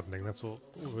some gardening. That's what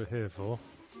we're here for.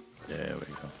 Yeah, there we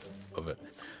go. Love it.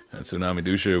 And Tsunami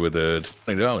Dusher with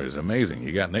 $20. Amazing.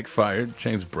 You got Nick fired,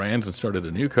 changed brands, and started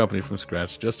a new company from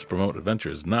scratch just to promote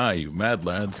adventures. Nah, you mad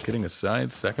lads. Kidding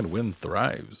aside, Second Wind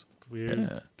thrives. We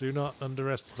Yeah. do not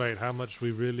underestimate how much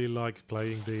we really like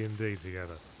playing D&D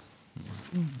together.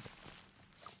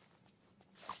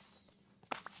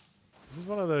 This is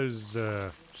one of those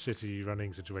shitty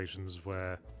running situations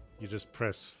where you just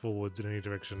press forwards in any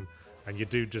direction and your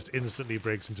dude just instantly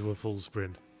breaks into a full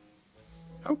sprint.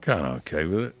 I'm kind of okay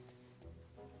with it.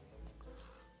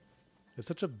 It's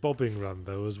such a bobbing run,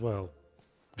 though, as well.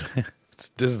 It's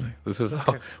Disney. This is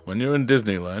how, when you're in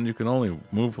Disneyland, you can only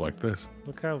move like this.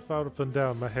 Look how far up and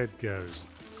down my head goes.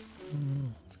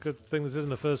 It's a good thing this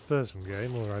isn't a first-person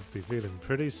game, or I'd be feeling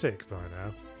pretty sick by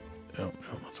now. Yep,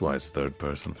 that's why it's third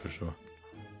person for sure.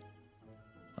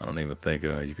 I don't even think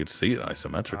you could see it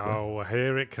isometrically. Oh,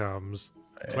 here it comes.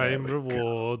 There Claim we go.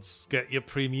 rewards. Get your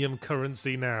premium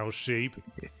currency now, sheep.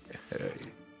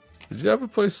 Did you ever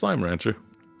play Slime Rancher?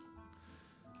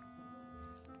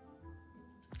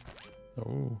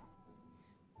 Oh,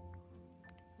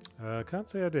 Can't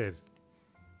say I did.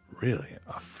 really?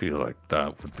 I feel like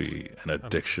that would be an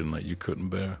addiction that you couldn't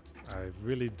bear. I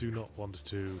really do not want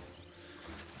to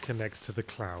connect to the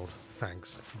cloud.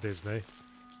 Thanks, Disney.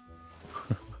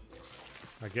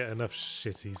 I get enough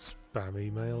shitty spam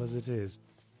email as it is.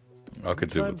 I could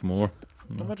do with more.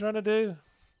 What am I trying to do?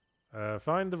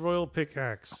 Find the royal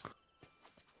pickaxe.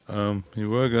 You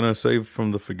were gonna save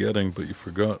from the forgetting, but you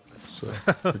forgot. So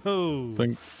Oh, I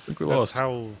think we that's lost.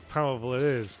 how powerful it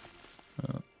is.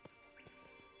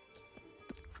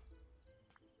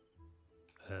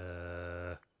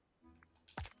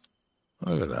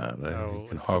 Look at that. There, Oh, you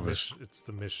can it's harvest. it's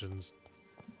the missions.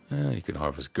 Yeah, you can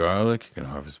harvest garlic. You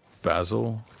can harvest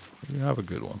basil. You have a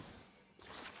good one.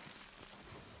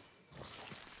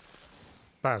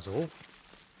 Basil,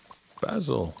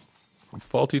 Basil from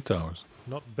Faulty Towers.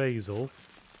 not basil.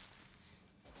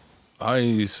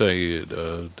 I say it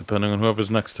depending on whoever's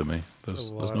next to me. There's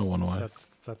Oh, well, no one way. That's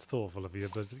thoughtful of you,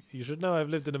 but you should know I've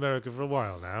lived in America for a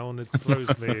while now, and it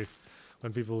throws me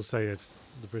when people say it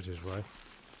the British way.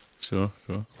 Sure.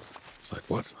 It's like,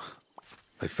 what?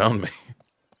 They found me.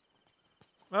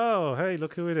 Oh, hey,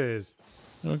 look who it is.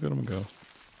 Look at him go.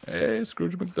 Hey,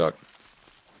 Scrooge McDuck.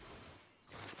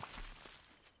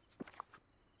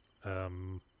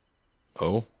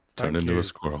 Oh, turned Thank into you. a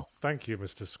squirrel. Thank you,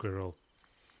 Mr. Squirrel.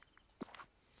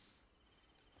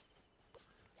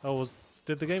 Oh,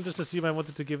 did the game just assume I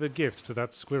wanted to give a gift to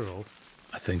that squirrel?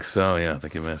 I think so, yeah. I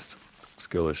think you missed.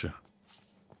 Skill issue.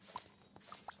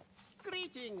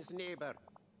 Greetings, neighbor.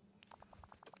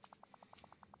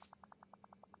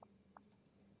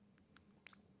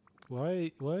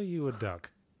 Why are you a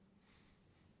duck?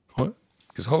 What?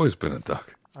 He's always been a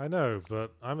duck. I know,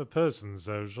 but I'm a person,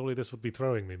 so surely this would be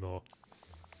throwing me more.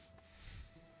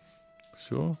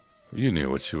 Sure. You knew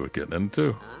what you were getting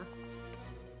into.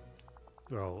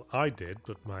 Well, I did,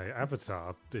 but my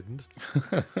avatar didn't.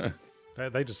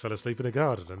 They just fell asleep in a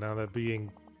garden, and now they're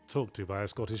being talked to by a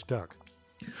Scottish duck.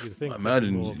 You'd think I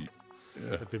imagine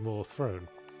they'd be more thrown.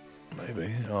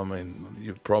 Maybe. I mean,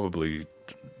 you probably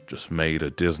just made a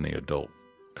Disney adult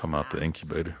come out the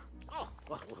incubator.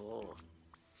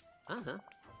 Uh-huh.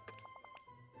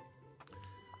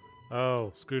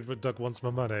 Oh, Scrooge McDuck wants my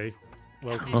money.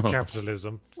 Welcome to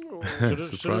capitalism.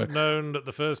 Should have known that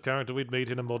the first character we'd meet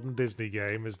in a modern Disney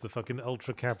game is the fucking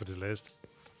ultra-capitalist.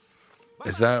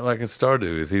 Is that like in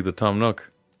Stardew? Is he the Tom Nook?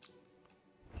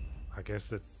 I guess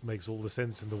that makes all the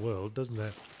sense in the world, doesn't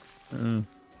it?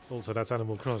 Also, that's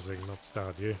Animal Crossing, not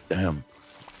Stardew. Damn.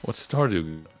 What's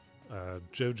Stardew?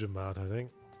 Jojo Mart, I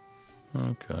think.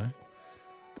 Okay.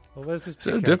 Well, where's this Is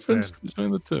there a pickaxe difference then?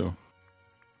 between the two?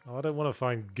 Oh, I don't want to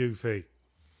find Goofy.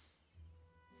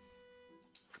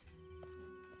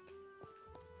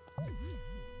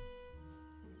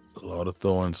 A lot of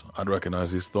thorns. I'd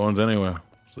recognize these thorns anywhere.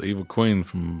 It's the evil queen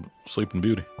from Sleeping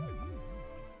Beauty.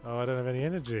 Oh, I don't have any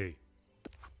energy.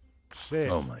 Shit.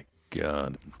 Oh my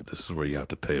god. This is where you have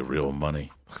to pay real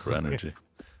money for energy.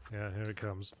 Yeah, here it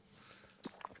comes.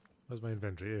 Where's my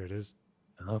inventory? Here it is.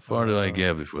 How far do I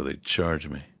get before they charge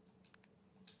me?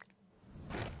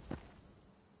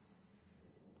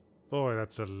 Boy,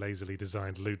 that's a lazily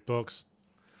designed loot box.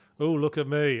 Oh, look at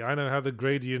me. I know how the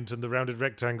gradient and the rounded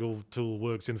rectangle tool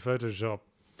works in Photoshop.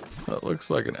 That looks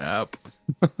like an app.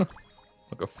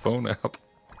 Like a phone app.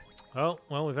 Oh,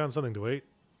 well, we found something to eat.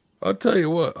 I'll tell you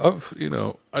what,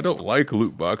 I don't like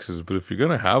loot boxes, but if you're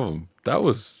gonna have them, that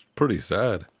was pretty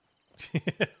sad.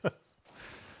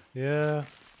 Yeah.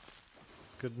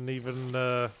 Couldn't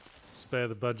even spare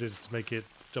the budget to make it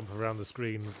jump around the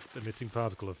screen emitting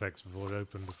particle effects before it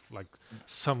opened, like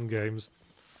some games.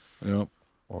 Yep.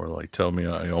 Or like tell me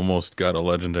I almost got a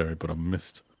legendary, but I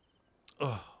missed.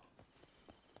 Oh.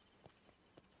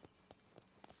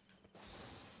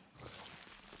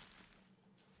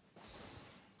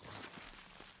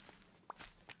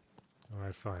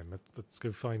 Alright, fine. Let's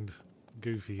go find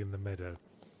Goofy in the meadow.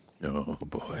 Oh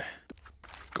boy.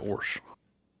 Gorsh.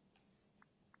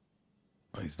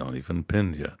 He's not even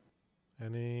pinned yet.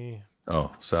 Any...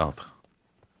 Oh, south.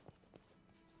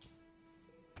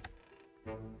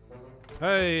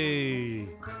 Hey!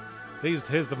 Here's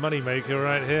the moneymaker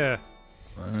right here.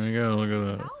 There you go, look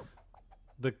at that.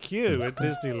 The queue at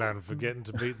Disneyland for getting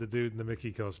to meet the dude in the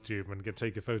Mickey costume and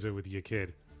take a photo with your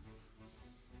kid.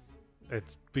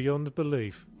 It's beyond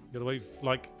belief. You gotta wait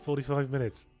like 45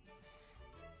 minutes.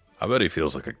 I bet he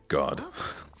feels like a god.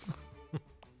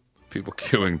 People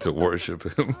queuing to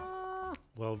worship him.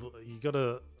 Well, you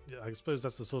gotta... I suppose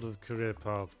that's the sort of career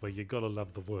path where you gotta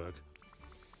love the work.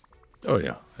 Oh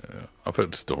yeah, yeah. I've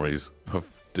heard stories of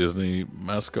Disney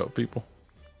mascot people.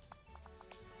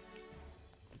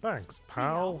 Thanks,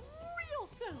 pal. Real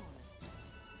soon.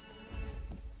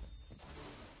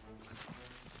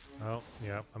 Oh,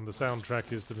 yeah, and the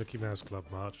soundtrack is the Mickey Mouse Club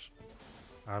March.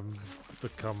 I've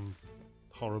become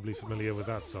horribly familiar with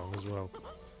that song as well.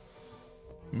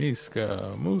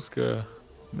 Miska, Muska,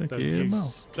 Mickey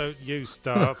Mouse. Don't you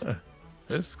start.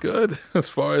 It's good as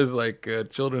far as like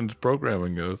children's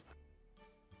programming goes.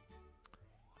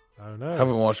 Oh no. I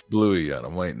haven't watched Bluey yet.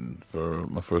 I'm waiting for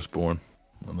my firstborn,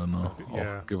 and then I'll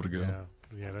give it a go.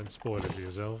 Yeah, don't spoil it for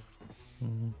yourself.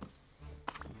 Mm-hmm.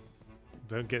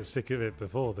 Don't get sick of it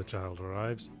before the child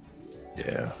arrives.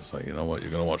 Yeah, it's like, you know what?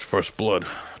 You're gonna watch First Blood,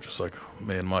 just like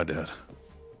me and my dad.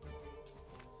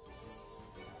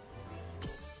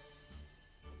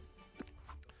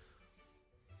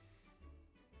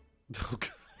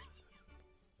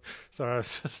 Sorry, I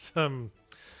was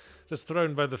just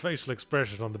thrown by the facial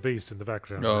expression on the beast in the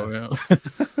background. Oh there.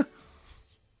 yeah.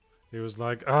 He was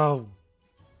like, "Oh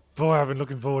boy, I've been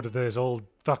looking forward to this all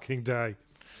fucking day."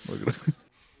 Look at it.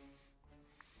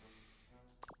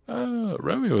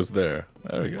 Remy was there.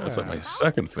 There we go. That's like my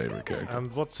second favorite character.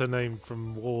 And what's her name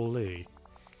from Wall-E?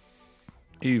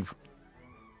 Eve.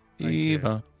 Eve,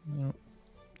 huh?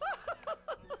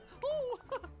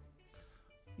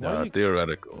 Why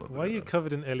theoretical. Why are you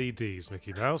covered in LEDs,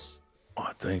 Mickey Mouse?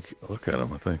 I think, look at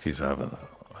him. I think he's having a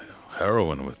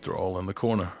heroin withdrawal in the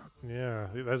corner. Yeah,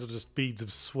 those are just beads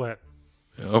of sweat.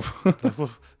 Yep.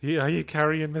 Are you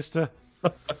carrying, mister?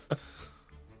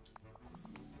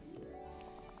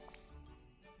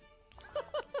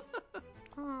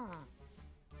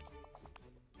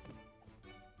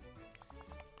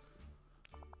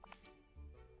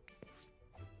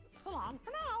 So long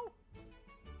for now.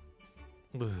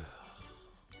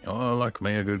 Oh, I like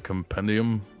me a good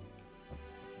compendium.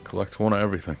 Collect one of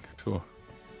everything. Sure.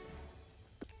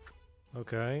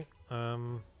 Okay. So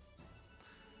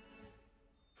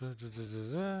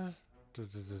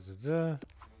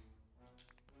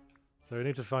we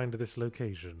need to find this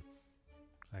location,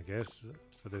 I guess,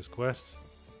 for this quest.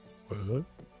 Well,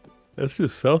 that's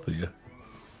just south of you.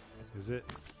 Is it?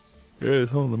 Yeah,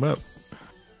 it's on the map.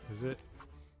 Is it?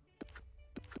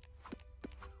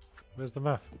 Where's the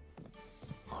map?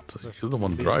 Oh, you're the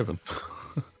one driving.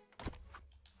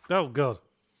 Oh, God.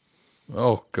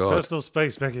 Oh, God. Personal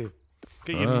space, Becky.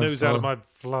 Get your nose out of my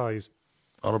flies.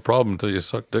 Not a problem until you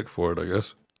suck dick for it, I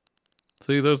guess.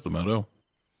 See, there's the meadow.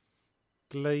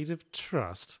 Glade of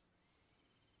Trust?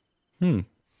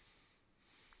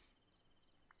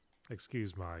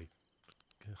 Excuse my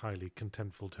highly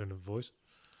contemptful tone of voice.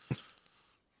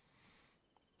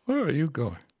 Where are you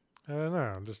going? I don't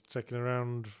know. I'm just checking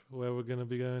around where we're going to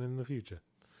be going in the future.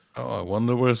 Oh, I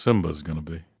wonder where Simba's going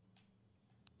to be.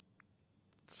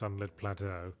 Sunlit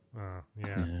Plateau. Oh,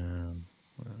 yeah.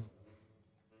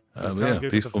 Yeah,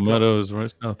 Peaceful Meadows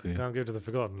right south of you. Can't go to the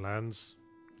Forgotten Lands.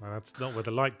 Well, that's not where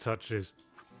the light touches.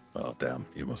 Oh, damn.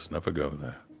 You must never go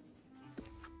there.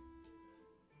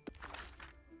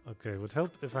 Okay, would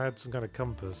help if I had some kind of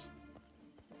compass.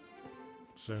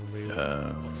 Showing me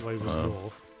the way was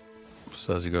north.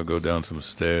 Says you gotta go down some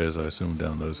stairs. I assume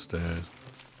down those stairs.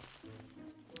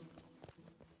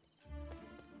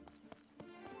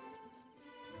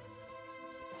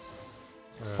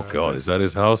 Oh, God. Is that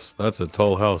his house? That's a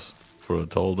tall house for a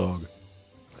tall dog.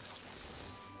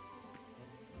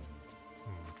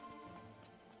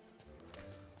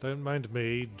 Don't mind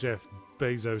me, Jeff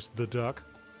Bezos the Duck.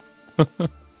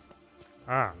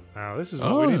 Now this is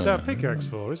what we need that pickaxe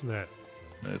for, isn't it?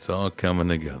 It's all coming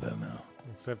together now.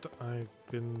 Except I've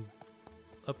been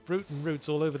uprooting roots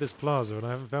all over this plaza and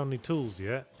I haven't found any tools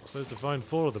yet. I'm supposed to find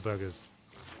 4 of the buggers.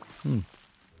 Oh,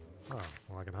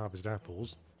 well, I can harvest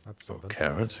apples. That's something.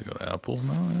 Carrots, you got apples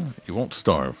now? Yeah. You won't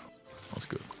starve. That's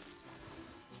good.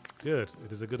 Good.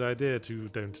 It is a good idea to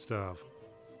don't starve.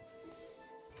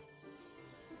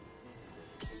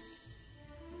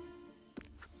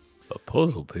 A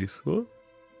puzzle piece? What?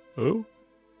 Oh?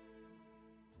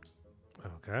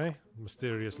 Okay.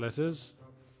 Mysterious letters.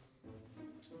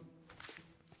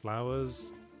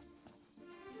 Flowers.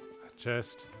 A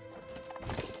chest.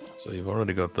 So you've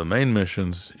already got the main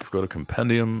missions, you've got a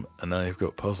compendium, and now you've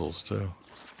got puzzles too.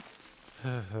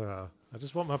 I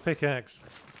just want my pickaxe.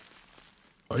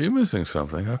 Are you missing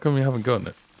something? How come you haven't gotten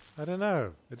it? I don't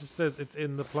know. It just says it's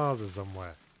in the plaza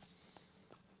somewhere.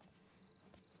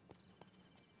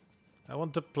 I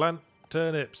want to plant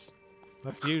turnips.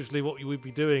 That's usually what you would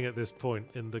be doing at this point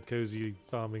in the cozy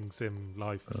farming sim,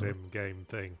 life sim game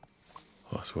thing.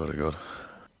 Oh, I swear to God.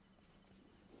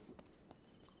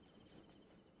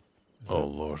 Oh,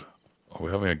 Lord. Are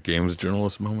we having a games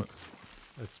journalist moment?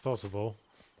 It's possible.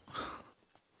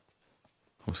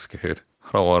 I'm scared.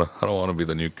 I don't want to be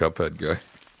the new Cuphead guy.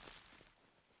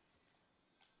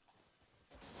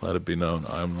 Let it be known,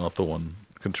 I'm not the one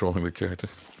controlling the character.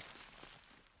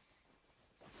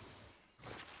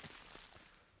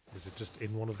 Is it just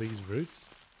in one of these routes?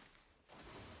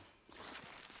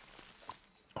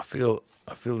 I feel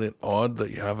it odd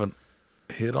that you haven't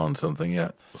hit on something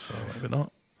yet, so maybe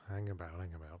not. Hang about.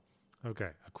 Okay,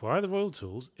 acquire the royal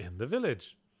tools in the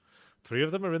village. 3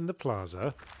 of them are in the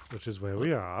plaza, which is where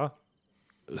we are.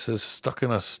 This is stuck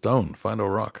in a stone. Find a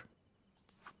rock.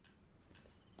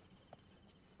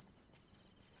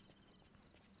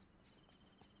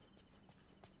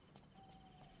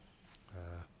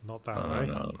 Not that way.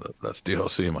 No, that's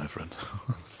DLC, my friend.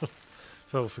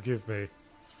 Phil, forgive me.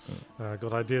 I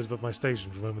got ideas about my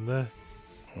station for a moment there.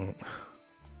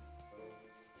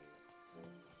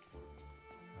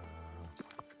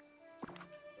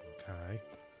 Okay.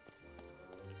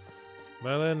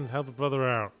 Well then, help a brother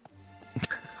out.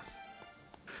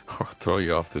 Or I'll throw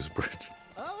you off this bridge.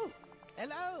 Oh,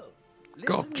 hello.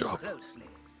 Gob Listen job. closely.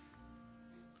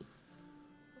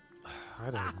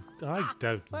 I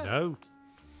don't know.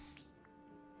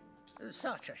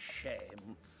 Such a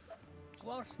shame.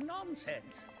 What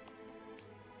nonsense.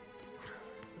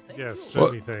 Thank Yes, you.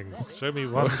 show me things. Show me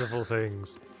wonderful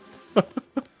things.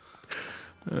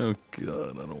 Oh,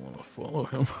 God, I don't want to follow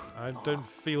him. I don't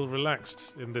feel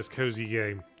relaxed in this cozy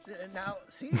game. Now,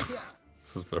 see here.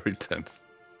 This is very tense.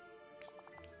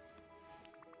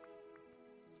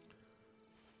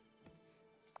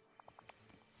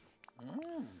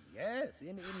 Yes,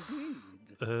 indeed.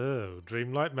 Oh,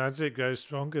 Dreamlight magic grows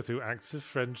stronger through acts of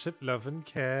friendship, love, and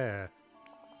care.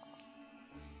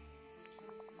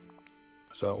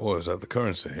 So, is that the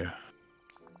currency here?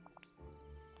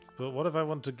 But what if I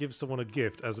want to give someone a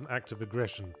gift as an act of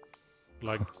aggression?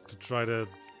 Like to try to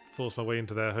force my way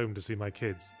into their home to see my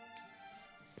kids?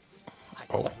 I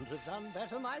couldn't have done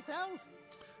better myself.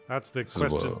 That's the This is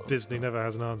question what- Disney never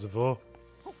has an answer for.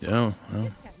 Yeah,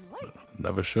 well,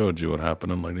 never showed you what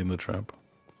happened in Lady in the Tramp.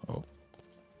 Oh.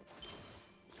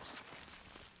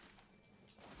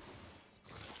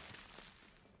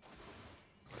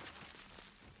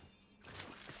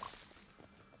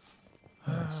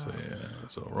 Let's see,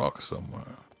 there's a rock somewhere.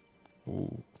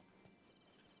 Ooh.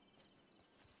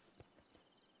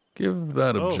 Give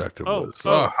that objective list.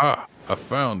 Aha! I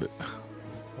found it.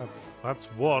 That's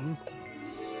one.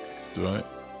 Right.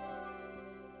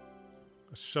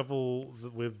 A shovel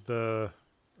with an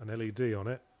LED on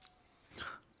it.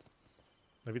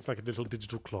 Maybe it's like a little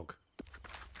digital clock.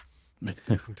 You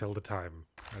can tell the time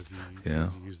as you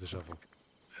use the shovel.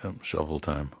 Yep, shovel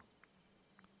time.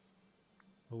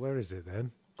 Well, where is it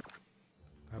then?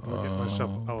 How do I get my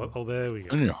shovel? Oh, there we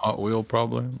go. In your Hot Wheel,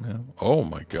 probably. Yeah. Oh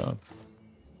my God.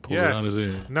 Pulls it out of his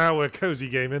ear. Now we're cozy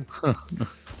gaming.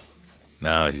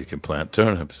 Now you can plant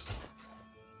turnips.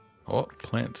 Oh,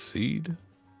 plant seed.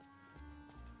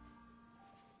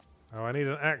 Oh, I need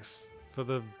an axe for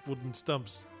the wooden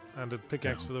stumps and a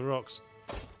pickaxe for the rocks.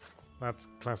 That's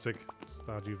classic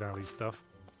Stardew Valley stuff.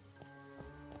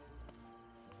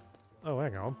 Oh,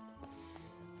 hang on.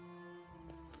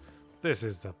 This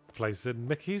is the place in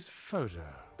Mickey's photo.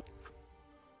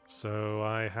 So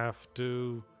I have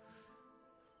to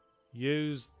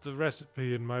use the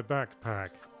recipe in my backpack.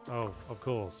 Oh, of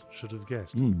course. Should have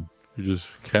guessed. You just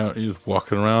you're just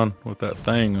walking around with that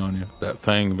thing on you. That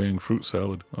thing being fruit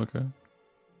salad. Okay.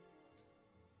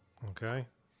 Okay.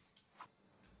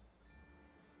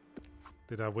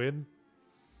 Did I win?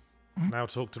 Now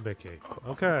talk to Mickey.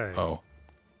 Okay. Oh,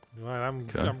 Right,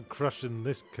 I'm crushing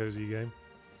this cozy game.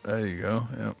 there you go.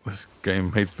 Yeah, this game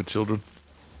made for children.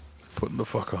 Putting the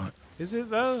fuck on it. Is it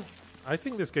though? I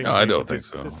think this game. No, I don't think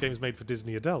so. This game's made for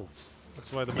Disney adults.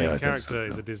 That's why the Yeah, main I think so, character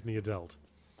is too. a Disney adult.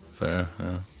 Fair,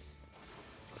 yeah.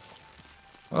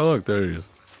 Oh, look, there he is.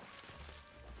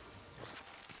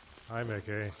 Hi,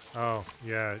 Mickey. Oh,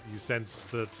 yeah, you sensed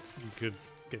that you could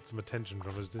get some attention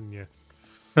from us, didn't you?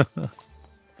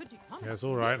 Yes,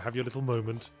 all right. Have your little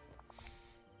moment.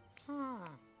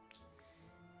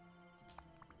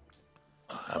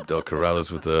 Abdel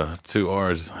Corrales with the 2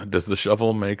 R's. Does the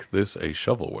shovel make this a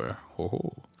shovelware? Oh,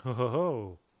 Ho ho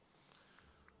ho!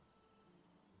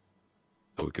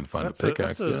 so we can find That's a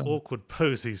pickaxe. That's an Yeah. awkward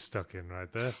pose he's stuck in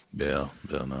right there. Yeah,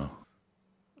 no.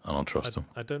 I don't trust him.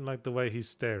 I don't like the way he's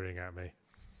staring at me.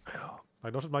 Yeah.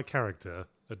 Like, not at my character,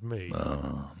 at me.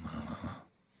 No.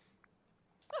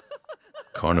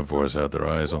 Carnivores have their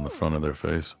eyes on the front of their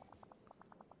face.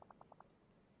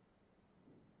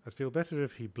 I'd feel better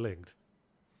if he blinked.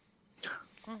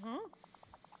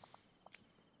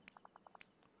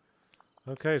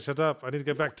 Okay, shut up. I need to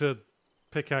go back to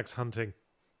pickaxe hunting.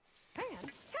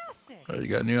 Fantastic! Oh, you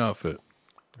got a new outfit.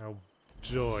 Oh,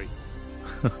 joy.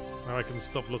 Now I can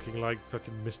stop looking like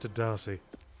fucking Mr. Darcy.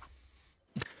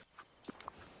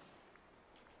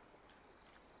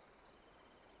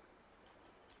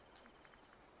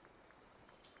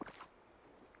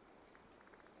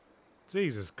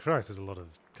 Jesus Christ, there's a lot of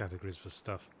categories for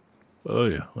stuff. Oh,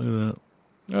 yeah, look at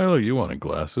that. Oh, look, you wanted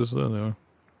glasses. There they are.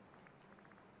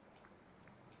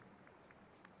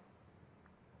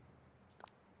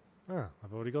 Ah,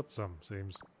 I've already got some,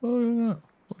 seems. Oh, yeah.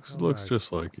 Looks nice.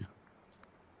 just like you.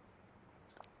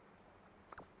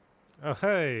 Oh,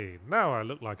 hey, now I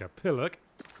look like a pillock.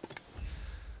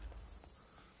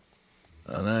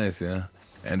 Oh, nice, yeah.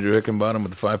 Andrew Hickenbottom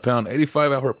with the £5,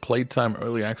 85-hour playtime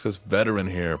early access veteran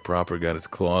here. Proper got its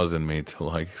claws in me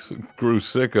till I grew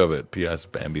sick of it. P.S.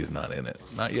 Bambi's not in it.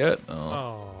 Not yet. Oh.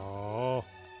 Oh,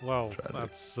 well, Tragic.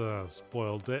 that's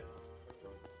spoiled it.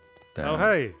 Damn. Oh,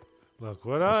 hey, look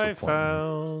what That's I the point, man.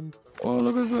 found. Oh,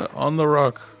 look at that. On the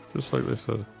rock. Just like they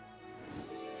said.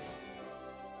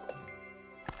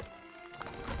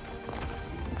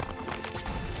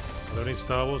 Are there any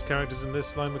Star Wars characters in this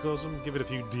Slime McCawsome? Give it a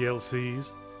few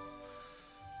DLCs.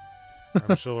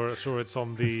 I'm sure it's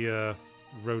on the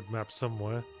roadmap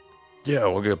somewhere. Yeah,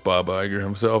 we'll get Bob Iger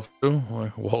himself, too.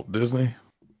 Like Walt Disney.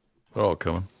 They're all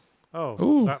coming. Oh,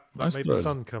 Ooh, that nice made threads. the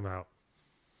sun come out.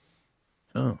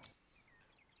 Oh.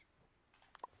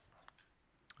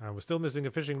 And we're still missing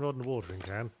a fishing rod and a watering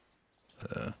can.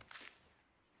 Oh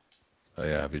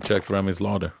yeah, have you checked Remy's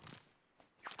larder?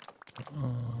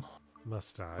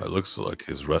 Must I? It looks like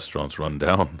his restaurant's run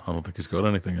down. I don't think he's got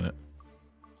anything in it.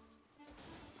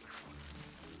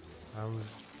 I'm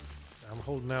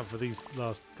holding out for these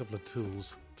last couple of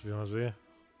tools, to be honest with you.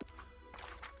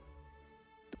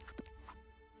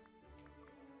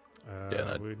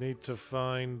 Yeah, we need to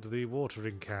find the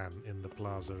watering can in the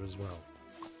plaza as well.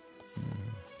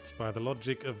 Which, by the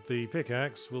logic of the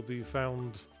pickaxe, will be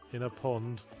found in a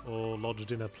pond or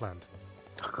lodged in a plant.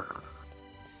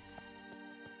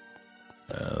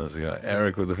 There's the guy,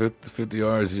 Eric with the 50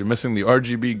 Rs. You're missing the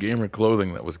RGB gamer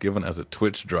clothing that was given as a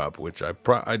Twitch drop, which I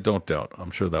don't doubt.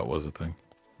 I'm sure that was a thing.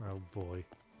 Oh boy.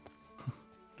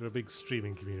 They're a big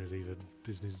streaming community for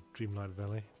Disney's Dreamlight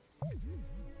Valley.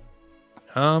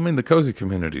 I mean, the cozy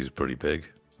community is pretty big,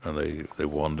 and they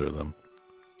wander them.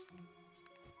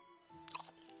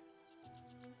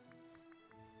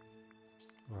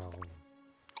 Well,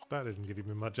 that didn't give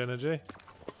me much energy.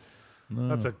 No.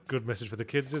 That's a good message for the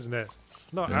kids, isn't it?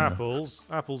 Not apples.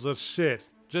 Apples are shit.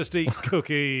 Just eat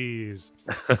cookies.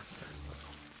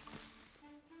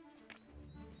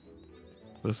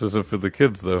 This isn't for the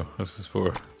kids, though. This is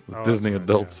for the Disney right,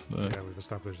 adults. Yeah, we've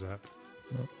established that.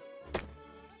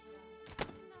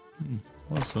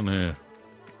 What's in here?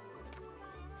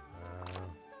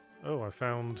 Oh, I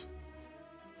found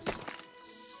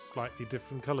slightly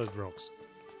different coloured rocks.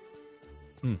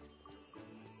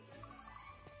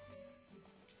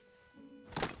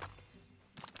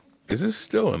 Is this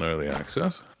still in early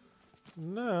access?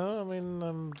 No, I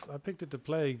mean, I picked it to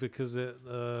play because it,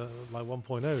 like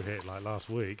 1.0 hit like last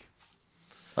week.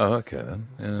 Oh, okay then.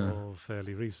 Yeah. Or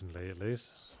fairly recently, at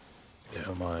least.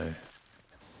 Yeah,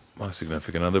 my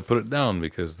significant other put it down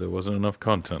because there wasn't enough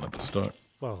content at the start.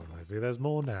 Well, maybe there's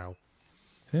more now.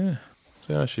 Yeah.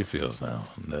 See how she feels now.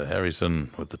 And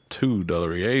Harrison with the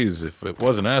 $2 EAs. If it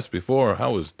wasn't asked before,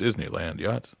 how was Disneyland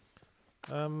Yachts?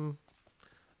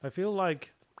 I feel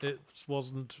like it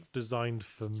wasn't designed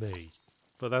for me,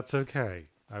 but that's okay.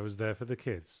 I was there for the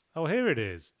kids. Oh, here it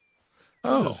is.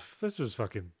 This was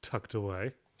fucking tucked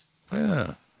away.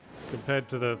 Yeah. Compared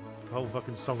to the whole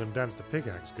fucking song and dance the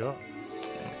pickaxe got.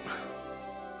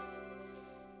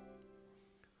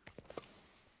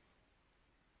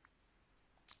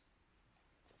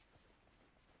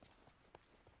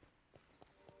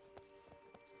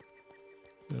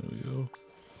 There we go.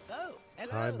 Oh,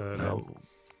 hello. Hi, Merlin.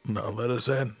 No, let us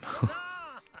in.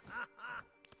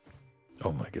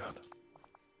 Oh my god.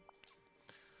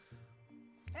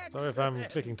 Sorry if I'm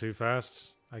clicking too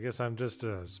fast. I guess I'm just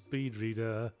a speed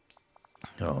reader.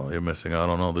 Oh, you're missing out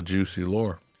on all the juicy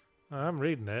lore. I'm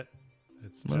reading it.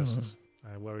 It's just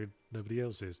I worried nobody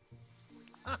else is.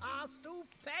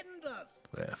 Stupendous!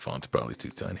 Yeah, font's probably too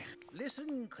tiny.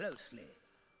 Listen closely.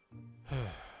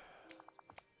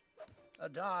 A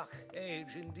dark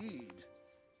age indeed.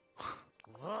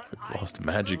 We've lost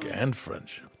magic and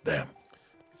friendship. Damn.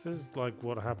 This is like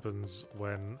what happens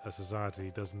when a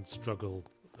society doesn't struggle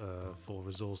for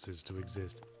resources to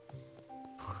exist.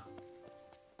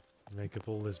 Make up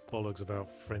all this bollocks about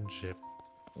friendship.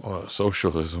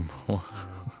 Socialism.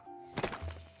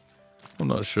 I'm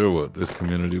not sure what this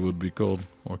community would be called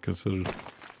or considered.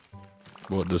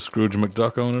 What, does Scrooge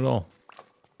McDuck own it all?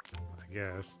 I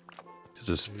guess. It's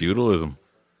just feudalism.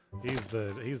 He's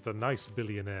the nice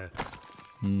billionaire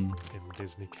in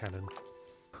Disney canon.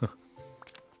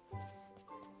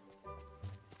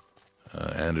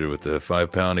 Andrew with the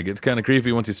 £5. It gets kind of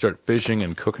creepy once you start fishing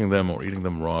and cooking them or eating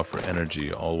them raw for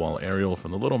energy, all while Ariel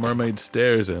from The Little Mermaid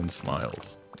stares and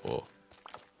smiles. Oh,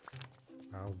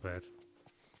 I'll bet.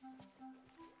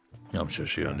 I'm sure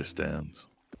she understands.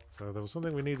 So there was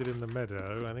something we needed in the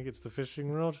meadow. I think it's the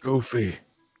fishing rod. Goofy.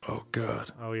 Oh,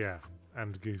 God. Oh, yeah.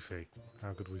 And Goofy.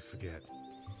 How could we forget?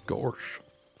 Gorsh.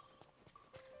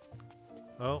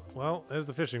 Oh, well, there's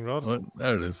the fishing rod. Oh,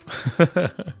 there it is.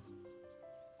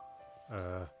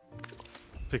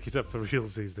 Pick it up for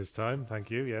realsies this time.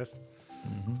 Thank you, yes.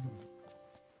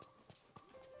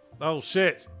 Oh,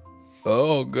 shit.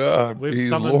 Oh, God. We've He's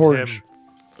summoned large. him.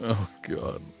 Oh,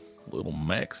 God. Little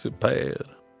maxi pad.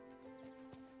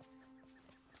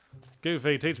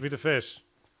 Goofy, teach me to fish.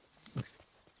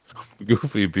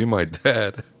 Goofy, be my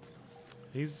dad.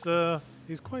 He's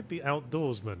quite the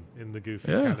outdoorsman in the Goofy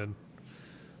canon.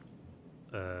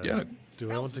 Yeah.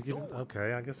 Do I want to give him...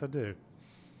 Okay, I guess I do.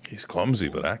 He's clumsy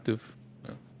but active.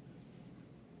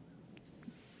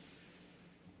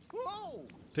 Whoa!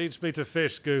 Teach me to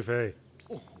fish, Goofy.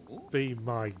 Be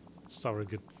my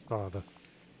surrogate father.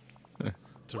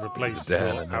 To replace Dad, I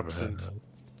your never absent had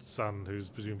son, who's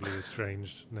presumably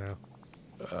estranged now.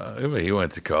 I mean, he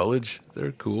went to college.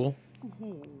 They're cool.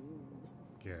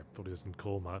 Yeah, probably doesn't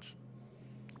call much.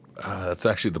 That's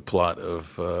actually the plot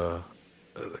of the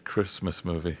Christmas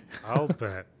movie. I'll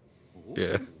bet.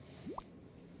 Yeah.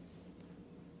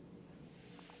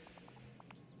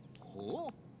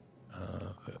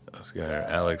 This guy,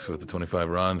 Alex, with the 25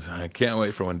 runs. I can't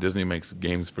wait for when Disney makes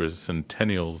games for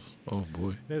centennials. Oh,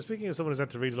 boy. Now, speaking of someone who's had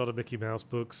to read a lot of Mickey Mouse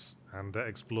books and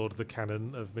explored the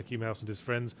canon of Mickey Mouse and his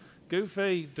friends,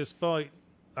 Goofy, despite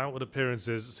outward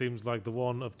appearances, seems like the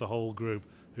one of the whole group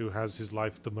who has his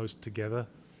life the most together,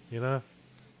 you know?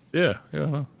 Yeah.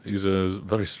 He's a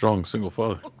very strong single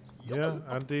father. Yeah,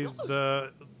 and he's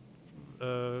a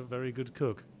very good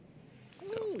cook.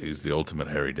 He's the ultimate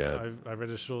hairy dad. I read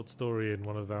a short story in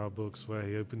one of our books where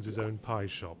he opens his own pie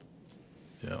shop.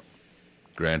 Yeah.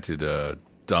 Granted,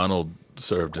 Donald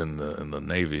served in the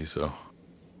Navy, so...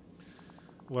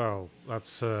 Well,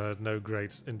 that's no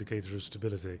great indicator of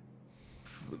stability.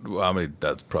 Well, I mean,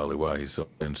 that's probably why he's so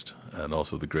pinched. And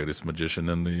also the greatest magician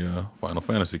in the Final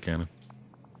Fantasy canon.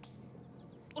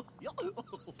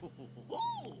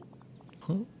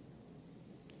 Huh?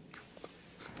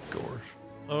 Gosh.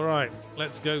 All right,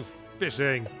 let's go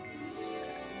fishing.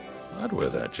 I'd wear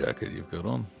that jacket you've got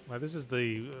on. Now, this is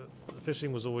the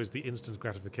fishing was always the instant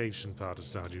gratification part of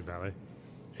Stardew Valley.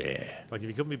 Yeah. Like if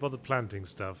you couldn't be bothered planting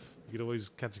stuff, you could always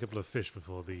catch a couple of fish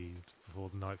before the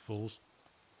night falls.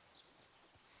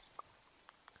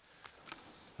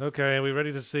 Okay, are we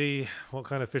ready to see what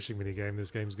kind of fishing minigame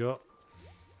this game's got?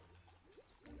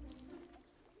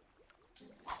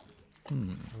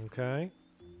 Okay,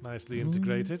 nicely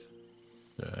integrated.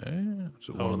 Okay.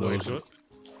 So one Oh, of wait, those.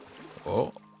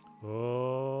 what? Oh.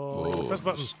 Oh, press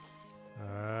button.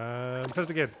 Press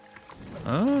it again.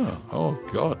 Oh,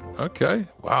 God. Okay.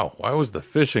 Wow. Why was the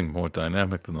fishing more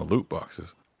dynamic than the loot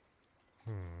boxes?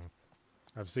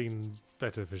 I've seen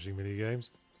better fishing minigames.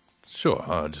 Sure.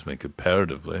 I just mean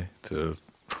comparatively to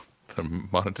the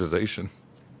monetization.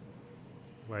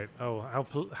 Wait, oh,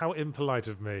 how impolite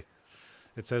of me.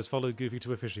 It says follow Goofy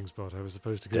to a fishing spot. I was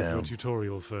supposed to go through a Damn.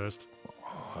 tutorial first.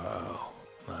 Wow.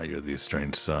 Now you're the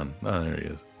estranged son. Oh, there he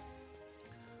is.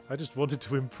 I just wanted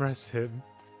to impress him.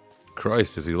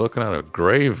 Christ, is he looking at a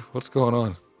grave? What's going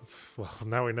on? Well,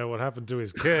 now we know what happened to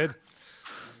his kid.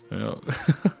 Yeah.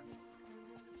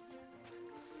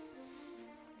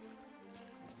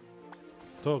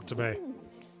 Talk to me.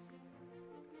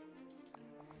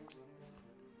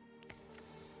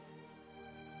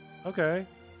 Okay.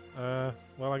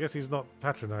 Well, I guess he's not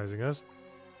patronizing us.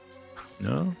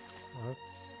 No?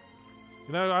 That's...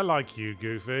 You know, I like you,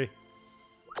 Goofy.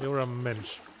 You're a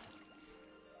mensch.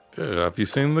 Yeah, have you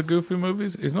seen the Goofy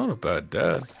movies? He's not a bad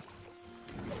dad.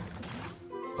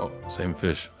 Oh, same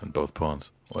fish in both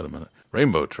ponds. Wait a minute.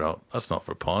 Rainbow trout. That's not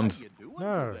for ponds.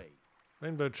 No.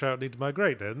 Rainbow trout need to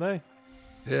migrate, don't they?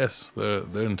 Yes, they're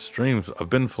in streams. I've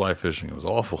been fly fishing. It was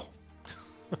awful.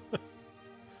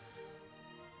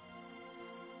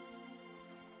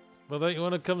 Well, don't you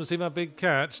want to come and see my big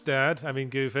catch, Dad? I mean,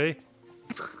 Goofy.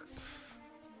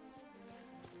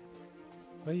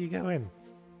 Where are you going?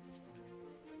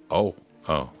 Oh,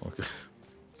 okay.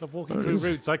 Stop walking through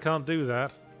roots. I can't do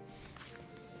that.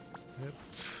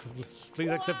 Please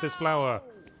accept this flower.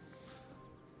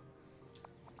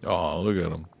 Oh, look at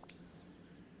him.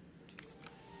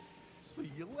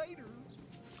 See you later.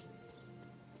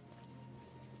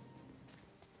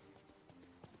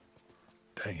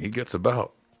 Dang, he gets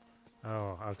about.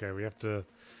 Oh, okay. We have to...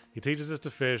 He teaches us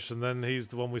to fish, and then he's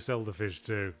the one we sell the fish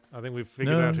to. I think we've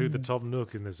figured out who the Tom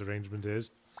Nook in this arrangement is.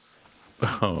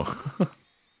 Oh,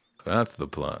 that's the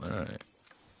plot. All right.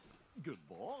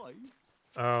 Goodbye.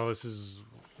 Oh, this is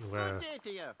where Good day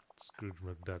to you. Scrooge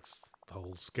McDuck's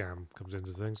whole scam comes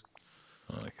into things.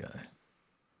 Okay.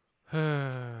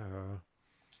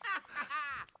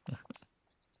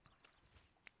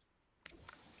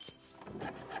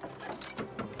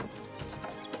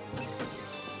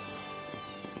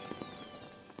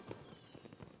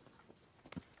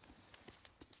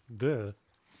 Duh.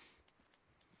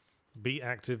 Be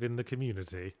active in the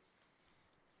community.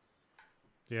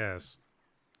 Yes.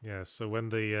 Yes, so when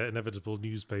the inevitable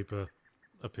newspaper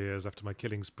appears after my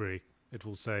killing spree, it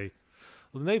will say,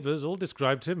 the neighbours all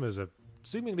described him as a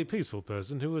seemingly peaceful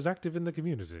person who was active in the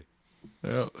community.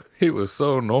 Yeah, he was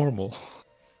so normal.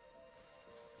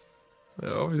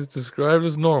 They're always described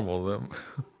as normal, them.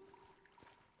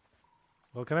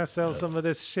 Well, can I sell some of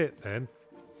this shit then?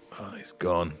 Oh, he's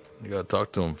gone. You gotta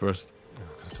talk to him first.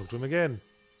 Oh, can I talk to him again?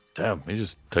 Damn, he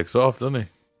just takes off, doesn't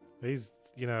he? He's,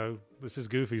 you know, this is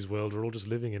Goofy's world. We're all just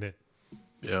living in it.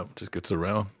 Yeah, just gets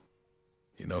around.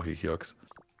 You know he yucks.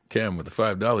 Cam with the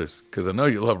 $5, because I know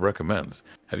you love recommends.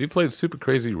 Have you played Super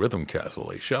Crazy Rhythm Castle,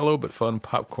 a shallow but fun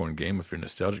popcorn game if you're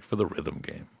nostalgic for the rhythm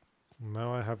game?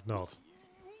 No, I have not.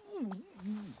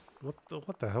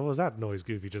 What the hell was that noise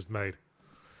Goofy just made?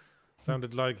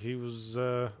 Sounded like he was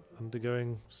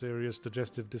undergoing serious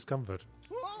digestive discomfort.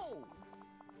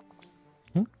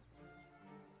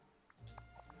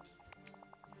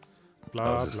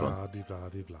 Blah, blah, de blah,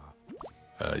 de blah.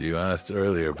 You asked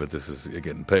earlier, but this is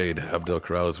getting paid. Abdel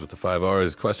Corrales with the 5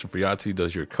 R's. Question for Yahtzee.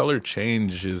 Does your color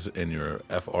changes in your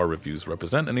FR reviews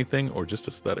represent anything or just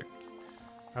aesthetic?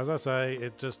 As I say,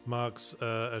 it just marks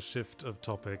a shift of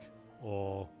topic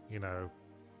or, you know,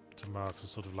 to marks a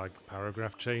sort of like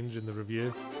paragraph change in the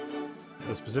review.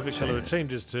 The specific color it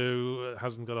changes to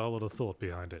hasn't got a whole lot of thought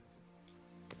behind it.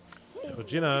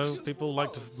 But, you know, people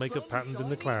like to make up patterns in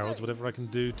the clouds, whatever I can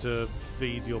do to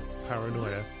feed your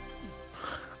paranoia.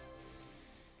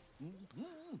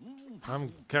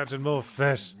 I'm catching more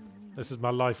fish. This is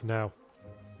my life now.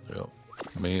 Yep.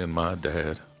 Me and my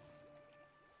dad.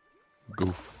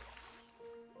 Goof.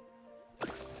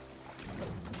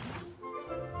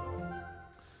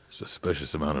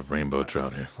 Suspicious amount of rainbow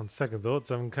trout here. On second thoughts,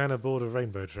 I'm kind of bored of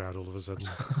rainbow trout all of a sudden.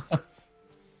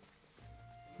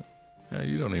 Yeah,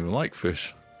 you don't even like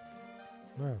fish.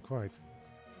 No, quite.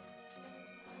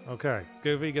 Okay,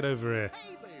 Goofy, get over here.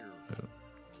 Yeah.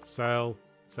 Sell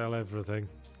everything.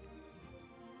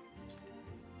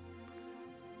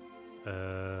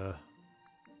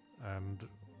 And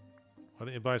why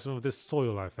don't you buy some of this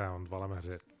soil I found while I'm at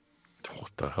it?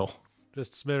 What the hell?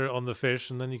 Just smear it on the fish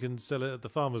and then you can sell it at the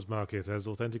farmer's market as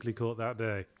authentically caught that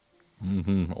day.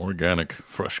 Mm-hmm. Organic,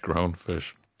 fresh grown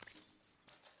fish.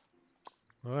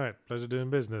 Alright, pleasure doing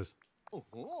business.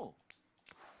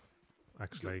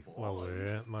 Actually, while we're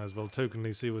here, might as well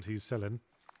tokenly see what he's selling.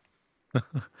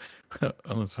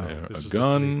 Honestly, this a was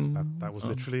gun. That was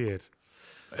literally it.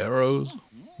 Arrows.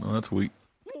 No, that's weak.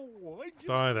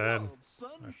 Bye then.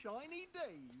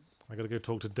 I gotta go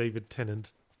talk to David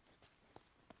Tennant.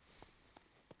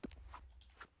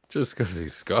 Just because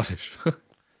he's Scottish.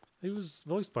 He was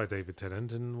voiced by David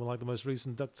Tennant in like the most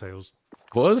recent DuckTales.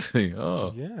 Was he?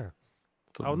 Oh. Yeah.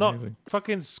 That's Oh, not amazing.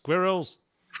 fucking squirrels.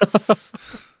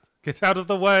 Get out of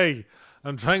the way.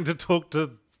 I'm trying to talk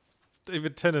to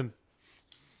David Tennant.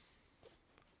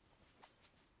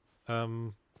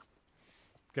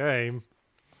 Game.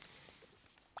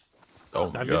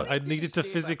 Oh my god. I needed to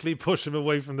physically push him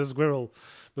away from the squirrel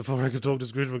before I could talk to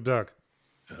Scrooge McDuck.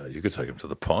 You could take him to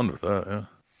the pond with that, yeah.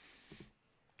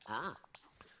 Ah.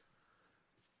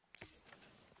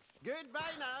 Goodbye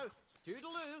now.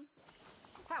 Toodaloo.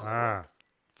 Ah.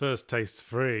 First taste's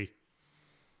free.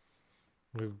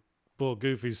 We bought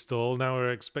Goofy's stall, now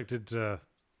we're expected to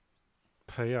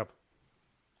pay up.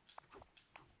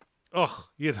 Oh,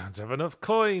 you don't have enough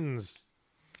coins.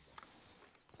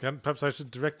 Perhaps I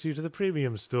should direct you to the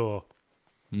premium store.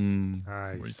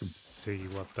 I see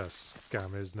what the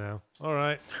scam is now. All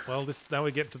right. Well, now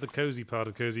we get to the cozy part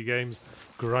of cozy games,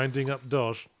 grinding up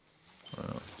dosh.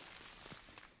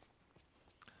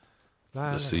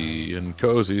 The C in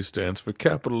cozy stands for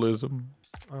capitalism.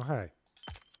 Oh, hey.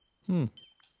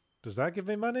 Does that give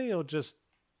me money or just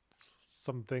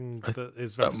something that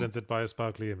is represented by a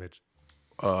sparkly image?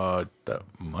 That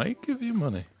might give you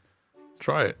money.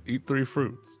 Try it. Eat 3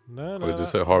 fruit. No. Or did it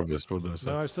say harvest? What did it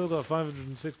say? No, I've still got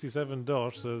 567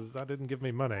 dosh, so that didn't give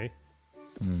me money.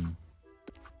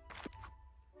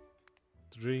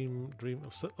 Dream.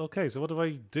 Okay, so what do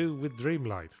I do with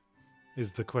Dreamlight?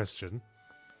 Is the question.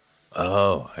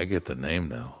 Oh, I get the name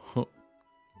now.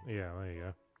 Yeah, there you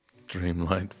go.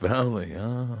 Dreamlight Valley.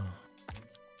 Oh.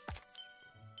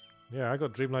 Yeah, I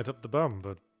got Dreamlight up the bum,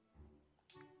 but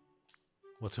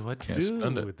what do I Can't do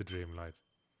spend it. with the Dreamlight?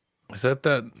 Is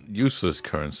that useless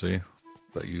currency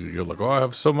that you're like, oh, I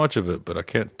have so much of it, but I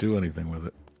can't do anything with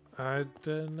it? I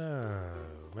don't know.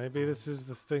 Maybe this is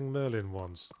the thing Merlin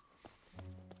wants.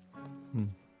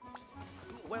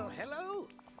 Well, hello.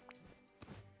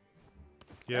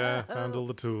 Yeah, found all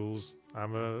the tools.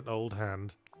 I'm an old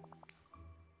hand.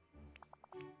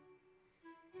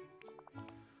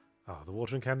 Oh, the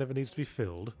watering can never needs to be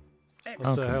filled.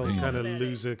 What the hell kind of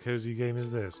loser cozy game is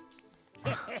this?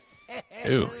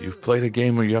 Ew, you've played a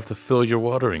game where you have to fill your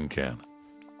watering can.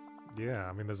 Yeah,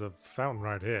 I mean, there's a fountain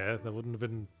right here. There wouldn't have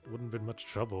been much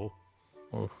trouble.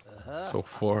 Oh, so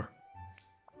far.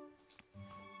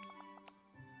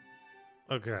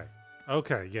 Okay,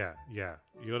 yeah.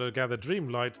 You gotta gather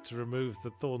Dreamlight to remove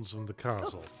the thorns from the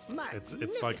castle.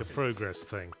 It's like a progress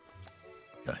thing.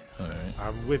 Okay, alright.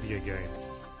 I'm with you, game.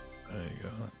 There you go.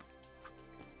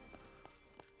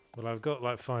 Well, I've got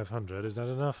like 500. Is that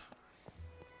enough?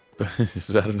 Is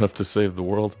that enough to save the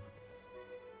world?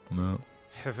 No.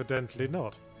 Evidently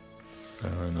not.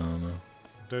 No.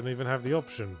 Don't even have the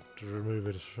option to remove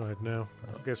it right now.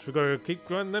 I guess we gotta keep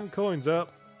grinding them coins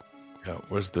up. Yeah,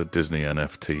 where's the Disney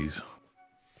NFTs?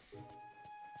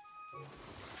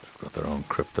 They've got their own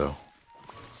crypto.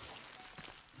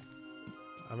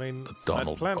 I mean, The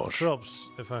Donald I'd plant Bush. crops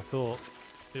if I thought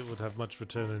it would have much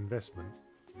return on investment.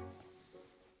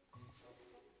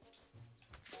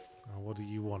 What do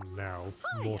you want now,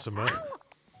 Mortimer? Are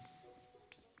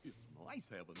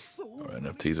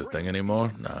NFTs a thing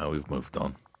anymore? Nah, we've moved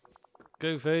on.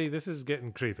 Goofy, this is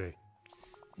getting creepy.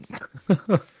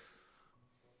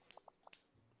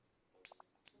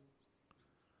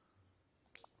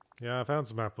 Yeah, I found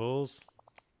some apples.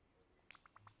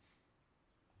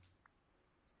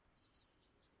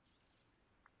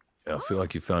 Yeah, I feel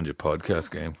like you found your podcast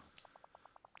game.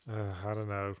 I don't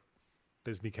know.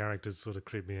 Disney characters sort of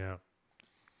creep me out.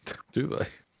 Do they?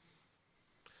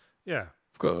 Yeah.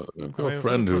 I've got a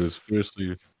friend who is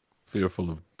fiercely fearful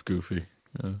of Goofy.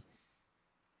 Yeah.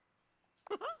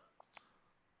 I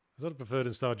sort of preferred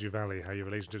in Stardew Valley how your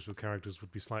relationships with characters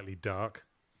would be slightly dark.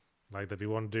 Like there'd be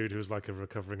one dude who's like a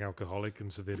recovering alcoholic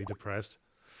and severely depressed.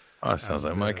 Oh, sounds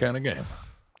like my kind of game.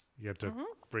 You have to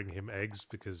bring him eggs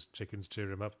because chickens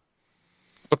cheer him up.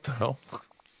 What the hell?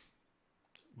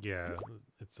 Yeah,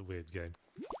 it's a weird game.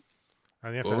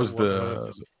 And you have What to was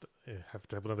have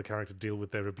to have another character deal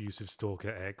with their abusive stalker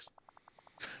ex.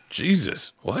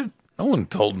 Jesus, what? No one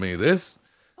told me this.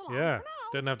 Yeah,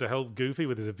 don't have to help Goofy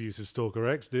with his abusive stalker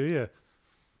ex, do you?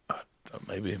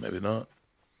 Maybe not.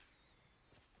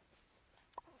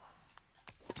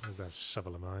 There's that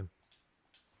shovel of mine.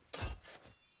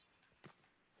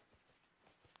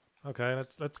 Okay,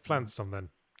 let's plant some then.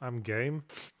 I'm game.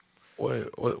 Wait,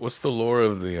 what's the lore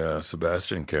of the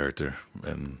Sebastian character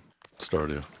in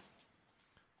Stardew?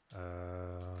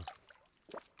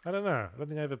 I don't know. I don't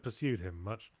think I ever pursued him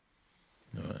much.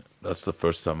 That's the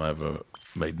first time I ever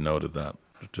made note of that.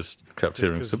 I just kept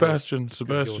hearing Sebastian.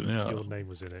 Your name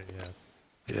was in it,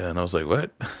 yeah. Yeah, and I was like,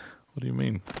 what? What do you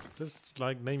mean? Just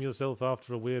like name yourself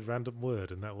after a weird random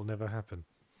word, and that will never happen.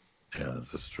 Yeah,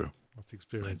 this is true. That's the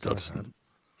experience I'll I've just had.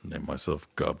 name myself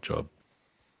Gobjob.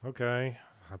 Okay,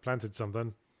 I planted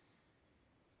something.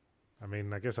 I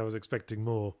mean, I guess I was expecting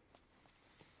more.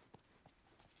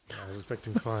 I was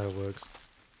expecting fireworks.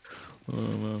 Oh,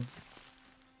 no.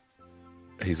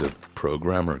 He's a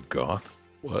programmer goth?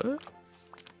 What?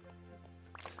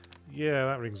 Yeah,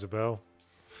 that rings a bell.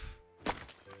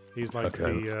 He's like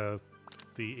Okay.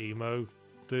 the emo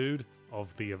dude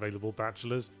of the available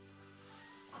bachelors.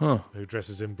 Huh. Who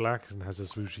dresses in black and has a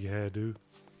swooshy hairdo.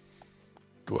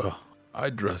 Well, I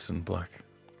dress in black.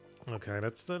 Okay,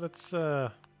 let's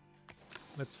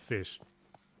fish.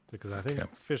 Because I think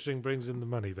fishing brings in the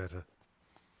money better.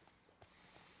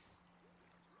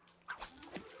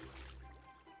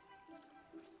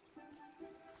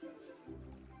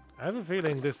 I have a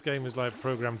feeling this game is like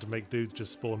programmed to make dudes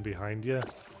just spawn behind you.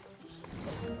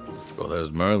 Oh,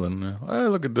 there's Merlin. Hey,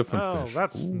 look at different fish. Oh,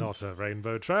 that's not a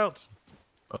rainbow trout.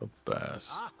 A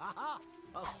bass.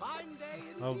 A fine day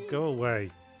Oh, go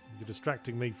away. You're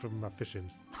distracting me from my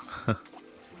fishing.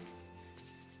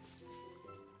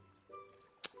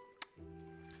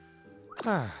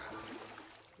 I'd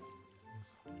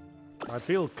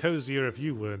feel cozier if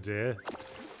you weren't here.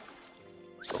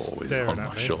 Always Staring on at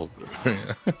my me. shoulder.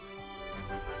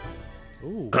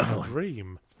 Ooh, a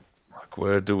dream. Like,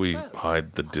 where do we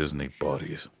hide the Disney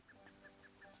bodies?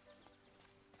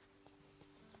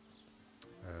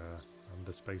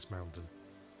 Under Space Mountain.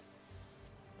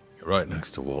 You're right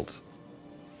next to Walt's.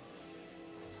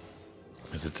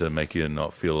 Is it to make you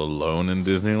not feel alone in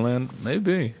Disneyland?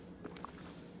 Maybe.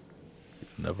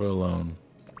 You're never alone.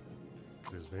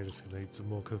 Excuse me, just gonna eat some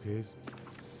more cookies.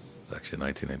 It's actually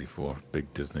 1984.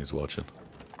 Big Disney's watching.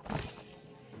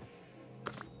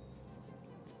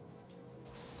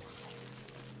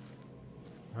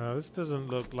 This doesn't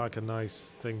look like a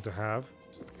nice thing to have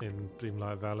in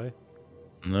Dreamlight Valley.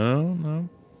 No.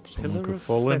 Someone Pillar could of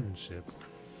fall in. friendship.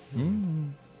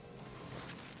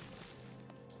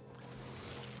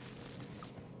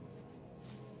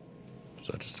 Is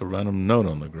that just a random note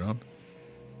on the ground?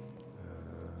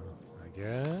 I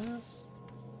guess.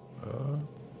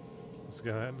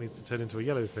 It needs to turn into a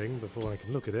yellow thing before I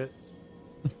can look at it.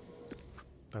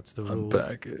 That's the rule.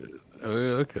 Unpack it. Oh,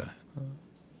 yeah, okay.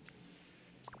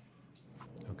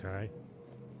 Okay.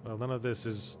 Well, none of this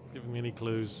is giving me any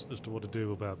clues as to what to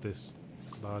do about this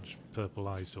large purple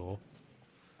eyesore.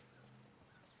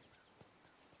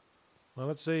 Well,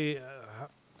 let's see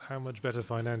how much better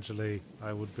financially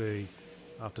I would be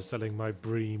after selling my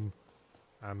bream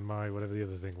And my whatever the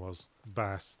other thing was.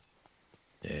 Bass.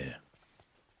 Yeah.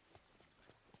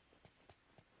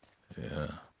 Yeah.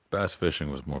 Bass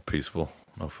fishing was more peaceful.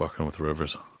 No fucking with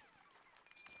rivers.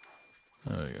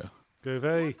 There you go.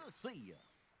 Goofy.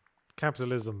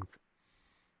 Capitalism.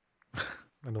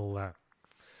 And all that.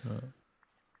 Okay.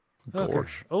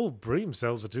 Gorge. Oh, bream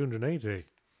sells for 280.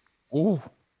 Ooh.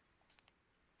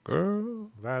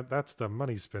 Girl. That's the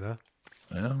money spinner.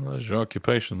 Yeah, there's your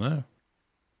occupation there.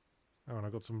 Oh, and I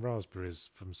got some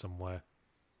raspberries from somewhere.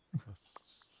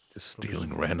 Just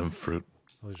stealing random fruit.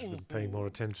 I should have been paying more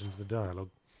attention to the dialogue.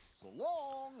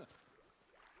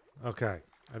 Okay.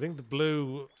 I think the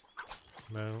blue...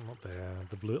 No, not there.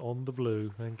 The blue on the blue.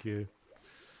 Thank you.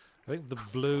 I think the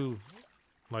blue,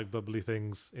 like bubbly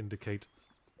things, indicate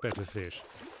better fish.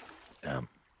 Damn.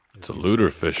 It's a looter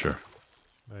fisher.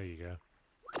 There you go.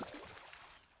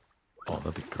 Oh,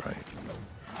 that'd be great.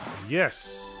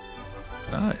 Yes!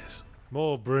 Nice.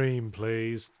 More bream,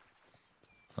 please.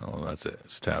 Oh, that's it.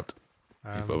 It's tapped.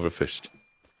 You've Um, overfished.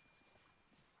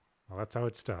 Well, that's how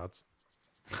it starts.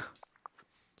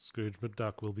 Scrooge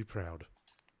McDuck will be proud.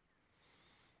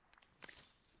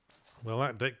 Well,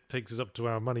 that takes us up to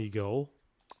our money goal.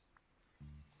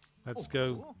 Let's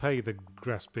go pay the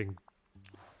grasping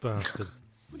bastard.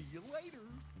 See you later.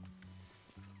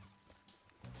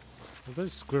 Well,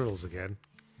 those squirrels again.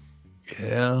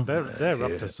 Yeah. They're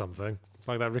up to something. It's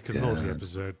like that Rick and Morty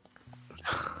episode.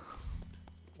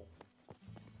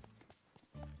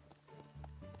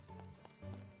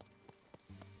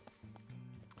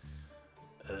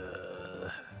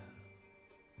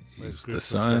 Use Scrooge the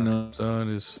sign McDuck? outside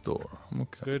his store.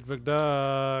 Okay. Scrooge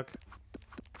McDuck.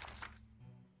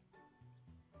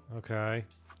 Okay,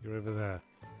 you're over there.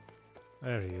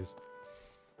 There he is.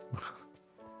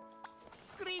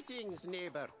 Greetings,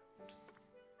 neighbor.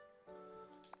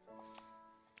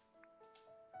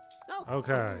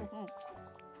 Okay.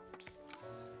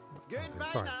 Goodbye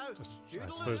Fine. now. I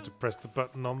suppose to press the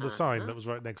button on the sign that was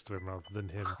right next to him rather than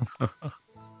him.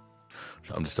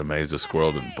 I'm just amazed a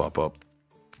squirrel didn't pop up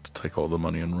to take all the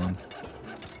money and run.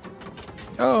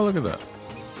 Oh, look at that.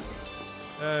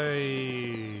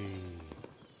 Hey.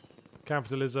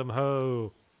 Capitalism,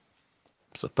 ho.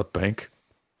 Is that the bank?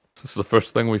 This is the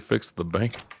first thing we fixed, the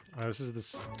bank. This is the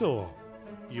store.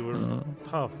 You were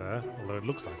half there, although it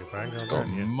looks like a bank. It's I'll got a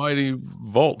grant you. mighty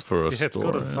vault for a Yeah, store. it's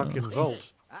got a yeah. fucking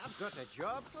vault. I've got a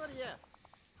job for you.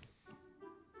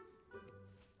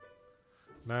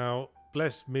 Now,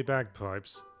 bless me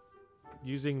bagpipes.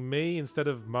 Using me instead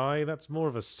of my, that's more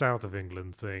of a south of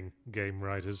England thing, game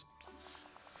writers.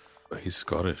 He's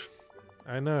Scottish.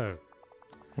 I know.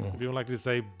 Oh. If you would like to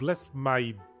say, bless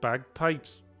my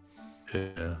bagpipes,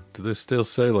 Yeah. Do they still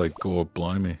say, like, "Go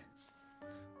blimey"?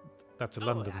 that's a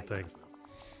London thing.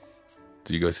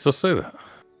 Do you guys still say that?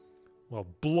 Well,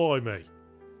 blimey.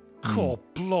 God,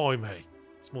 blimey.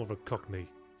 It's more of a Cockney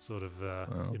sort of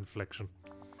inflection.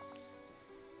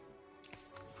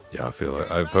 Yeah, I feel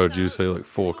like I've heard you say, like,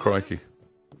 "For crikey."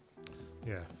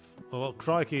 Yeah. Well,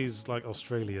 crikey's like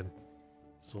Australian,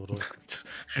 sort of.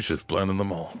 She's just blending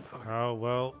them all. Oh,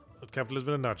 well, capitalism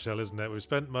in a nutshell, isn't it? We've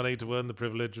spent money to earn the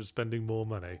privilege of spending more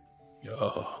money.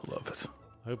 Oh, love it.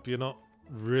 Hope you're not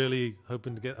really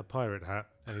hoping to get a pirate hat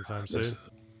anytime soon.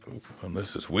 And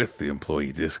this is with the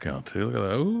employee discount, too. Look at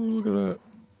that. Ooh, look at that.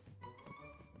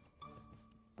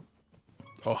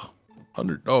 Oh,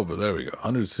 100. Oh, but there we go.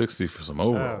 160 for some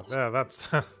overalls. Yeah,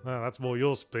 that's more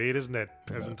your speed, isn't it,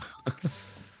 peasant?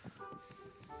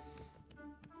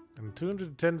 And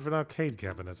 210 for an arcade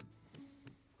cabinet.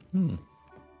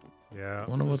 Yeah. I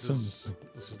wonder what's in this.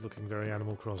 This is looking very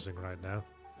Animal Crossing right now.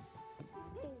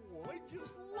 Oh, I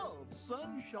just love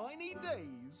sunshiny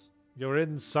days. You're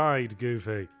inside,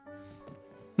 Goofy.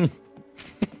 Did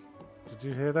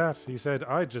you hear that? He said,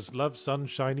 I just love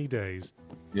sunshiny days.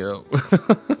 Yeah.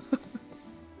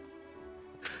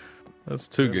 That's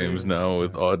two games now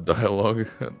with odd dialogue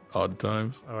at odd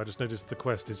times. Oh, I just noticed the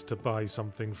quest is to buy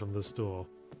something from the store.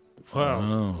 Well,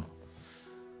 Oh.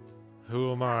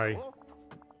 who am I?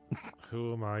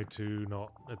 Who am I to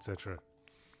not, etc.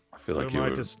 I feel Who like am you I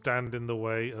were. to stand in the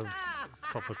way of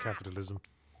proper capitalism?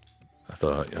 I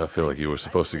feel like you were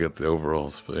supposed to get the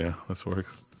overalls, but yeah, this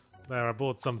works. There, I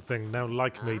bought something. Now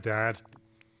like me, Dad.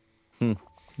 It's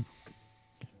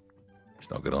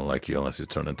not gonna like you unless you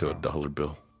turn into a dollar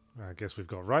bill. I guess we've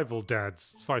got rival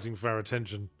dads fighting for our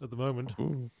attention at the moment.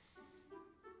 Ooh.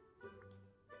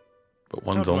 But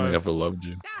one's How do only I- ever loved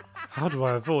you. How do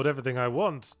I afford everything I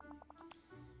want?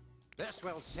 This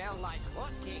will sell like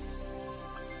hotcakes.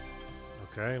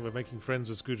 Okay, we're making friends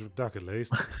with Scrooge McDuck at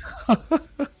least. I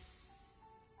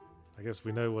guess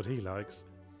we know what he likes.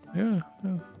 Yeah,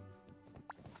 yeah.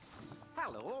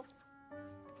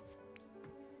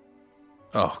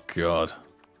 Oh, God.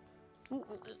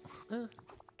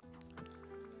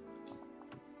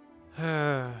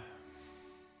 Oh.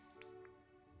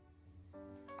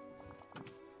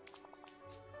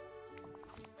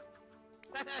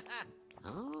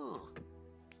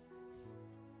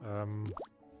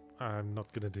 I'm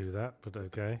not going to do that, but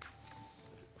okay.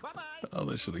 Bye-bye. Oh,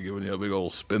 they should have given you a big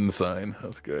old spin sign.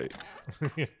 That's great.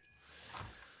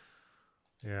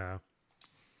 Yeah.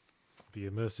 The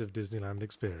immersive Disneyland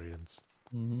experience.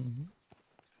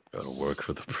 Gotta work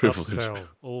for the privilege. Upsell.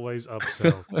 Always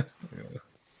upsell. Yeah.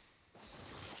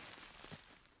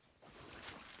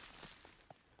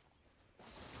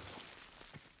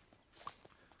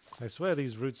 I swear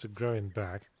these roots are growing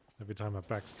back every time my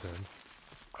back's turned.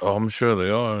 Oh, I'm sure they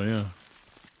are, yeah.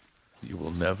 You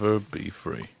will never be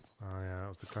free. Oh yeah, that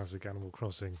was the classic Animal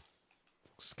Crossing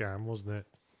scam, wasn't it?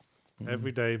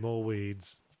 Every day more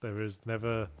weeds. There is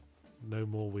never no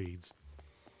more weeds.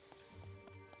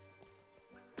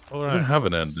 All Does it right. have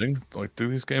an ending? Like, do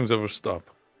these games ever stop?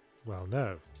 Well,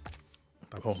 no.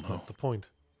 That's Oh, no. not the point.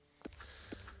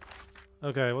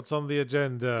 Okay, what's on the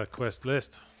agenda quest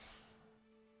list?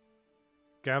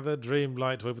 Gather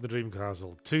Dreamlight to open the Dream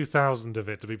Castle. 2,000 of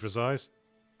it, to be precise.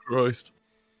 Christ.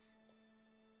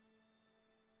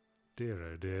 Dear,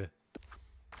 oh dear.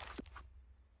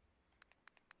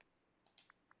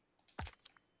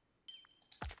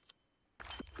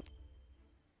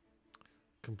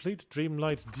 Complete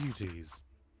Dreamlight duties.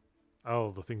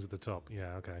 Oh, the things at the top.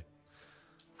 Yeah, okay.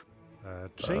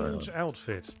 Change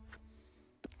outfit.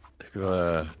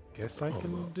 Guess I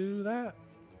can do that.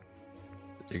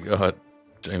 You got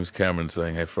James Cameron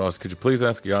saying, "Hey Frost, could you please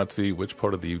ask Yahtzee which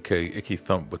part of the UK Icky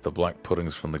Thump with the black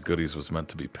puddings from the goodies was meant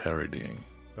to be parodying?"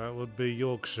 That would be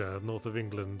Yorkshire, north of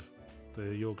England.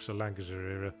 The Yorkshire,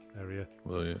 Lancashire area.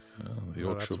 Well, yeah, the Well,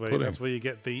 Yorkshire that's pudding. where you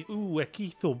get the "ooh,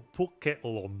 ecky thump, put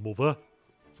kettle on, mother"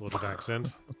 sort of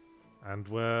accent. And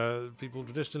where people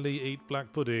traditionally eat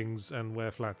black puddings and wear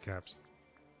flat caps.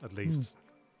 At least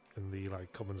in the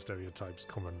common stereotypes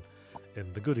common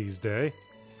in the goodies day.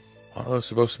 Oh, those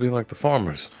supposed to be like the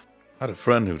farmers. I had a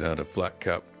friend who'd had a flat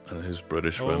cap, and his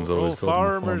British friends always called him a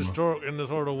farmers farmer. talk in the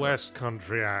sort of West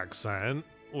Country accent,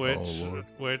 Lord.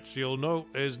 which you'll note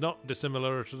is not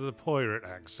dissimilar to the pirate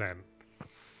accent.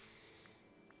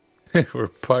 They were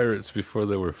pirates before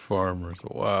they were farmers.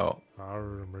 Wow.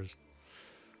 Farmers.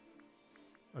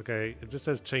 Okay, it just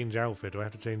says change outfit. Do I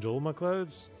have to change all my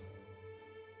clothes?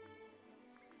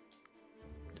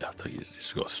 I thought you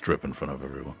just got a strip in front of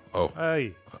everyone. Oh,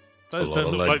 Hey, that's those a lot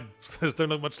don't of look leg. those don't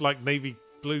look much like navy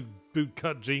blue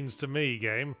bootcut jeans to me,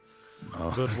 game.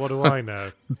 Oh. But what do I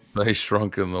know? They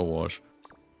shrunk in the wash.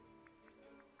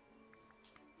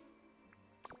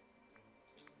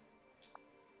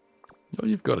 Oh,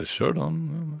 you've got a shirt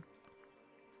on.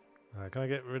 Can I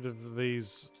get rid of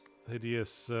these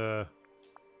hideous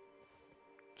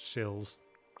shills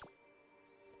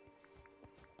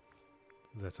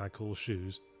that I call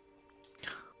shoes?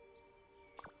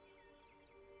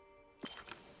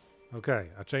 Okay,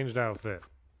 I changed outfit.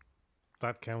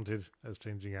 That counted as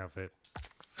changing outfit.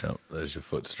 Yep, there's your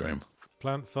foot stream.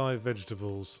 Plant 5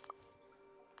 vegetables.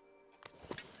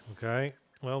 Okay,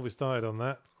 well, we started on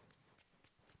that.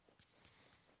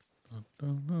 You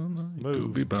Move, do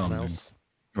be bounding. mouse.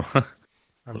 We're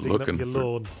I'm digging up looking your for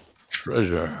lawn.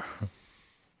 treasure.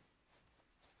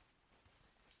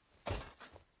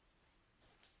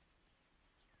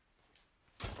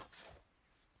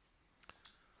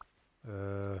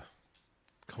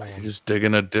 Come You're on. just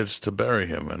digging a ditch to bury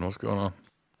him, man. What's going on?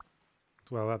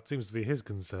 Well, that seems to be his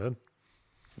concern.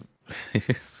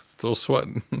 He's still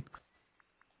sweating.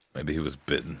 Maybe he was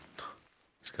bitten.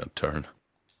 He's gonna turn.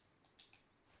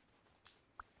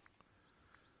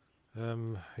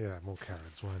 Yeah, more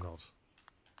carrots, why not?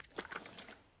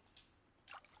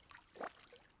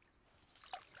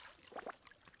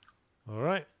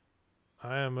 Alright.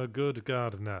 I am a good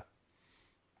gardener.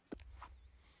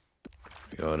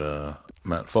 We got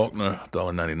Matt Faulkner,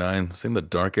 $1.99. Seen the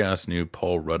dark ass new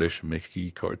Paul Ruddish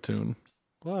Mickey cartoon?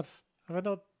 What? Have I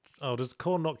not... Oh, does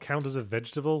corn not count as a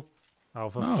vegetable? Oh,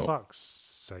 for No. fuck's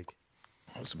sake.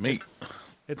 It's meat.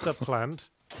 It's a plant.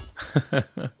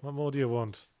 What more do you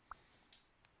want?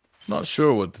 Not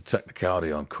sure what the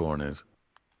technicality on corn is.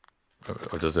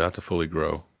 Or does it have to fully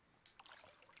grow?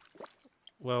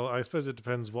 Well, I suppose it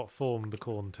depends what form the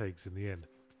corn takes in the end.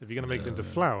 If you're going to make it into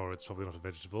flour, it's probably not a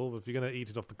vegetable. But if you're going to eat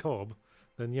it off the cob,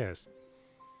 then yes.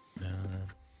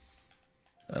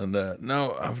 And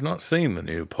no, I've not seen the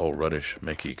new Paul Ruddish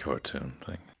Mickey cartoon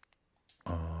thing.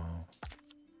 Oh,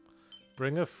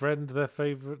 Bring a friend their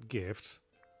favourite gift.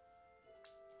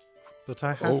 But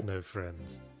I have no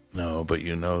friends. No, but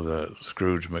you know that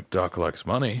Scrooge McDuck likes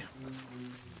money.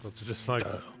 But to just like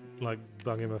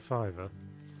bung him a fiver.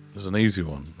 There's an easy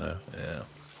one there, yeah.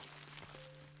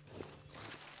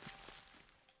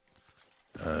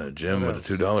 Jim with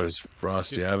the $2.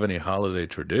 Frost, do you have any holiday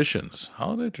traditions?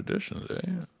 Holiday traditions,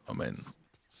 eh? I mean...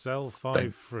 Sell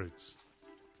 5 fruits.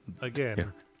 Again, Yeah.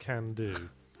 can do.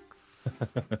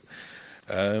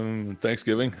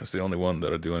 Thanksgiving, that's the only one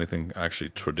that I do anything actually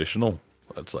traditional.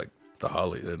 That's like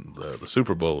the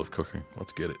Super Bowl of cooking.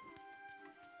 Let's get it.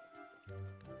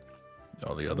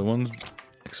 All the other ones,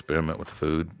 experiment with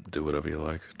food, do whatever you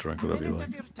like, drink whatever you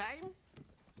like.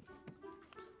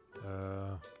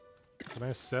 Can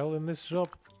I sell in this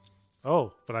shop?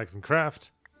 Oh, but I can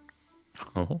craft.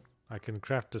 Oh. I can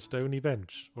craft a stony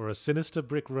bench or a sinister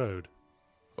brick road.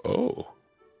 Oh.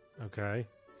 Okay.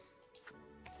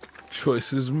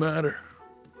 Choices matter.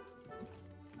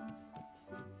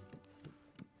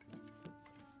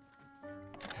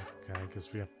 Okay, I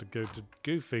guess we have to go to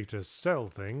Goofy to sell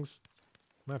things.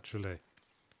 Naturally.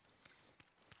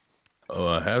 Oh,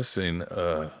 I have seen,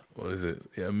 what is it?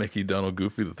 Yeah, Mickey, Donald,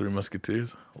 Goofy, the Three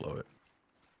Musketeers. I love it.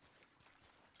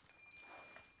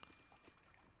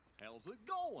 How's it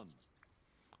going?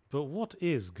 But what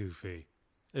is Goofy?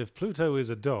 If Pluto is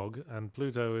a dog and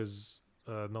Pluto is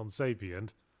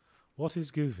non-sapient, what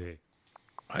is Goofy?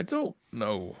 I don't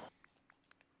know.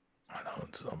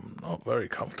 I'm not very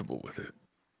comfortable with it.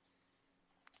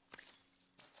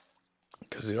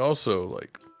 Because he also,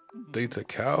 like, dates a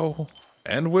cow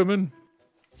and women.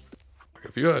 Like,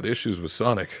 if you had issues with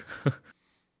Sonic, I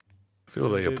feel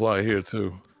they apply here,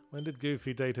 too. When did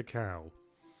Goofy date a cow?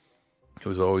 He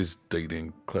was always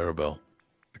dating Clarabelle,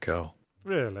 the cow.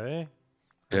 Really?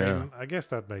 I Yeah. mean, I guess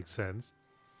that makes sense.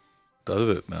 Does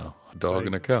it now? A dog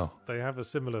and a cow. They have a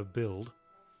similar build.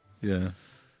 Yeah.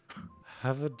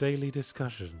 Have a daily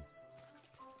discussion.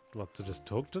 What, to just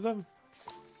talk to them?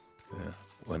 Yeah.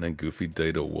 When did Goofy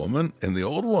date a woman? In the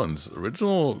old ones,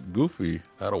 original Goofy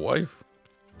had a wife.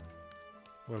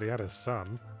 Well, he had a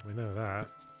son. We know that.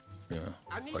 Yeah.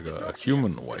 Like a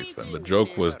human wife. And the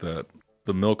joke was that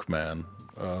the milkman,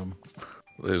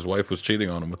 his wife was cheating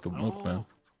on him with the milkman.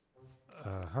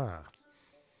 Uh-huh.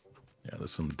 Yeah,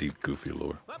 there's some deep Goofy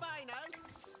lore. Bye-bye now.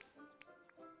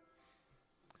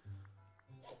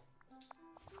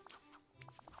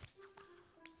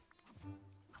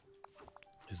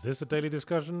 Is this a daily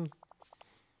discussion?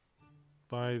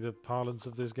 By the parlance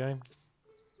of this game?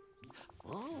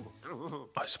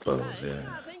 I suppose,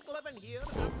 yeah. I think living here is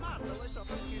a marvelous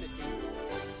opportunity.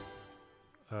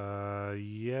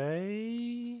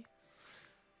 Yay?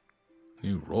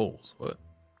 New roles. What?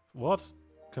 What?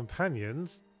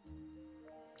 Companions?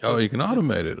 Oh, you can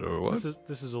automate it, or what?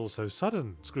 This is all so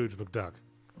sudden, Scrooge McDuck.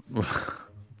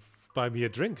 Buy me a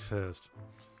drink first.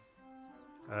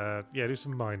 Yeah, do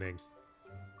some mining.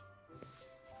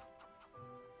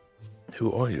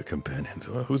 Who are your companions?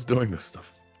 Who's doing this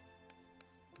stuff?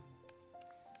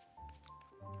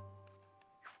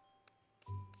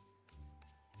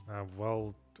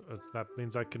 Well, that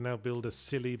means I can now build a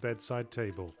silly bedside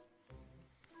table.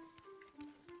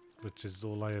 Which is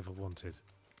all I ever wanted.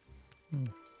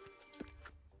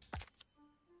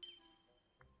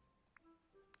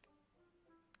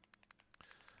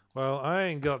 Well, I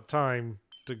ain't got time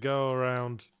to go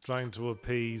around trying to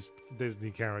appease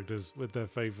Disney characters with their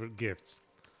favourite gifts.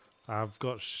 I've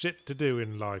got shit to do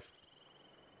in life.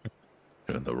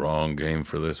 You're in the wrong game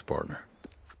for this, partner.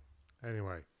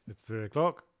 Anyway, it's 3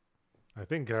 o'clock. I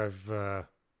think I've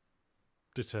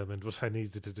determined what I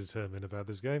needed to determine about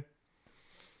this game.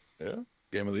 Yeah?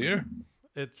 Game of the year?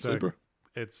 It's Super.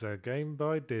 It's a game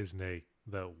by Disney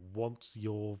that wants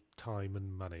your time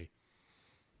and money.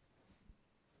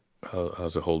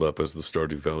 How's it hold up as the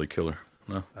Stardew Valley killer?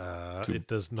 No? It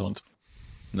does not.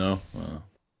 No?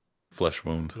 Flesh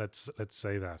wound. Let's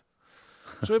say that.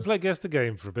 Shall we play Guess the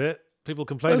Game for a bit? People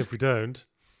complain if we don't.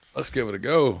 Let's give it a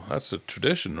go. That's a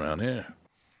tradition around here.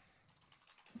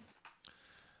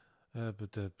 Oh,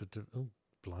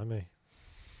 blimey.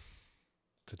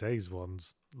 Today's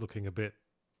one's looking a bit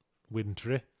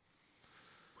wintry.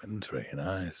 Wintry and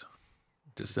eyes.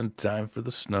 Just in time for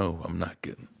the snow. I'm not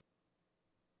kidding.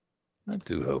 I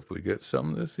do hope we get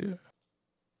some this year.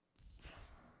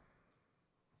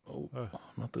 Oh,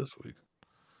 not this week.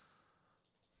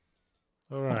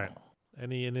 All right.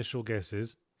 Any initial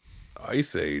guesses?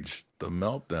 Ice Age, the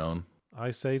meltdown.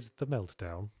 Ice Age the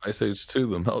Meltdown. Ice Age 2,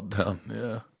 the meltdown.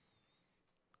 Yeah.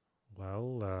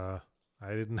 Well, I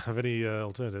didn't have any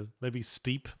alternative. Maybe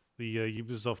Steep, the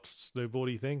Ubisoft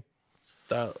snowboardy thing.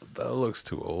 That looks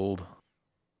too old. I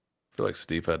feel like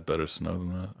Steep had better snow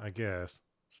than that. I guess.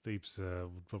 Steeps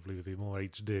would probably be more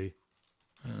HD.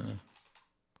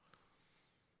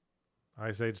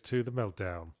 Ice Age 2, The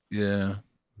Meltdown. Yeah.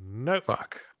 Nope.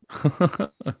 Fuck.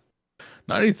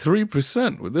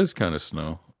 93% with this kind of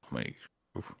snow. I mean,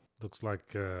 Looks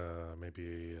like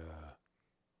maybe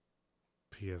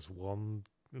PS1,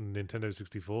 Nintendo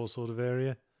 64 sort of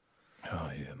area.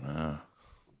 oh yeah, nah.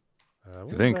 What You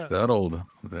was think that? that old?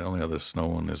 The only other snow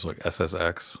one is like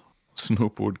SSX,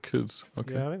 Snowboard Kids.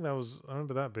 Okay. Yeah, I think that was. I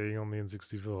remember that being on the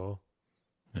N64.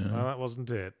 Yeah. No, that wasn't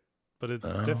it. But it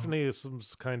Oh. definitely is some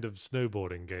kind of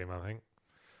snowboarding game, I think.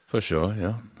 For sure,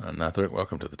 yeah. And Nathric,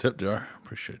 welcome to the tip jar.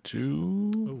 Appreciate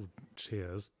you. Oh,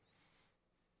 cheers.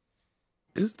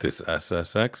 Is this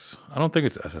SSX? I don't think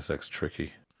it's SSX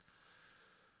tricky.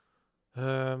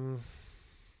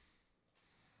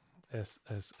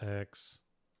 SSX.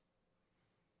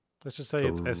 Let's just say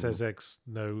it's SSX,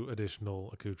 no additional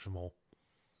accoutrement.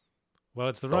 Well,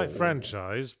 it's the right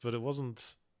franchise, but it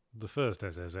wasn't the first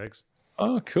SSX.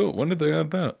 Oh, cool. When did they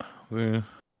add that?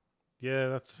 Yeah,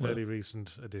 that's a fairly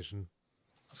recent addition.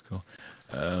 That's cool.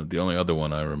 The only other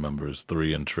one I remember is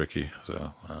 3 and Tricky.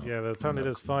 So yeah, apparently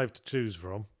there's 5 to choose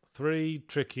from. 3,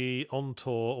 Tricky, On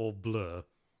Tour, or Blur.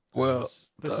 Well,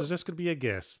 this is just going to be a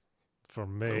guess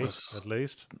from me, at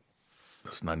least.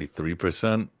 It's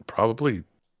 93%. Probably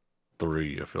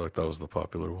 3. I feel like that was the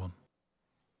popular one.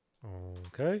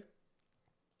 Okay.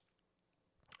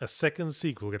 A second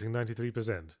sequel getting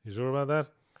 93%. You sure about that?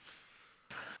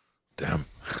 Damn.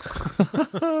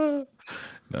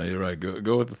 No, you're right.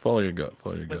 Go with follow your gut.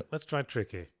 Follow your gut. Let's try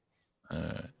Tricky. All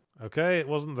right. Okay, it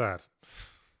wasn't that.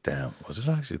 Damn, was it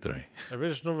actually 3?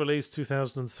 Original release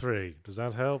 2003. Does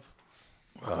that help?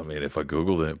 I mean, if I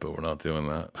Googled it, but we're not doing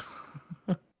that.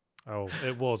 Oh,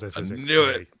 it was SSX. I knew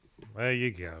it. There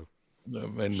you go.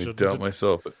 That made me doubt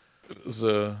myself. It was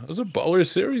a baller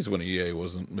series when EA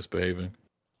wasn't misbehaving.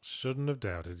 Shouldn't have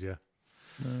doubted you.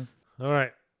 No. All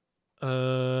right.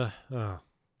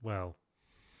 Well,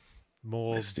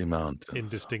 more Misty Mountains.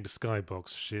 indistinct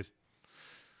skybox shit.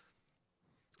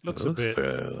 Looks it a bit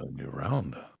fairly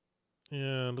round.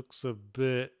 Yeah, looks a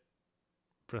bit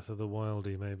Breath of the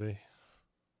Wildy, maybe.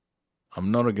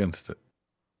 I'm not against it.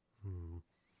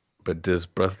 But does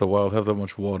Breath of the Wild have that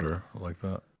much water like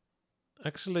that?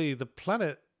 Actually, the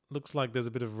planet looks like there's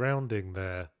a bit of rounding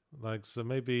there. Like, so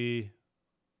maybe...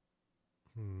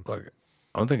 Like,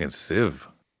 I'm thinking Civ.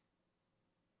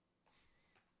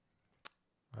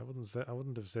 I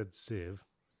wouldn't have said Civ.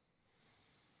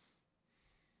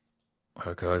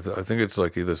 Okay, I think it's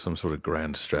like either some sort of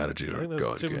grand strategy or I think a there's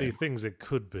god too game. many things it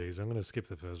could be, so I'm going to skip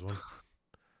the first one.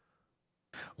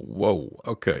 Whoa,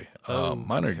 okay.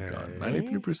 Minor Okay. gun,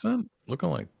 93%? Looking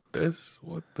like this?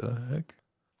 What the heck?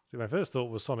 See, my first thought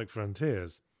was Sonic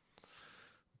Frontiers,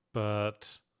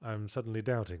 but I'm suddenly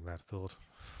doubting that thought.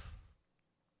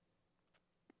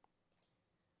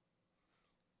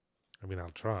 I mean, I'll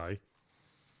try.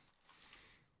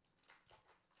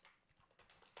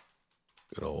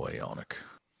 Good old Ionic.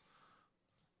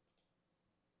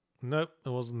 Nope, it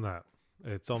wasn't that.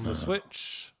 It's on the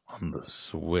Switch. On the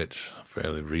Switch,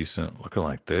 fairly recent. Looking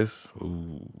like this.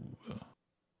 Ooh.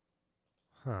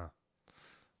 Huh.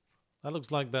 That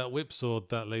looks like that whip sword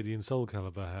that lady in Soul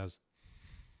Calibur has.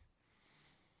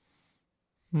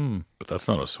 But that's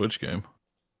not a Switch game.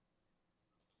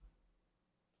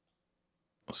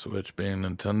 A Switch being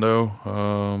Nintendo.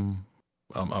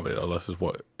 I mean, unless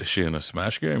is she in a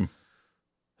Smash game?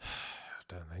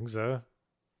 Don't think so.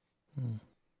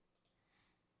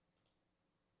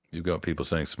 You've got people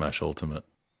saying Smash Ultimate.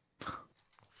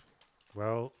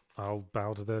 Well, I'll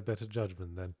bow to their better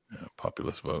judgment then. Yeah,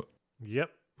 populist vote.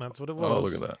 Yep, that's what it was. Oh,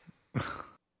 look at that.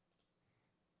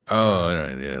 Oh,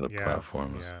 right, yeah, the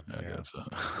platforms. Yeah. I guess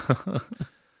so.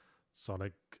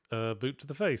 Sonic boot to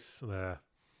the face there.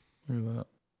 Look at that.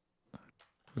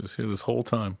 He was here this whole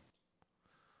time.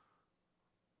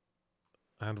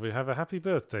 And we have a happy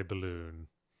birthday balloon.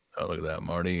 Oh, look at that,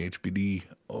 Marty, HBD.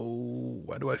 Oh,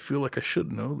 why do I feel like I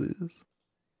should know this?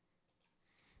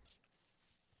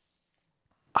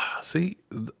 See,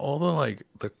 all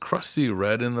the crusty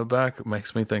red in the back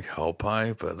makes me think Hell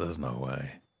Pie, but there's no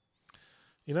way.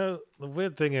 You know, the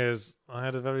weird thing is, I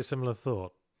had a very similar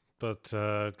thought, but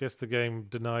I guess the game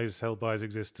denies Hellpie's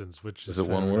existence, which is it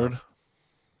one fair word? enough.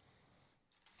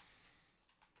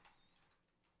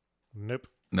 Nope.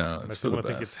 No, it's Unless for you the want to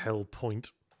think best. it's Hell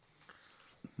Point.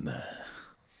 Nah.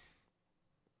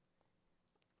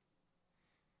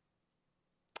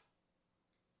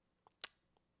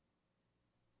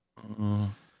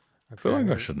 I feel like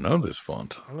I should know this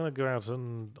font. I'm going to go out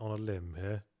on a limb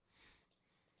here.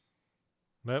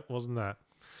 Nope, wasn't that.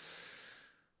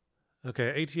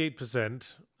 Okay,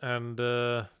 88%, and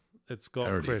it's got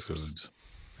Parody crisps. foods.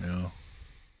 Yeah.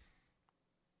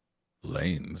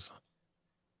 Lanes.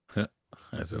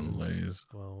 As in Lays.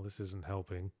 Well, this isn't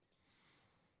helping.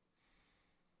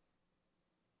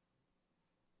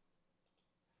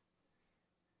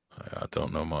 I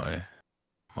don't know my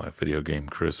video game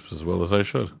crisps as well as I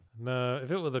should. No, if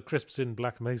it were the crisps in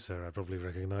Black Mesa, I'd probably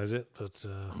recognize it, but...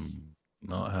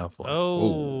 Not Half-Life.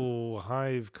 Oh,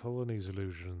 Hive Colony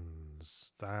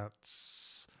Solutions.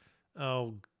 That's...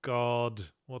 Oh, God.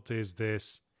 What is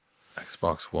this?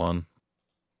 Xbox One.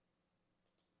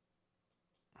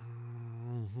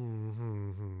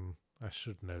 I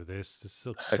should know this. This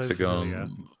looks Hexagon. so familiar.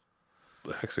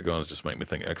 The hexagons just make me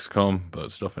think XCOM, but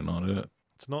it's definitely not it.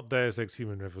 It's not Deus Ex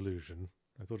Human Revolution.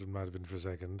 I thought it might have been for a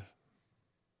second.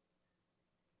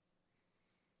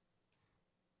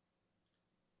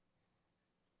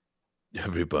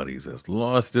 Everybody's as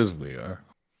lost as we are.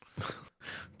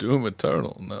 Doom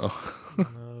Eternal, no.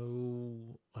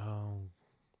 No. Oh.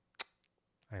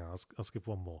 Hang on, I'll skip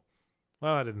one more.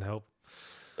 Well, that didn't help.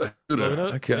 Shooter.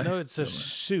 Well, Okay. You know it's a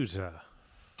shooter.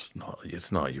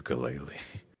 It's not ukulele.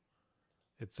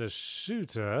 It's a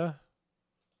shooter.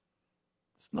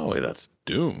 There's no way that's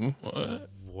Doom. What?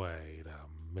 Wait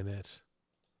a minute.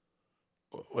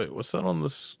 Wait, what's that on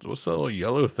this? What's that little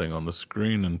yellow thing on the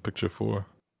screen in picture 4?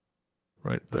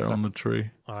 Right there on the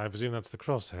tree. I presume that's the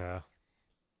crosshair.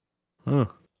 Huh.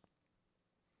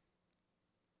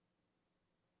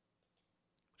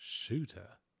 Shooter.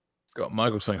 Got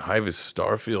Michael saying Hive is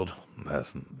Starfield.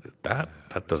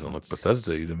 That doesn't look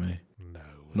Bethesda to me. No.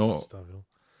 It's not Starfield.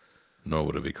 Nor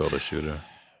would it be called a shooter.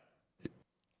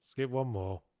 Skip one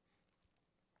more.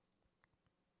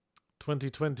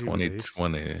 2020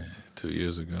 2020, 2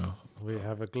 years ago. We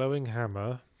have a glowing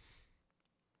hammer.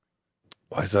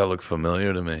 Why does that look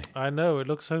familiar to me? I know, it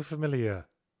looks so familiar.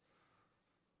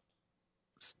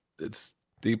 It's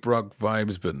deep rock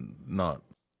vibes, but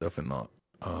definitely not.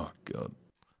 Oh god,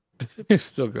 you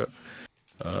still got.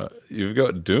 You've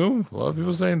got Doom. A lot of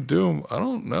people saying Doom. I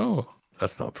don't know.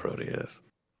 That's not Proteus.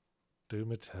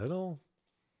 Doom Eternal.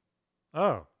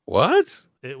 Oh, what?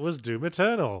 It was Doom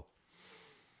Eternal.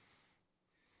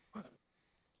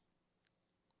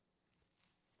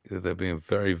 Either they're being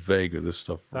very vague, or this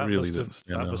stuff really didn't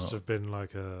stand out. That must have been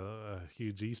like a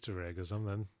huge Easter egg or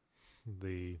something.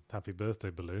 The happy birthday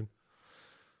balloon.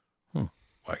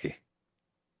 Wacky.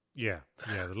 Yeah.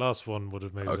 The last one would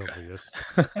have made it obvious.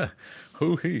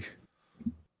 Hoo-hee.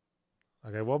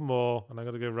 Okay, one more, and I'm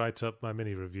going to go write up my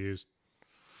mini reviews.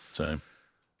 Same.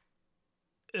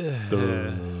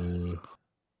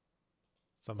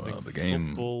 Something the game,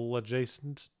 football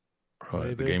adjacent. Right,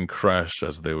 maybe? the game crashed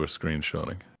as they were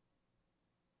screenshotting.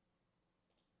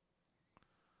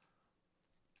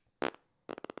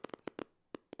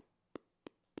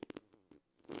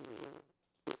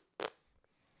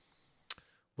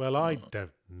 Well, I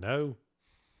don't know.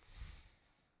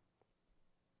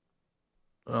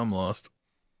 I'm lost.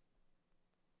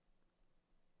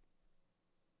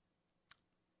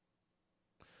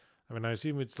 I mean, I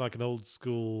assume it's like an old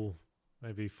school,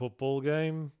 maybe football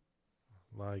game.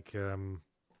 Like,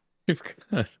 You've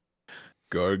got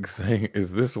Garg saying,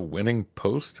 is this winning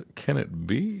post? Can it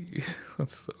be?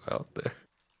 That's so out there.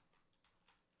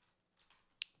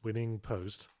 Winning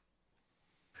post.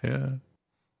 Yeah.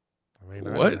 I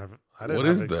mean, what? I don't what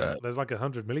have is that? There's like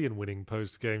 100 million winning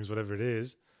post games, whatever it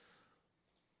is.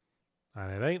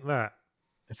 And it ain't that.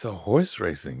 It's a horse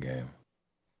racing game.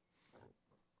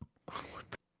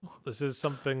 This is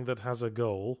something that has a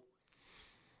goal.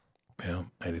 Yeah,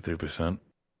 83%.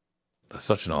 That's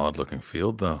such an odd looking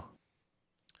field, though.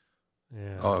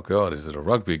 Yeah. Oh, God, is it a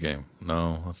rugby game?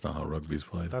 No, that's not how rugby's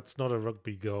played. That's not a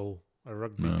rugby goal. A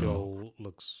rugby goal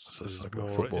looks It's like a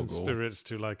more football in goal. spirit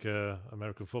to like a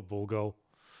American football goal.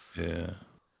 Yeah.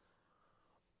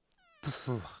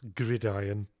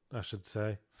 Gridiron, I should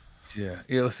say.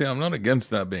 Yeah, see, I'm not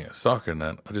against that being a soccer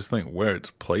net. I just think where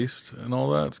it's placed and all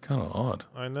that, it's kind of odd.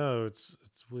 I know, it's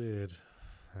weird.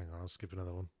 Hang on, I'll skip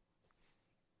another one.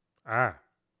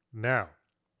 Now,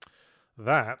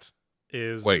 that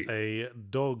is a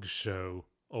dog show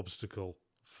obstacle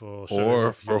for showing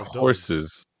off your dogs.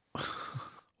 Horses.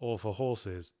 Or for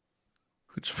horses.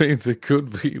 Which means it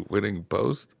could be winning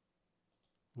post.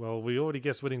 Well, we already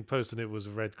guessed winning post and it was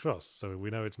a Red Cross, so we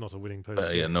know it's not a winning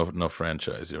post. Yeah, no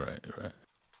franchise. You're right.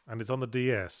 And it's on the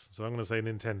DS, so I'm going to say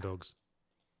Nintendogs.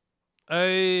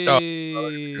 Hey! Oh,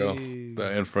 there you go.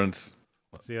 The inference.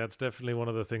 See, that's definitely one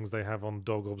of the things they have on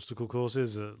dog obstacle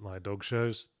courses, like dog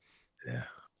shows. Yeah.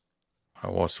 I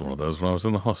watched one of those when I was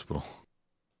in the hospital.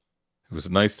 It was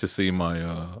nice to see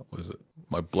my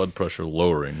my blood pressure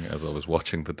lowering as I was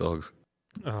watching the dogs.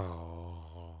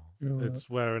 Oh, it's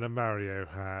wearing a Mario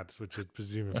hat, which it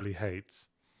presumably hates.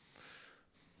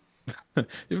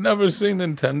 You've never seen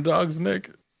Nintendogs,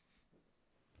 Nick?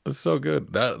 It's so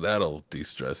good. That'll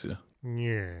de-stress you.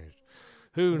 Yes.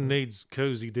 Who needs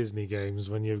cozy Disney games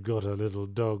when you've got a little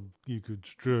dog you could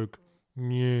stroke?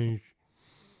 Yes.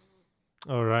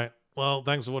 All right. Well,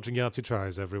 thanks for watching Yahtzee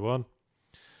Tries, everyone.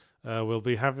 We'll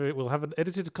have an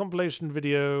edited compilation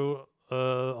video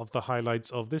of the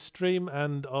highlights of this stream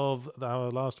and of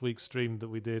our last week's stream that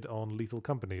we did on Lethal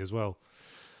Company as well.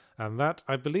 And that,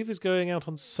 I believe, is going out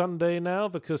on Sunday now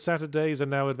because Saturdays are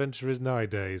now Adventure is Nigh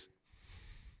days.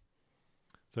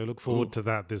 So look forward to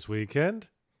that this weekend.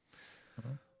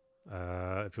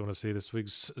 If you want to see this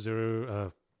week's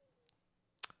I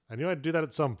knew I'd do that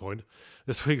at some point.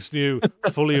 This week's new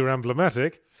Fully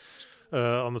Ramblematic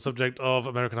on the subject of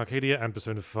American Arcadia and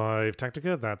Persona 5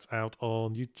 Tactica. That's out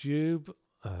on YouTube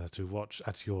to watch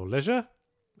at your leisure.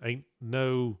 Ain't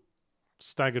no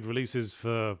staggered releases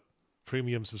for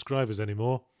premium subscribers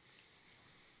anymore.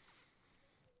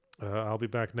 I'll be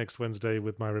back next Wednesday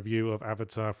with my review of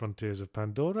Avatar Frontiers of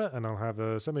Pandora, and I'll have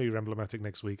a semi-ramblematic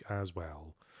next week as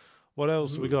well. What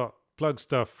else we got? Plug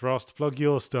stuff, Frost. Plug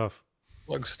your stuff.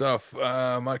 Plug stuff.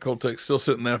 My cold take's still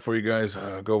sitting there for you guys.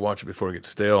 Go watch it before it gets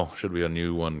stale. Should be a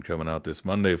new one coming out this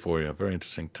Monday for you. A very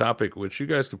interesting topic, which you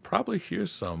guys could probably hear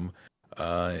some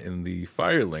in the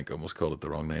Firelink. Almost called it the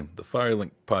wrong name. The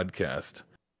Firelink podcast.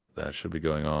 That should be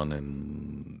going on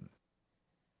in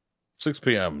 6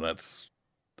 p.m. That's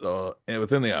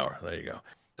within the hour. There you go.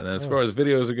 And then as far as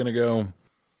videos are going to go,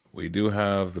 we do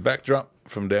have the backdrop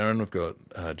from Darren. We've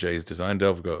got Jay's Design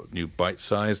Delve. We've got new Bite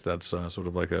Size. That's sort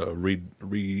of like a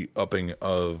re-upping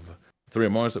of 3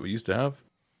 MRs that we used to have.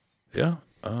 Yeah.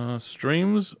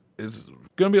 Streams is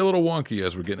going to be a little wonky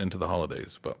as we're getting into the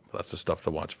holidays, but that's the stuff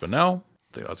to watch for now.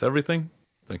 I think that's everything.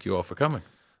 Thank you all for coming.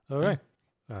 All right.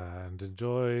 And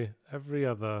enjoy every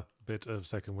other bit of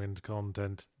Second Wind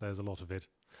content. There's a lot of it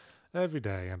every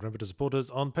day. And remember to support us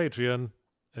on Patreon.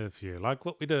 If you like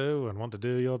what we do and want to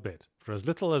do your bit, for as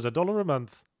little as $1 a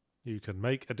month, you can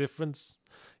make a difference.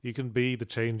 You can be the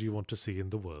change you want to see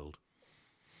in the world.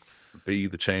 Be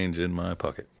the change in my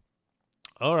pocket.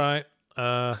 All right.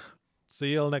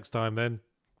 See you all next time then.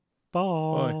 Bye.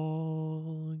 Bye.